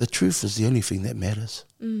 the truth is the only thing that matters.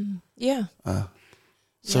 Yeah.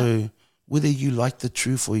 So whether you like the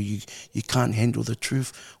truth or you can't handle the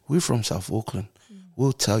truth, we're from South Auckland.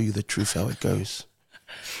 We'll tell you the truth how it goes.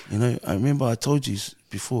 You know, I remember I told you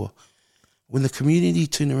before, when the community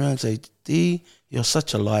turn around and say, D, you're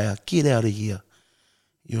such a liar, get out of here,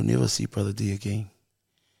 you'll never see Brother D again.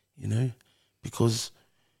 You know, because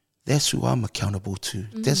that's who I'm accountable to.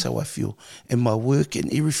 That's how I feel. In my work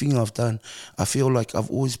and everything I've done, I feel like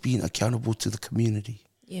I've always been accountable to the community.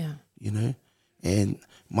 Yeah. You know, and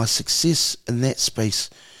my success in that space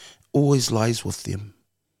always lies with them.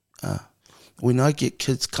 When I get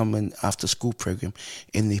kids coming after school program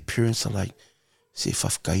and their parents are like, say,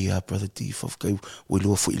 whafkai Brother D, whafkai, we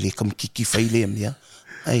loa fo ile kam kiki whaile am nia.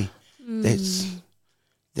 Hey,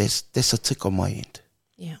 that's a tick on my end.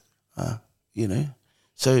 Yeah. You know,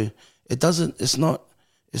 so it's not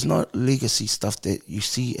legacy stuff that you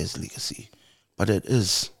see as legacy, but it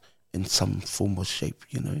is in some form or shape,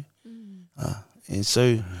 you know. And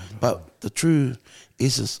so, but the true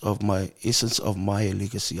essence of my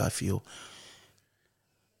legacy, I feel,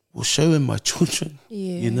 will show in my children,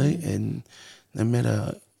 you know, and no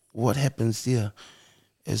matter what happens there,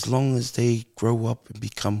 as long as they grow up and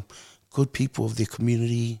become good people of their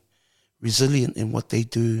community, resilient in what they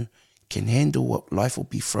do, can handle what life will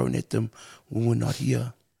be thrown at them when we're not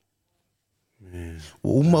here. And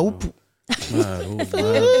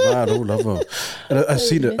I've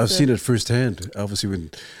seen it firsthand. Obviously,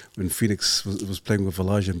 when Phoenix was playing with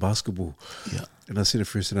Elijah in basketball, and I've seen it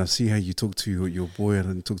firsthand. I see how you talk to your boy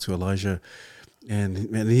and talk to Elijah, and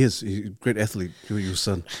man, he's a great athlete, your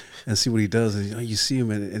son, and see what he does. And you see him,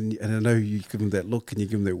 and I know you give him that look and you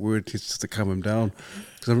give him that word just to calm him down.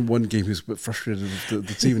 Because I remember one game he was a bit frustrated with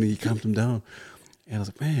the team, and he calmed him down. And I was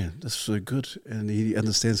like, man, that's so good. And he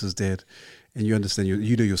understands his dad. And you understand,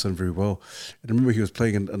 you know your son very well. And I remember he was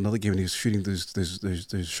playing in another game and he was shooting those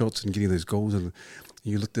shots and getting those goals. And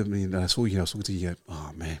you looked at me and I saw you, I was talking to you,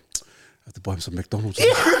 oh man, I have to buy him some McDonald's.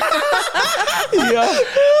 Yeah,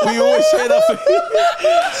 we always say that.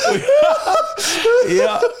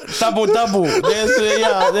 Double.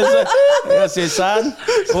 That's it, son.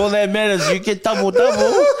 All that matters, you get double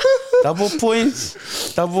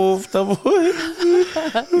points, double.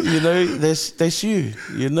 You know, that's you.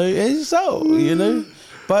 You know, and so you know,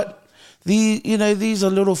 but these are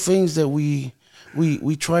little things that we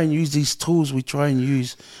we try and use these tools. We try and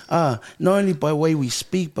use not only by way we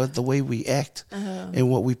speak, but the way we act and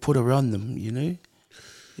what we put around them. You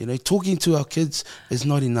know, talking to our kids is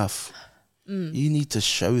not enough. You need to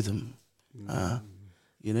show them.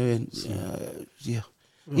 You know, and yeah.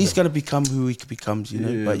 He's going to become who he becomes, you know.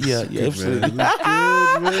 Yeah, but yeah, good, absolutely.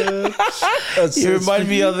 Man. You remind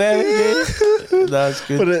me of that. Yeah. That's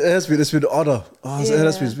good. But it's been an honour.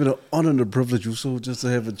 It's been an honour and a privilege also just to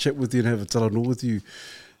have a chat with you and have a talanoa with you.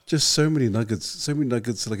 Just so many nuggets,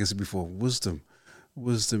 like I said before, wisdom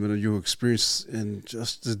and your experience and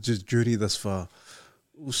just the journey thus far.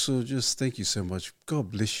 Also, just thank you so much.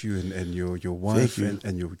 God bless you and your wife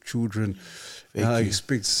and your children. I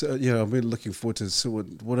expect, I'm really looking forward to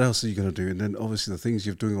what else are you going to do? And then obviously the things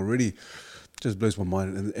you're doing already just blows my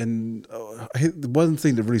mind. And the one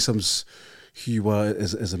thing that really sums who you are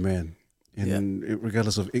as a man, and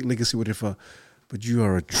regardless of legacy, whatever, but you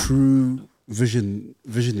are a true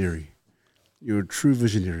visionary. You're a true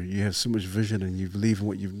visionary. You have so much vision and you believe in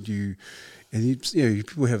what you do. And you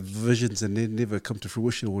people have visions and they never come to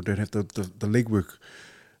fruition or don't have the legwork.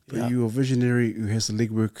 But you're a visionary who has the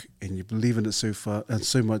legwork and you believe in it so far and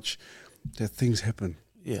so much that things happen.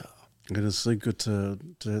 Yeah. And it's so good to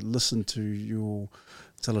listen to your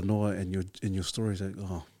talanoa and your stories. Like,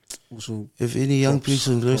 also, if any young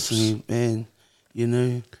person listening, man, you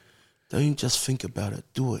know, don't just think about it.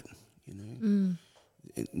 Do it. You know,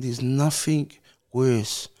 there's nothing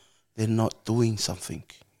worse than not doing something.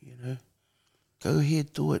 You know, go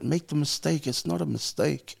ahead, do it. Make the mistake. It's not a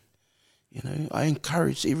mistake. You know, I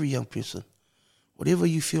encourage every young person, whatever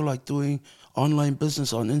you feel like doing, online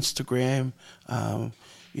business on Instagram,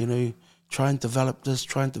 you know, try and develop this,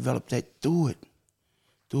 try and develop that. Do it.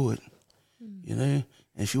 Do it. You know, and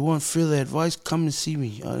if you want further advice, come and see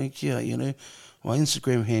me. I don't care, you know, my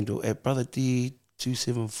Instagram handle at Brotha D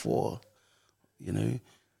 274. You know,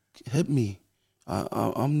 hit me.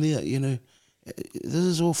 I'm there, you know. This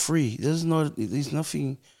is all free. There's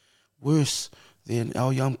nothing worse than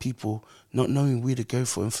our young people not knowing where to go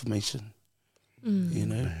for information. You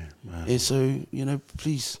know, man. And so, you know,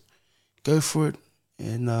 please go for it.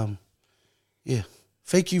 And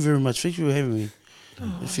thank you very much. Thank you for having me.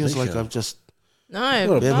 It feels like I've just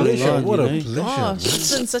what a pleasure. Gosh,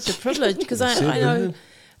 it's been such a privilege because I know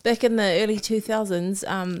back in the early 2000s,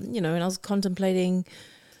 you know, when I was contemplating,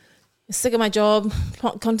 sick of my job,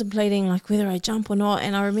 contemplating like whether I jump or not,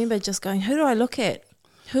 and I remember just going, who do I look at?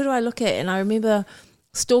 And I remember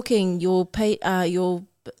stalking your company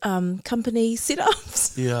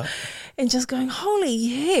setups, and just going, holy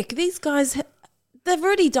heck, these guys, they've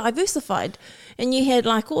already diversified. And you had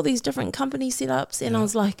like all these different company setups, and I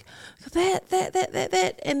was like,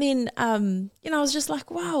 that. And then, you know, I was just like,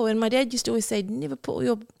 wow. And my dad used to always say, never put all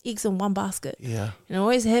your eggs in one basket. Yeah. And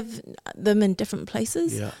always have them in different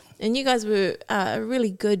places. Yeah. And you guys were a really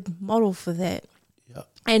good model for that. Yeah.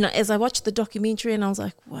 And as I watched the documentary, and I was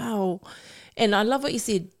like, wow. And I love what you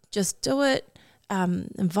said. Just do it.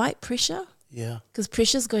 Invite pressure. Yeah. Because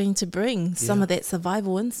pressure's going to bring some of that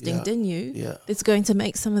survival instinct in you. Yeah. It's going to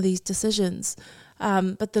make some of these decisions.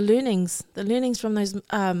 But the learnings from those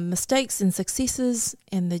mistakes and successes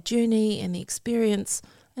and the journey and the experience,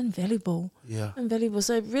 invaluable. Yeah. Invaluable.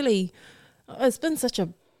 So really, it's been such a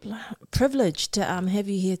privilege to have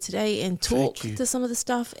you here today and talk to some of the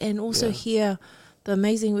stuff, and also hear the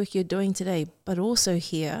amazing work you're doing today, but also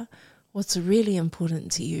hear what's really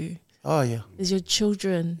important to you. Oh, yeah. Is your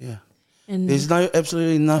children. Yeah. And there's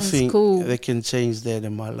absolutely nothing that can change that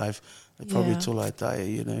in my life. Probably till I die,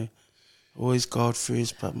 you know. Always God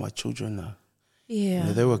first, but my children are. Yeah. You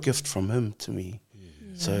know, they were a gift from Him to me.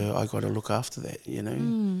 Yeah. So I got to look after that, you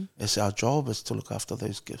know. It's our job is to look after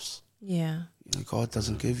those gifts. Yeah. You know, God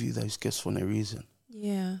doesn't give you those gifts for no reason.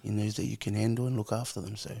 Yeah. He knows that you can handle and look after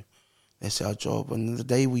them. So that's our job. And the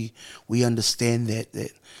day we understand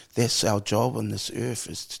that's our job on this earth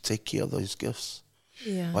is to take care of those gifts.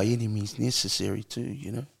 Yeah. By any means necessary too,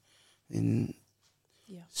 you know. And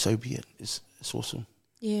so be it. It's awesome.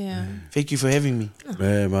 Yeah. Thank you for having me.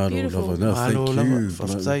 Beautiful. No, thank you.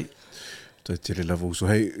 So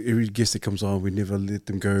hey, every guest that comes on, we never let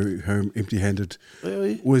them go home empty-handed.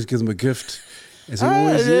 Really? Always give them a gift. As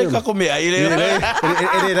always,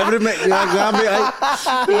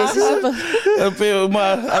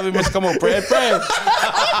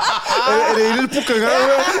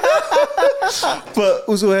 but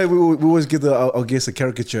also, hey, we always give our guests a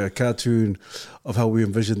caricature, a cartoon of how we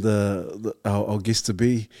envision our guests to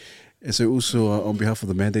be. And so also on behalf of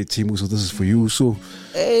the Mandate team, also this is for you also.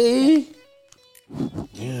 Hey.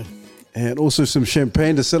 Yeah. And also some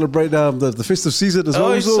champagne to celebrate the festive season as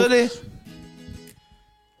well. Also.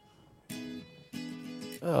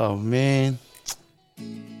 Oh, man.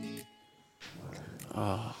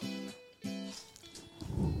 Oh.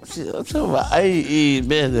 Hey,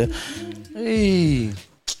 man. Hey.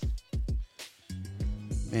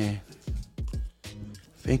 Man.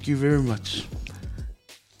 Thank you very much.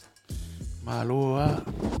 Maloa.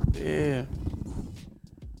 Yeah.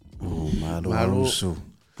 Oh, Malo. Malo.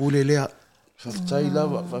 Pulelea. Faftai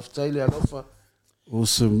lava. Faftai lea lofa.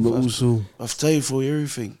 Awesome. Faftai for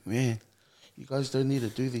everything, man. You guys don't need to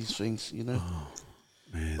do these things, you know. Oh,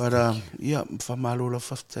 man, but yeah, whamalo la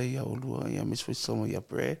whaftai a olua, yeah, miss with some of your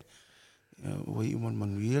bread. Wai iman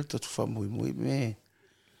manuel, tatu whamui, man.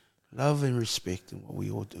 Love and respect in what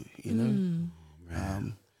we all do, you know.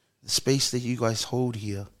 The space that you guys hold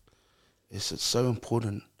here is so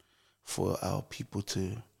important for our people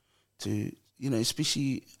to you know,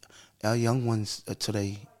 especially our young ones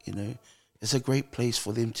today, you know. It's a great place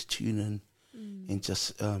for them to tune in and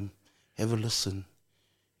just have a listen,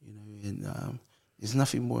 you know, and there's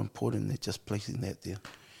nothing more important than just placing that there.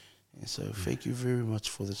 And so thank you very much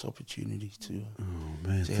for this opportunity to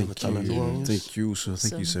have a talent. Thank you, so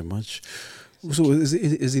thank you so much. So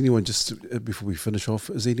is anyone, just before we finish off,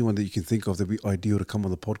 is there anyone that you can think of that would be ideal to come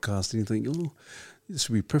on the podcast? Anything, oh, this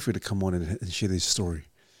would be perfect to come on and share their story?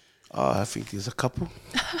 Oh, I think there's a couple.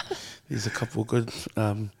 There's a couple good.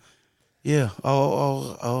 Yeah,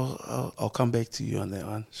 I'll come back to you on that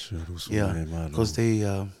one. Sure, yeah, because they,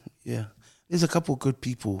 yeah, there's a couple good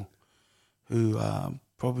people who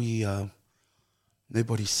probably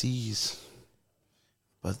nobody sees,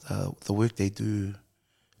 but the work they do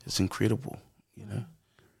is incredible, you know.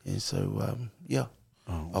 And so, yeah,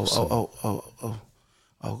 I'll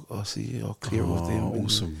see. I'll clear with them.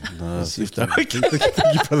 Awesome. Thank you,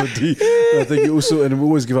 Brother D. Thank you also, and we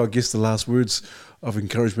always give our guests the last words of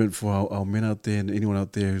encouragement for our men out there and anyone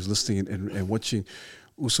out there who's listening and watching.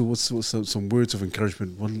 Also, what's some words of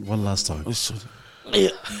encouragement? One last time. Just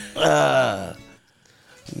you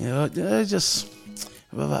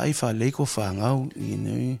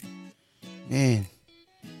know, man,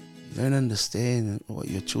 you don't understand what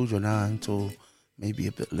your children are until maybe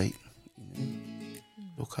a bit late. You know?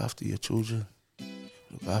 Look after your children,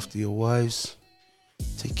 look after your wives,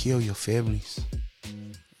 take care of your families.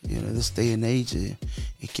 You know, this day and age, you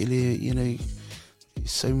know,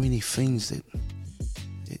 there's so many things that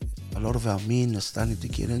a lot of our men are starting to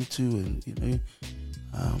get into, and you know,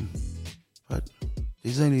 but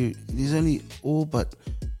there's only all but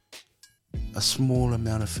a small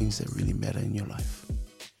amount of things that really matter in your life.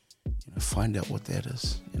 You know, find out what that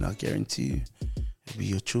is, and I guarantee you, it'll be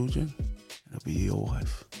your children. It'll be your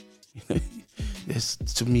wife. You know,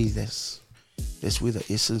 to me, that's where the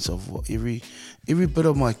essence of what every bit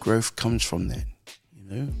of my growth comes from. That, you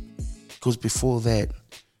know, because before that,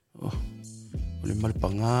 you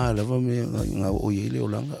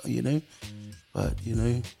know, but you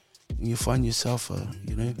know, when you find yourself a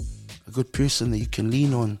good person that you can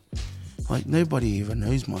lean on, like nobody even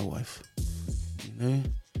knows my wife, you know,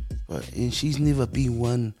 and she's never been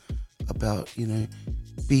one about, you know,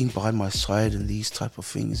 being by my side in these type of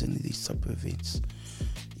things and these type of events.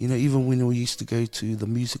 You know, even when we used to go to the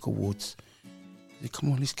music awards, they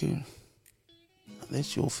come on, let's go.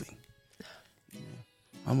 That's your thing. You know,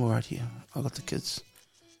 I'm all right here. I got the kids.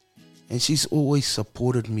 And she's always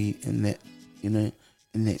supported me in that, you know,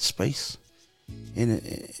 in that space. And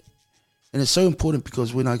it's so important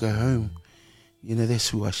because when I go home, you know, that's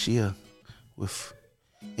who I share with.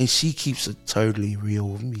 And she keeps it totally real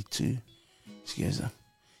with me too. She goes,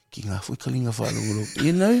 you know,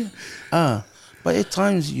 but at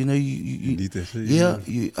times, you know, you need that. Yeah,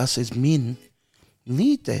 us as men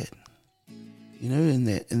need that. You know, in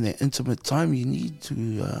that intimate time, you need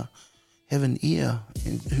to have an ear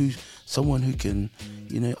and someone who can,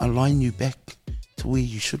 you know, align you back to where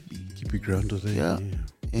you should be. Keep you grounded. Yeah.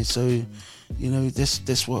 And so, you know,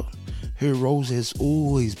 that's what her roles has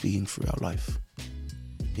always been through our life.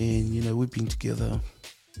 And you know, we've been together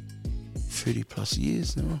 30 plus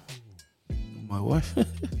years now, my wife.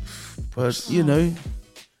 But you know,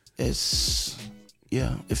 it's,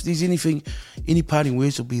 yeah, if there's any parting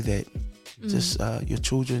words will be that just your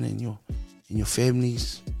children and your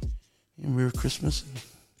families, and Merry Christmas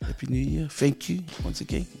and Happy New Year. Thank you once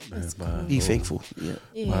again. Be thankful.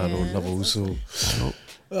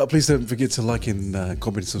 Please don't forget to like and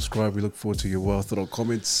comment and subscribe. We look forward to your well-thought-out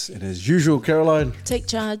comments. And as usual, Caroline, take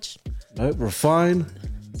charge. No, refine,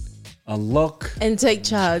 unlock, and take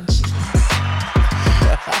charge.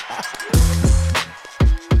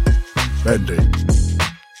 Band-Aid.